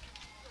count.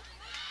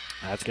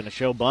 That's going to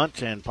show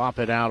bunt and pop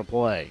it out of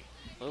play.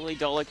 Lily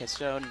Dolick has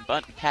shown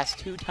bunt past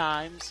 2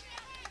 times.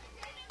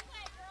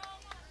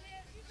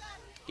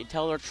 You can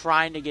tell they're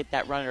trying to get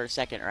that runner to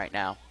second right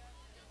now.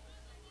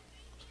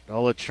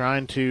 Dolick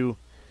trying to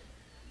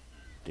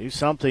do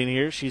something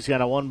here. She's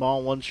got a 1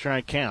 ball, 1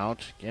 strike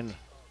count. Again,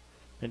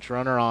 pinch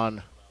runner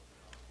on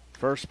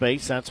first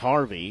base. That's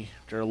Harvey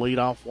after a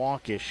leadoff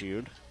walk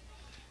issued.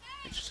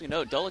 Interesting to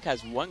note, Dolick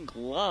has 1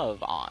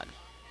 glove on,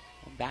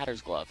 1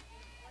 batter's glove.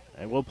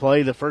 And we'll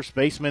play the first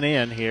baseman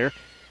in here.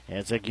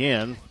 As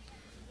again,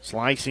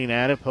 slicing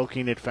at it,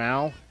 poking it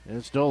foul,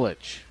 is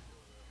Dolick.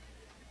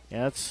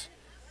 Yeah, it's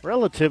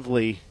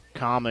relatively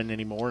common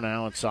anymore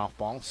now in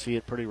softball. See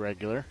it pretty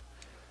regular.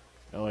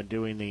 Oh, and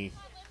doing the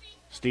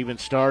Stephen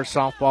Star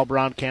softball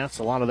broadcasts,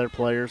 a lot of their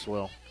players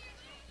will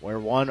wear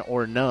 1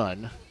 or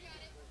none.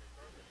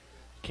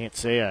 Can't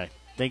say I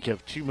think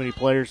of too many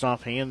players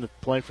offhand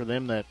that play for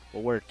them that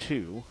will wear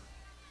 2.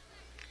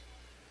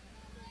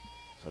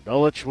 So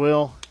Dolick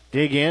will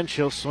dig in.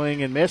 She'll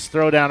swing and miss.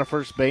 Throw down to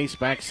first base.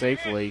 Back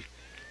safely.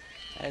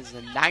 That is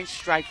the 9th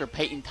strike for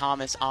Peyton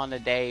Thomas on the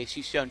day.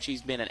 She's shown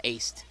she's been an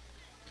ace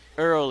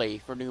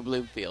early for New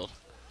Bloomfield.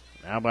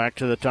 Now back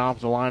to the top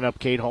of the lineup,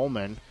 Kate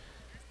Holman,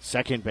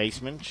 second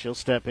baseman. She'll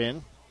step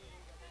in.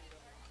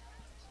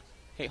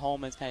 Kate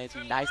Holman's made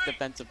some nice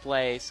defensive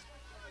plays.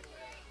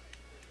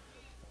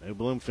 New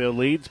Bloomfield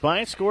leads by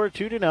a score of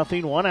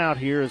 2-0. 1 out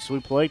here as we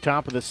play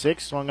top of the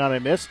 6th. Swung on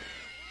and missed.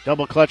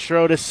 Double clutch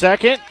throw to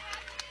second.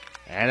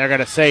 And they're going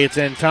to say it's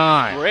in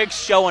time.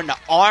 Briggs showing the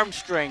arm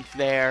strength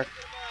there.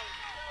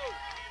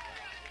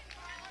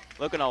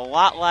 Looking a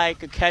lot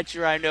like a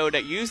catcher I know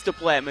that used to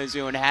play at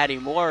Mizzou and Hattie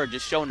Moore,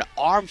 just showing the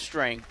arm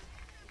strength.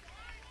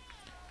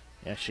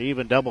 Yeah, she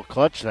even double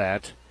clutched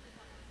that.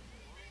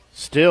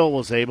 Still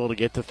was able to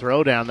get the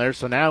throw down there.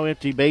 So now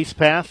empty base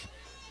path.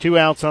 2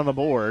 outs on the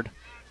board.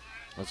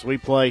 As we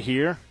play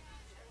here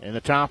in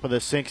the top of the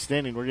 6th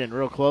inning, we're getting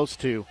real close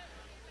to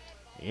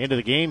the end of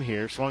the game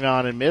here. Swung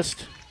on and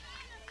missed.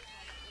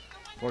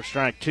 For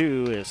strike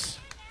 2 is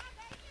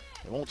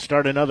it won't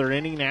start another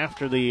inning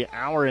after the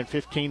hour and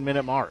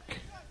 15-minute mark.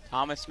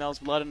 Thomas smells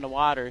blood in the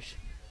water.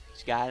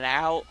 She's got an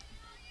out.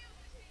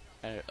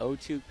 Got an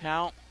 0-2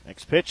 count.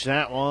 Next pitch,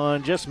 that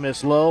one just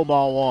missed low,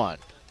 ball 1.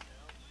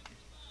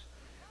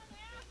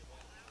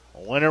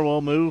 The winner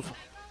will move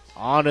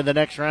on to the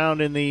next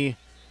round in the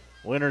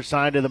winner's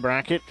side of the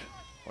bracket,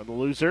 or the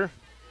loser.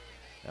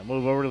 They'll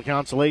move over to the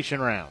consolation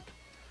round.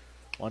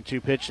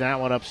 1-2 pitch, that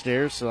one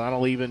upstairs, so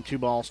that'll leave in 2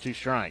 balls, 2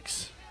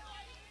 strikes.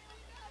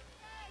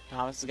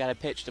 Thomas has got a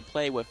pitch to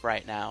play with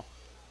right now.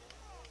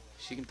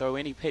 She can throw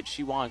any pitch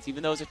she wants.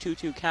 Even though it's a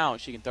 2-2 count,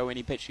 she can throw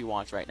any pitch she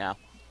wants right now.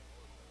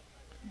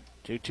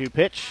 2-2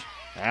 pitch.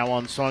 That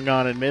one swung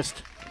on and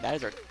missed. That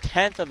is her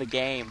 10th of the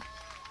game.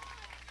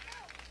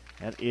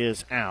 That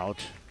is out.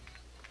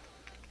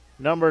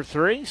 Number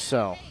 3,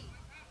 so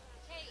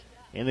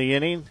in the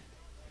inning,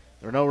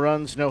 there were no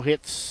runs, no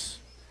hits,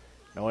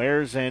 no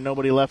errors, and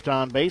nobody left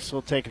on base.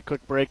 We'll take a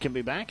quick break and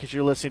be back as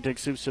you're listening to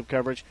exclusive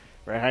coverage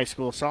for high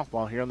school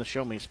softball here on the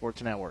Show Me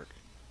Sports Network.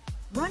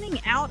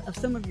 Running out of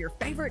some of your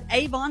favorite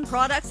Avon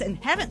products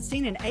and haven't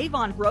seen an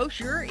Avon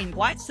brochure in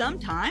quite some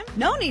time?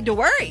 No need to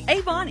worry.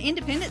 Avon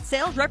Independent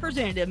Sales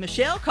Representative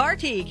Michelle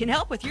Carty can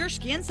help with your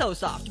Skin So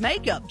Soft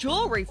makeup,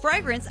 jewelry,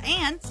 fragrance,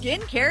 and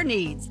skincare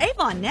needs.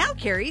 Avon now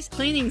carries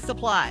cleaning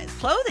supplies,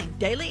 clothing,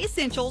 daily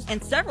essentials,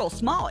 and several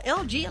small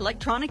LG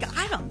electronic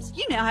items.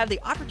 You now have the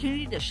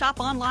opportunity to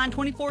shop online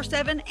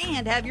 24/7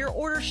 and have your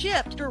order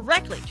shipped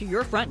directly to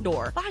your front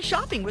door by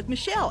shopping with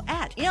Michelle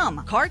at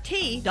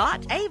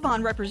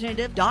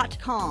mcarty.avonrepresentative.com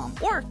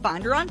or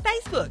find her on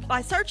Facebook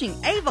by searching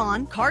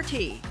Avon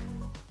Carty.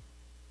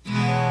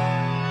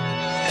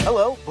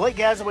 Hello, Blake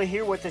Gazaway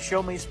here with the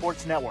Show Me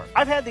Sports Network.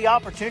 I've had the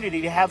opportunity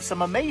to have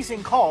some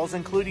amazing calls,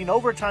 including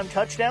overtime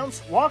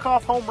touchdowns,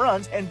 walk-off home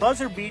runs, and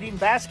buzzer-beating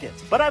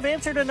baskets. But I've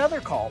answered another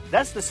call.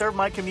 That's to serve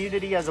my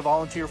community as a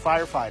volunteer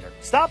firefighter.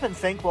 Stop and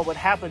think what would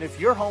happen if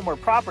your home or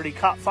property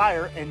caught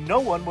fire and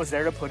no one was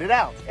there to put it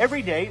out.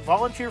 Every day,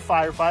 volunteer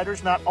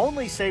firefighters not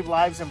only save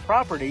lives and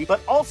property, but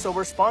also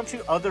respond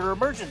to other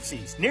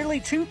emergencies. Nearly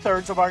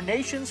 2/3 of our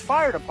nation's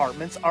fire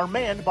departments are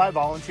manned by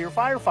volunteer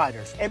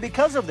firefighters. And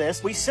because of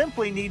this, we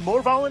simply need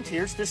more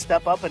volunteers to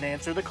step up and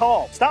answer the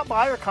call. Stop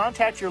by or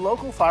contact your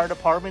local fire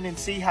department and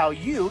see how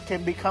you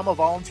can become a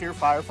volunteer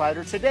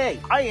firefighter today.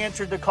 I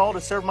answered the call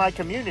to serve my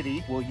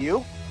community. Will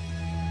you?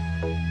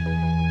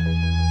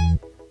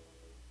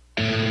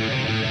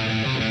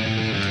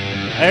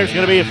 There's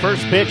going to be a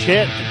first pitch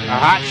hit. A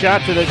hot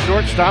shot to the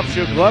shortstop.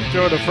 She'll glove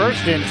throw to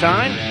first in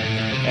time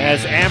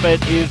as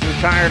Abbott is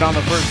retired on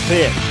the first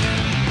pitch.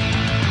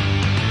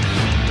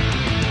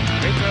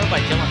 Great throw by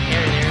Dylan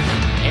Perry there.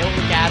 Able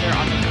to gather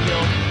on the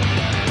field,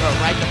 throw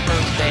right to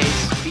first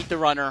base, beat the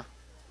runner.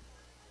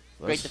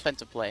 Great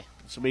defensive play.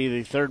 This will be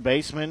the third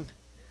baseman,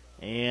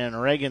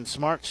 and Reagan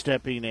Smart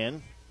stepping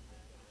in.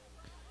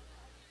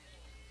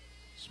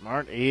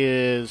 Smart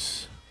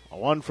is a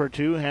 1 for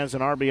 2, has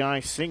an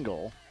RBI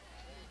single.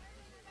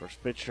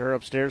 First pitch to her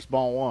upstairs,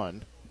 ball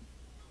one.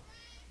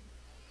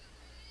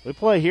 We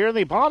play here in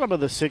the bottom of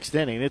the sixth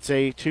inning. It's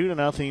a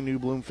 2-0 New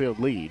Bloomfield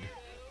lead.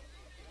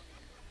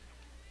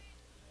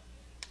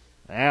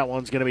 That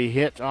one's going to be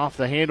hit off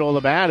the handle of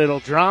the bat. It'll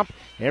drop.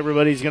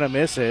 Everybody's going to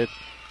miss it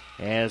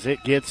as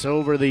it gets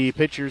over the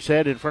pitcher's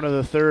head in front of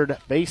the third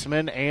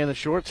baseman and the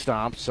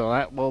shortstop. So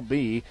that will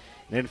be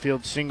an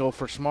infield single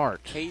for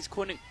Smart. Hayes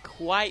couldn't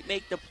quite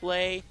make the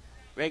play.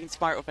 Reagan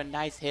Smart with a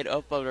nice hit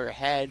up over her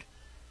head.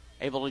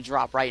 Able to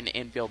drop right in the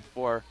infield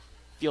before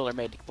fielder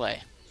made the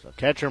play. So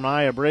catcher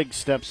Maya Briggs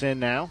steps in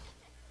now.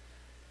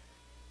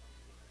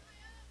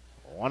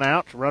 One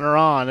out, runner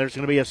on. There's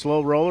going to be a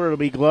slow roller. It'll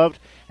be gloved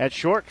at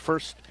short.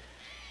 First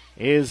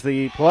is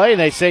the play.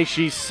 They say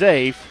she's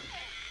safe.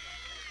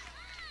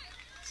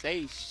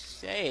 Say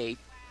safe.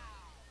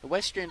 The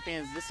Western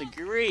fans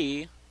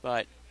disagree,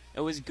 but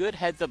it was good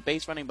heads-up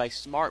base running by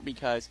Smart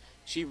because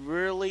she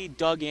really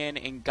dug in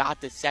and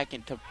got the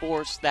second to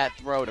force that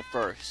throw to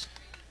first.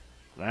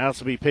 Now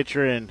this will be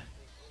pitcher and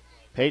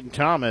Peyton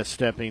Thomas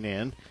stepping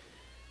in.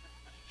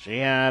 She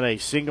had a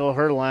single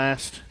her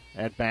last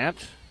at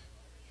bat.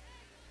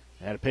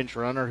 Had a pinch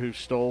runner who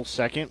stole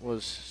second,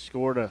 was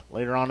scored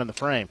later on in the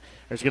frame.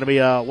 There's going to be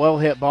a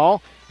well-hit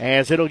ball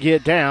as it'll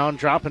get down,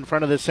 drop in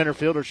front of the center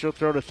fielder. She'll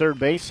throw to third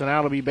base, and now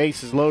it'll be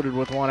bases loaded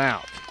with one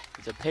out.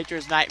 It's a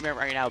pitcher's nightmare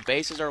right now.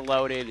 Bases are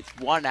loaded. It's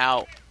one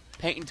out.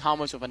 Peyton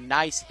Thomas with a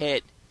nice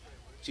hit.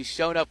 She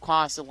showed up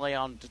constantly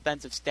on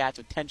defensive stats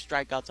with 10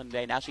 strikeouts on the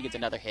day. Now she gets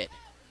another hit.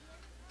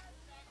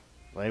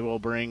 They will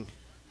bring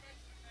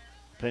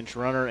pinch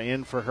runner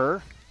in for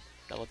her.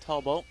 Bella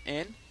Talbot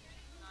in.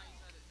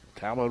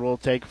 Talbot will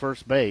take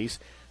first base.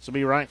 This will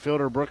be right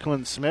fielder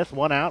Brooklyn Smith.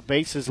 One out,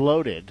 bases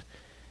loaded.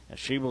 As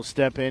she will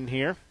step in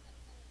here.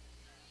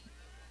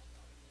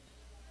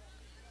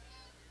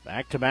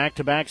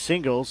 Back-to-back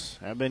singles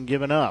have been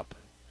given up.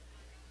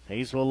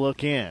 Hayes will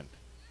look in.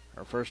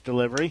 Her first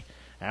delivery.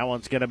 That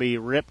one's going to be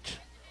ripped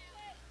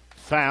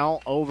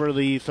foul over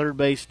the third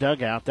base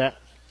dugout. That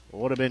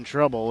would have been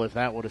trouble if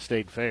that would have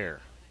stayed fair.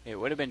 It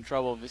would have been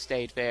trouble if it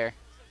stayed fair.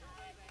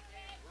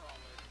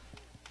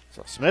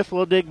 So Smith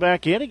will dig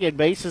back in. Again,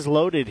 bases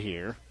loaded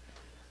here.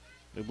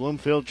 New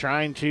Bloomfield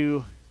trying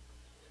to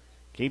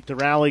keep the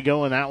rally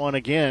going. That one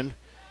again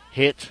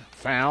hit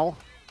foul.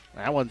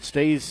 That one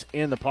stays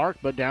in the park,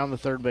 but down the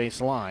third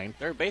base line.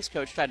 Third base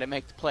coach tried to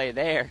make the play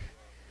there.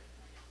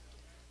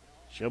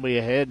 She'll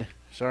be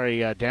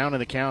down in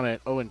the count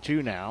at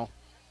 0-2 now.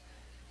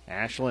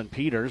 Ashlyn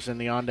Peters in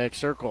the on-deck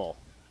circle.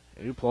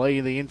 Who play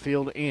the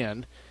infield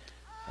in.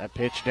 That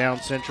pitch down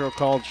central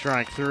called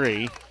strike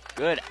three.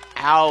 Good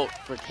out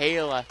for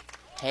Kylie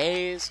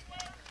Hayes.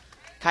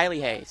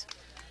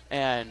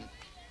 And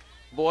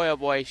boy, oh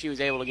boy, she was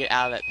able to get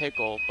out of that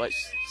pickle, but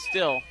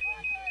still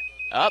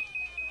up.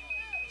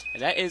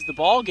 And that is the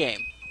ball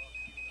game.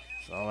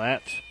 So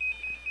that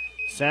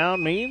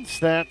sound means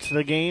that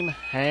the game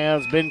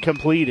has been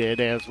completed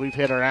as we've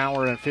hit our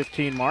hour and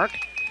 15 mark.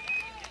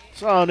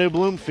 So New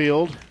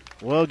Bloomfield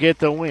will get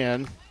the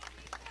win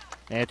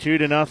at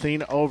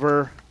 2-0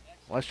 over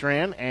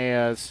Western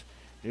as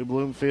New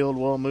Bloomfield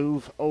will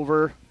move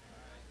over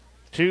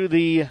to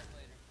the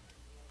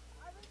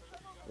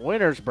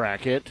winner's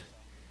bracket,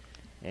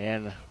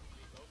 and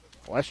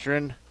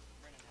Western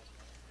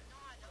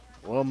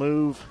will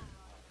move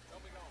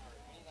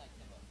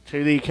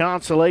to the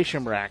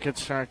consolation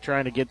brackets.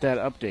 Trying to get that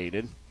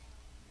updated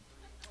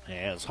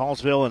as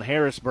Hallsville and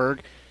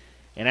Harrisburg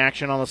in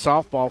action on the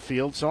softball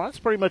field. So that's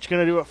pretty much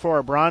going to do it for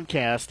our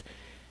broadcast.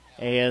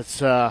 As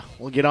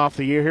we'll get off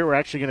the air here, we're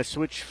actually going to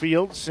switch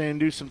fields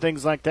and do some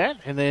things like that,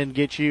 and then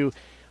get you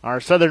our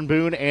Southern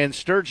Boone and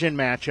Sturgeon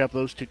matchup,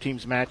 those two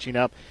teams matching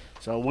up.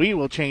 So we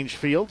will change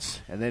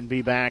fields and then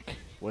be back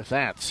with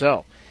that.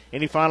 So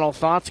Any final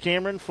thoughts,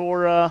 Cameron,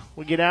 before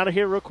we get out of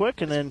here real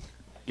quick and then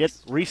get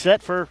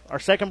reset for our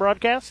second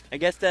broadcast? I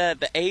guess the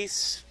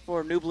ace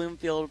for New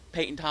Bloomfield,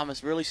 Peyton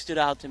Thomas, really stood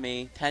out to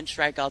me. 10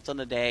 strikeouts on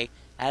the day,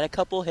 had a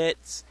couple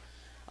hits.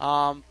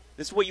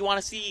 This is what you want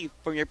to see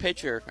from your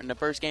pitcher in the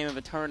first game of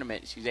a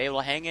tournament. She's able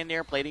to hang in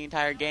there, play the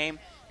entire game.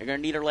 You're going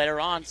to need her later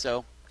on,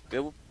 so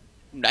good,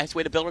 nice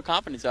way to build her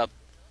confidence up.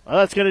 Well,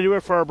 that's going to do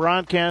it for our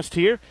broadcast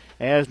here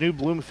as New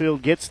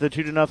Bloomfield gets the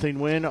 2-0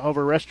 win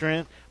over West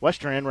End,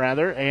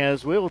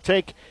 as we will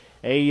take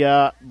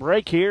a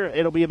break here.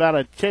 It'll be about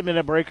a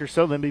 10-minute break or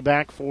so, then be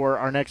back for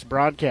our next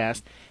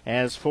broadcast.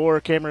 As for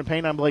Cameron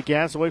Payne, I'm Blake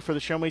Gasaway for the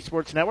Show Me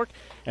Sports Network.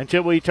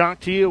 Until we talk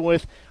to you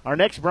with our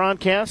next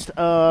broadcast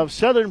of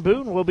Southern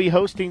Boone, we'll be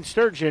hosting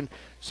Sturgeon.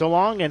 So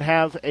long and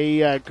have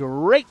a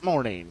great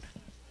morning.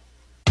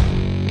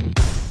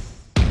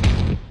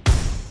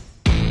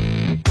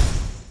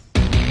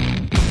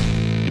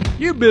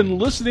 You've been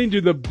listening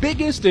to the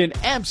biggest and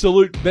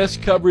absolute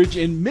best coverage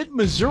in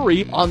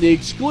mid-Missouri on the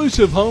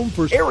exclusive home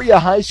for area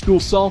high school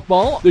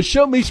softball. The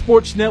Show Me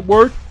Sports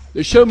Network.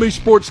 The Show Me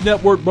Sports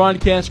Network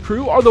broadcast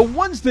crew are the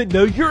ones that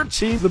know your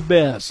team the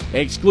best.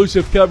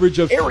 Exclusive coverage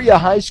of area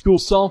high school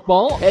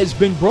softball has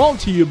been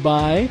brought to you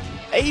by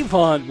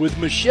Avon with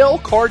Michelle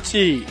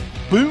Carty,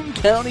 Boone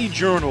County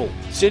Journal,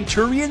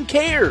 Centurion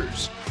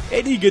Cares,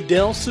 Eddie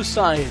Goodell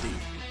Society,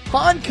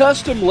 Pond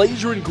Custom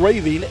Laser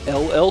Engraving,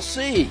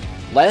 LLC,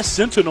 Last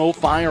Sentinel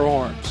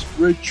Firearms,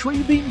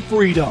 Retrieving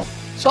Freedom,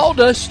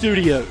 Sawdust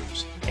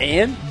Studios,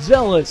 and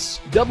Zealous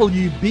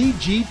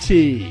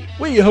WBGT.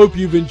 We hope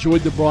you've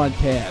enjoyed the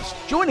broadcast.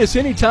 Join us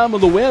anytime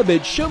on the web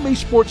at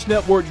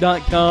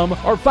ShowMeSportsNetwork.com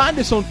or find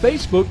us on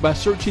Facebook by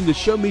searching the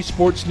Show Me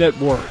Sports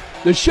Network.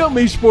 The Show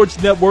Me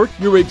Sports Network,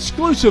 your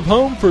exclusive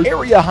home for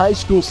area high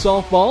school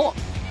softball.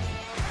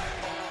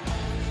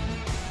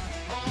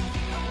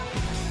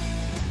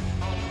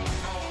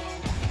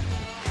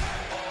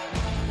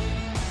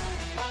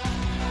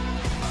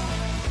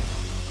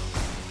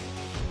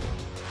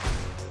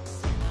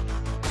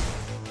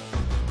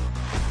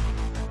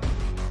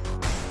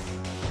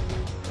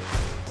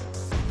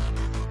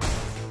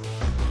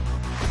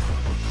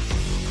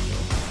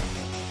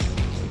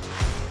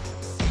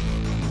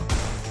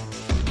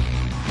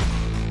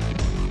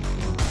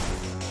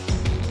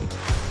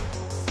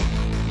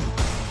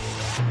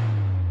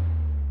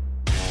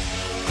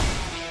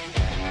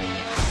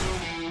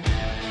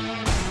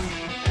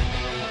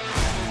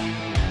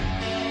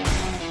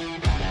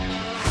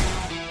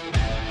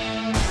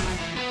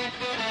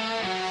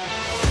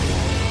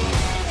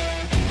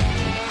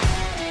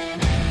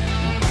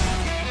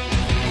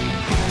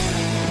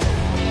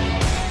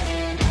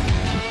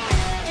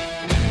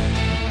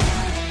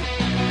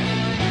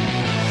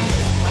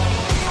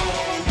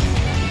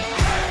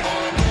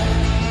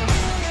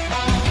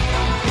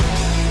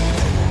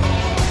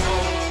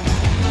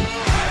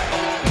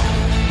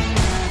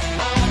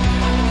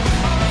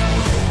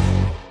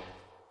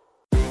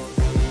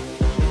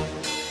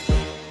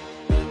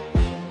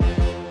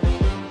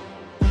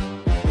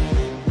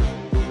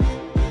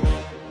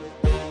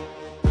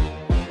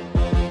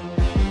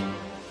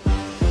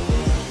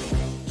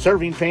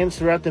 Serving fans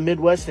throughout the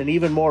Midwest and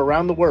even more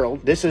around the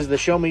world, this is the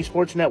Show Me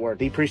Sports Network.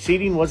 The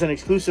preceding was an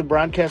exclusive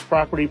broadcast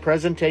property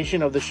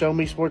presentation of the Show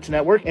Me Sports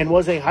Network and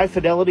was a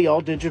high-fidelity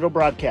all-digital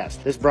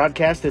broadcast. This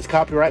broadcast is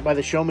copyright by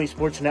the Show Me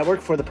Sports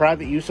Network for the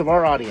private use of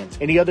our audience.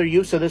 Any other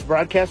use of this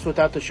broadcast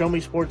without the Show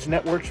Me Sports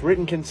Network's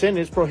written consent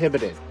is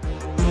prohibited.